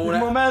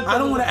 I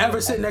don't want to ever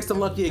sit next to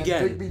Lucky And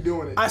Big B again.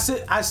 doing it. I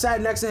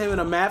sat next to him in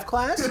a math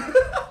class,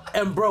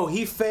 and bro,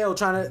 he failed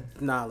trying to.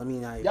 Nah, let me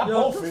not. Y'all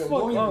Yo, both the failed. fuck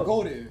Don't even up.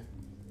 go there.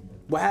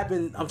 What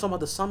happened? I'm talking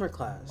about the summer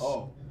class.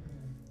 Oh.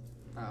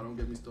 Nah, don't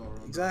get me started on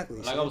that.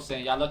 Exactly. Like I was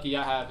saying, y'all lucky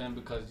y'all have him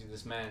because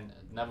this man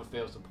never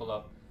fails to pull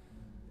up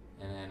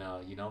and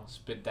then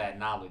spit that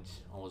knowledge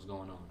on what's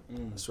going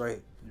on. That's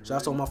right. Shout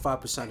out to all my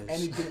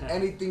 5%ers.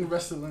 Anything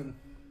wrestling,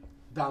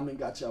 Diamond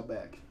got y'all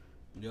back.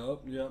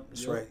 Yup.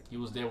 That's right. He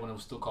was there when it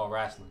was still called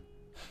wrestling.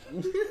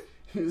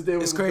 He was there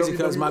with It's the crazy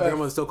because my WWF.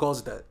 grandmother still calls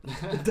it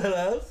that. Dead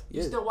ass?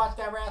 You still watch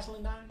that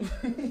wrestling,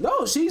 Diamond?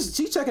 No, she's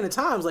checking the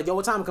times. Like, yo,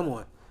 what time come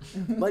on?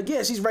 Like,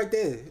 yeah, she's right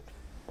there.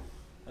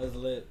 That's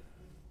lit.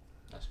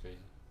 That's crazy.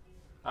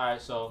 All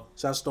right, so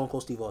Shout out to Stone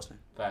Cold Steve Austin.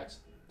 facts.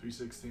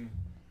 316.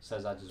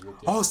 Says I just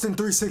whooped your Austin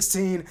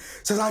 316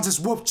 says I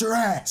just whooped your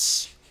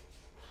ass.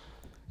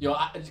 Yo,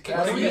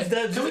 can we Is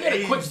that get a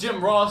just quick age?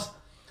 Jim Ross?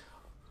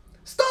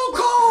 Stone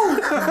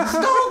Cold!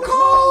 Stone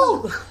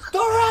Cold! The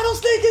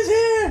rattlesnake is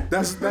here!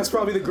 That's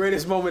probably the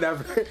greatest moment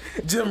ever.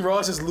 Jim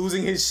Ross is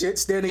losing his shit,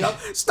 standing up.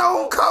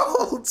 Stone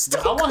Cold!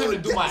 I want him to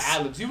do my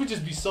ad-libs. He would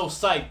just be so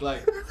psyched,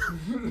 like,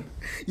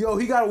 Yo,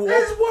 he gotta walk.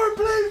 It's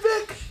wordplay,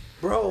 Vic.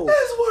 Bro,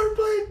 It's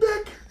wordplay,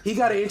 Vic. he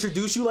gotta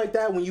introduce you like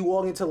that when you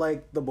walk into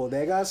like the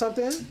bodega or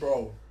something.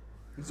 Bro,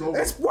 it's over.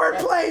 It's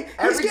wordplay! He's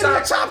Every getting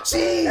time- a chopped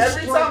cheese!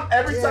 Every time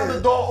Yeah.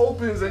 the door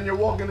opens and you're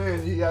walking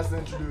in, he has to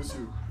introduce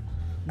you.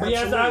 But he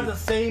has to have Absolutely. the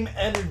same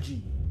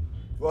energy.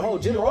 Well, Oh,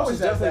 he Jim Ross always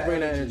is has definitely that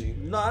bringing that energy.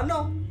 No, I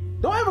know.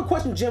 Don't ever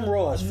question Jim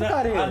Ross. Fuck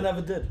out of here. I never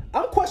did.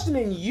 I'm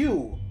questioning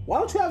you. Why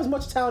don't you have as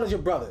much talent as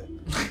your brother?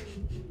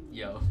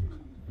 yo.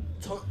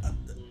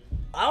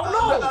 I don't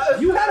know.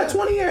 You had a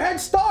 20-year head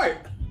start.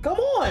 Come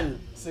on.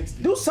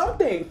 60. Do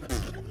something.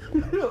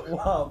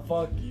 Wow,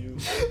 fuck you.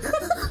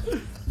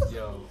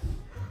 Yo.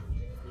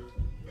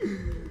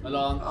 Well,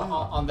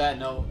 on that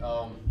note,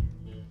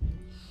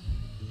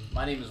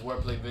 my name is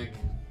Wordplay Vic,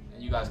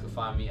 and you guys can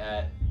find me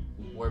at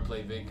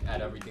Wordplay Vic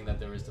at everything that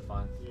there is to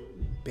find.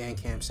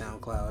 Bandcamp,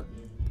 SoundCloud.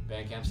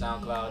 Bandcamp,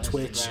 SoundCloud,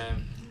 Twitch.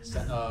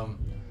 Instagram,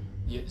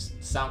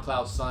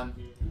 SoundCloud's son,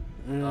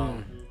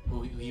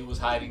 who he was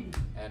hiding,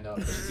 and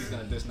he's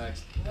gonna diss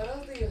next. What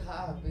else do you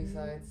have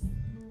besides?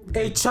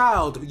 A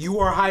child, you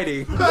are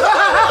hiding.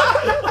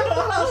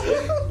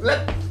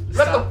 Let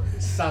the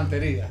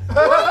Santeria.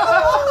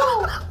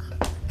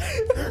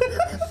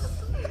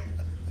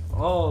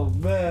 Oh,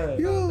 man.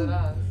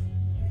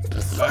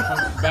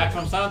 Back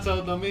from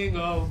Santo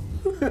Domingo.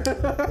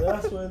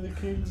 That's where the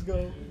kings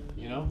go.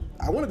 You know,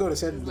 I want to go to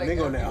Santo It's like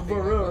Domingo now.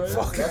 For real, right?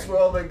 Fuck. That's where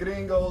all the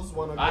gringos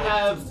want to go. I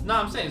have. No,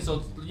 I'm saying so.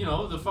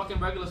 The fucking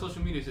regular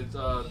social medias. It's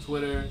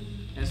Twitter,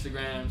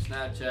 Instagram,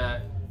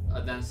 Snapchat,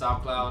 then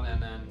SoundCloud,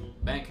 and then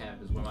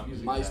Bandcamp is where my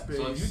music is at. So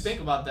if you MySpace.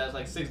 think about that, it's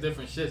like 6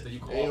 different shits that you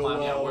can all find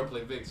me at AOL.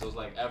 Wordplay Vic. So it's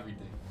like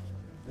everything.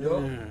 Yo.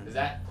 Is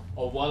that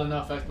a well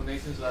enough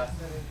explanation so that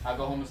I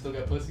go home and still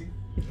get pussy?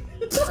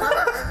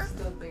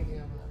 Still thinking about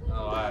it. Oh,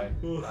 alright.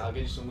 I'll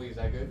get you some weed. Is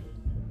that good?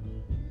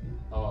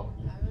 Oh. I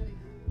already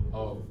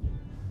Oh.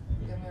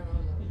 give me a roll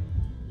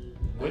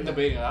up. We're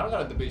debating. I don't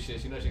gotta debate shit.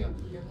 She knows she gonna.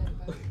 Give me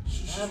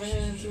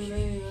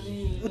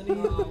a I'm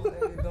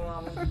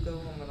gonna go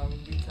home and I'm gonna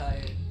be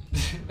tired.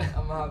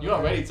 You're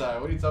already tired.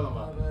 What are you talking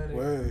about?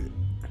 Word.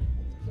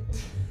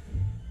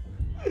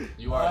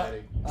 You are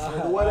headache. Me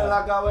duele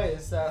la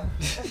cabeza.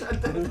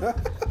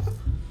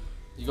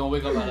 You gonna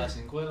wake up at las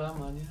 5 de la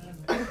mañana.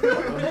 No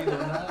digo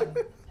nada,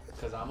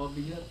 Cause I'm gonna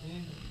be up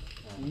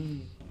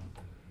in.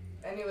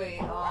 Anyway,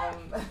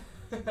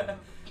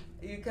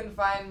 you can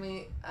find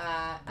me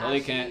at No, they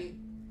can't.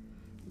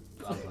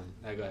 I'm playing.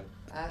 Hey, go ahead.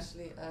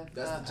 Ashley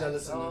That's the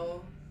jealous in me.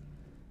 FXO,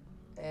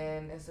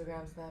 and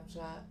Instagram,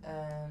 Snapchat,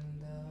 and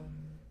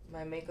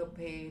my makeup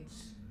page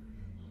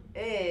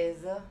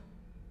is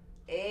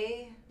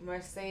A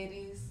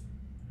Mercedes.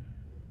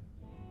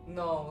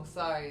 No,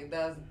 sorry,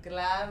 that's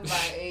Glam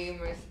by A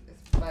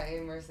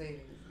Mercedes.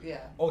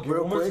 Yeah. Okay,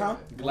 Real one more quick. time.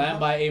 Glam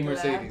by A Glam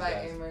Mercedes, by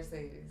guys. A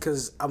Mercedes.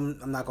 Cause I'm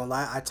not gonna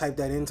lie, I typed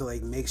that in to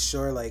like make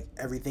sure like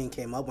everything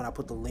came up when I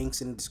put the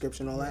links in the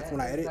description and all that Yeah,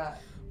 when I it's edit. not-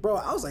 Bro,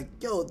 I was like,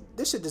 yo,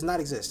 this shit does not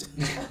exist.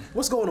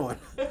 What's going on?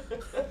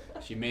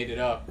 She made it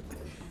up.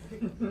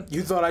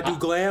 You thought I do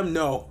glam?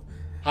 No.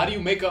 How do you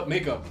make up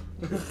makeup?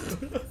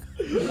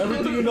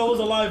 Everything you know is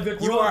a lie, Vic.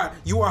 You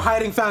are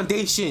hiding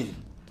foundation.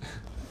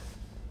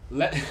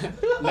 Let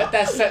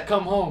that set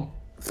come home.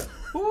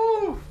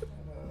 Woo.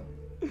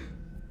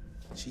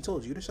 She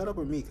told you to shut up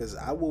or me? Cause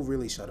I will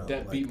really shut up. That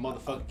Like, beat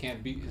motherfucker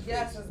can't beat his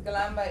Yes, face. it's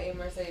Glam by A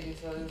Mercedes.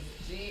 So it's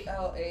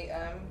GLAMBY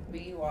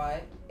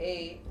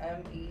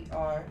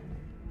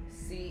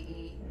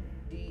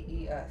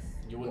AMERCEDES.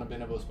 You wouldn't have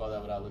been able to spell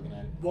that without looking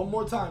at it. One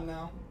more time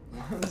now.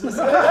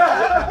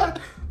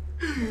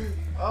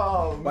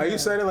 Oh, Why man. you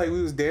said it like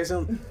we was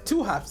dancing?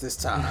 2 hops this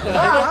time.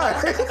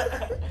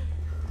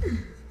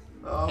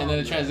 Oh, And then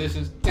the man.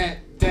 transitions.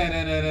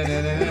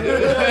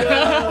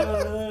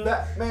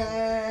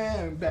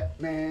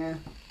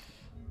 Batman.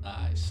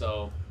 Alright,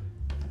 so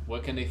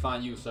where can they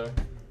find you, sir?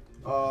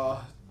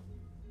 Wow.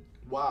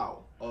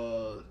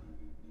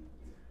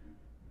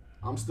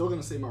 I'm still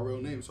gonna say my real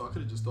name, so I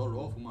could have just started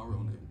off with my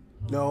real name.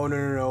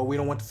 No. We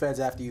don't want the feds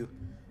after you.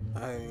 You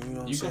know what I'm You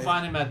can saying?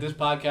 find him at this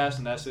podcast,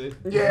 and that's it.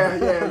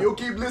 Yeah. You'll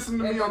keep listening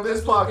to me on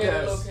this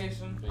podcast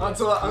Location.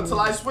 until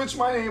I switch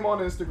my name on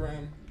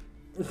Instagram.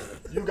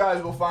 You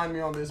guys will find me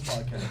on this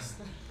podcast.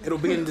 It'll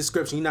be in the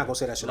description. You're not gonna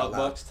say that shit out Luck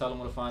loud. Bucks, tell them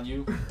where to find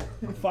you.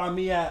 Find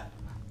me at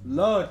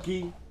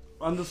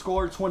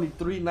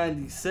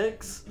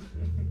Lucky_2396.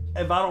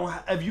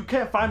 If you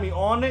can't find me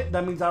on it,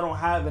 that means I don't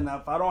have it. Now,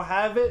 if I don't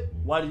have it,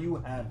 why do you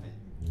have it?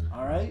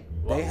 All right?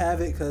 They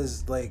have it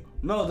because like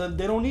No,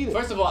 they don't need it.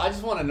 First of all, I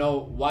just want to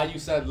know why you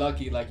said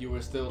Lucky like you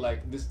were still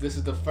like this. This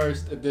is the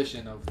first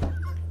edition of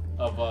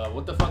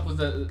what the fuck was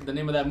the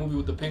name of that movie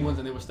with the penguins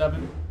and they were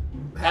stepping?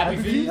 Happy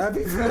Feet.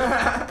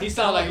 He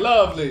sound like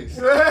Lovelace.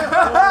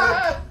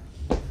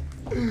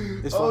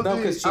 It's fucked up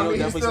because Chino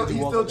definitely said you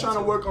he's walk still like trying that.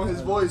 to work on his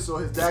voice so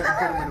his dad can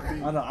put him in the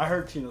beat. I know. I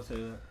heard Chino say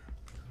that.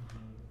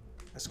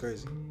 That's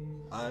crazy.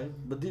 Alright,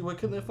 but D, where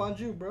can they find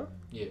you, bro?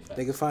 Yeah,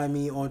 They can find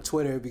me on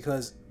Twitter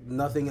because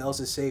nothing else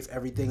is safe.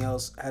 Everything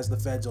else has the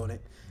feds on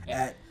it.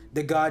 Yeah. At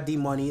the God D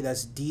Money.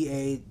 That's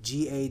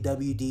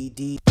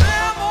DAGAWDD.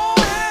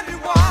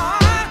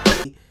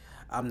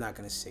 I'm not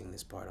gonna sing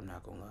this part. I'm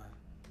not gonna lie.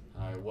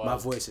 All right, well, My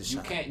voice is you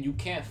shot.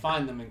 can't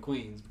find them in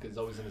Queens because it's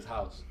always in his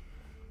house,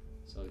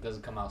 so it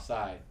doesn't come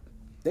outside.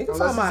 They can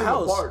Unless find my he's in the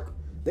house. park.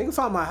 They can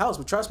find my house,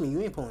 but trust me, you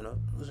ain't pulling up.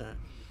 Listen,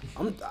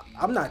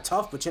 I'm not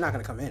tough, but you're not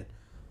gonna come in.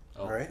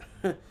 Oh. All right.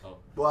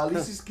 Well, at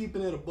least he's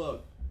keeping it a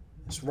buck.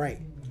 That's right.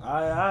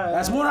 Alright.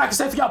 That's more than I can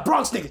say for y'all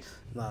Bronx niggas.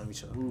 Nah, let me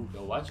shut up.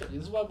 Yo, watch it.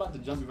 This is why I'm about to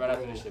jump you right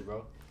after this shit,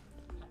 bro.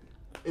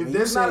 If When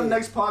there's you not a say-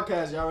 next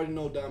podcast, you already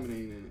know Diamond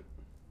ain't in it.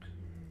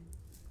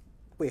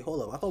 Wait,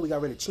 hold up. I thought we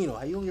got rid of Chino.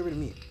 How you gonna get rid of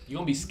me? You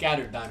gonna be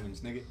scattered diamonds,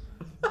 nigga.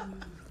 Get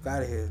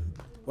out of here.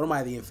 What am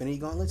I? The Infinity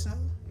Gauntlets now?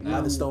 Am I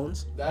the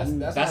Stones?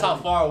 That's how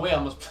far away I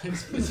must play.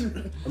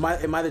 Am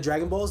I the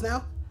Dragon Balls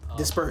now?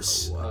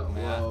 Disperse. Look,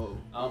 man, Whoa.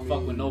 I don't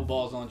fuck with no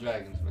balls on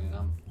dragons,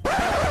 man.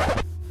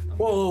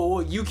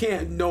 Whoa, you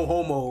can't no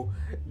homo.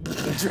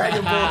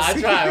 Dragon Ball I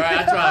Z. tried,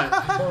 right?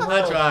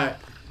 I tried.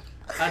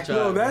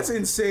 Yo, that's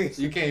insane.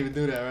 You can't even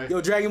do that, right?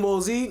 Yo, Dragon Ball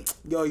Z.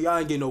 Yo, y'all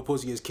ain't getting no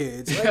pussy as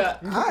kids. Like,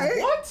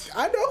 alright. What?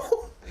 I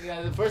know.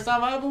 Yeah, the first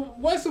time I ever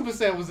went Super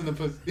Saiyan was in the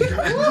pussy.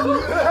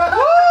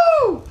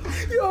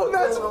 Yo,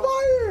 that's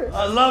fire.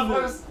 I love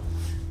it.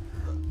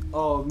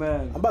 Oh,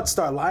 man. I'm about to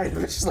start lying to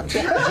bitches like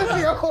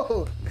that.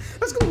 Yo,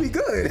 that's gonna be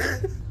good.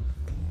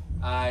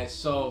 Alright,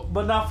 so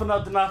But not for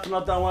nothing,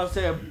 I want to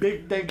say a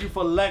big thank you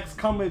for Lex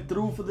coming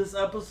through for this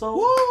episode.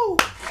 Woo!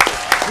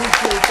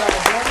 Appreciate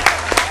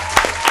that,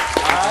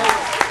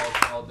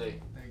 all day.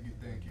 Thank you.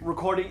 bro.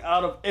 Recording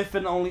out of If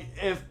and Only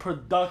If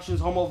Productions,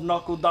 home of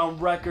Knuckle Down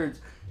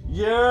Records.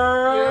 Yeah!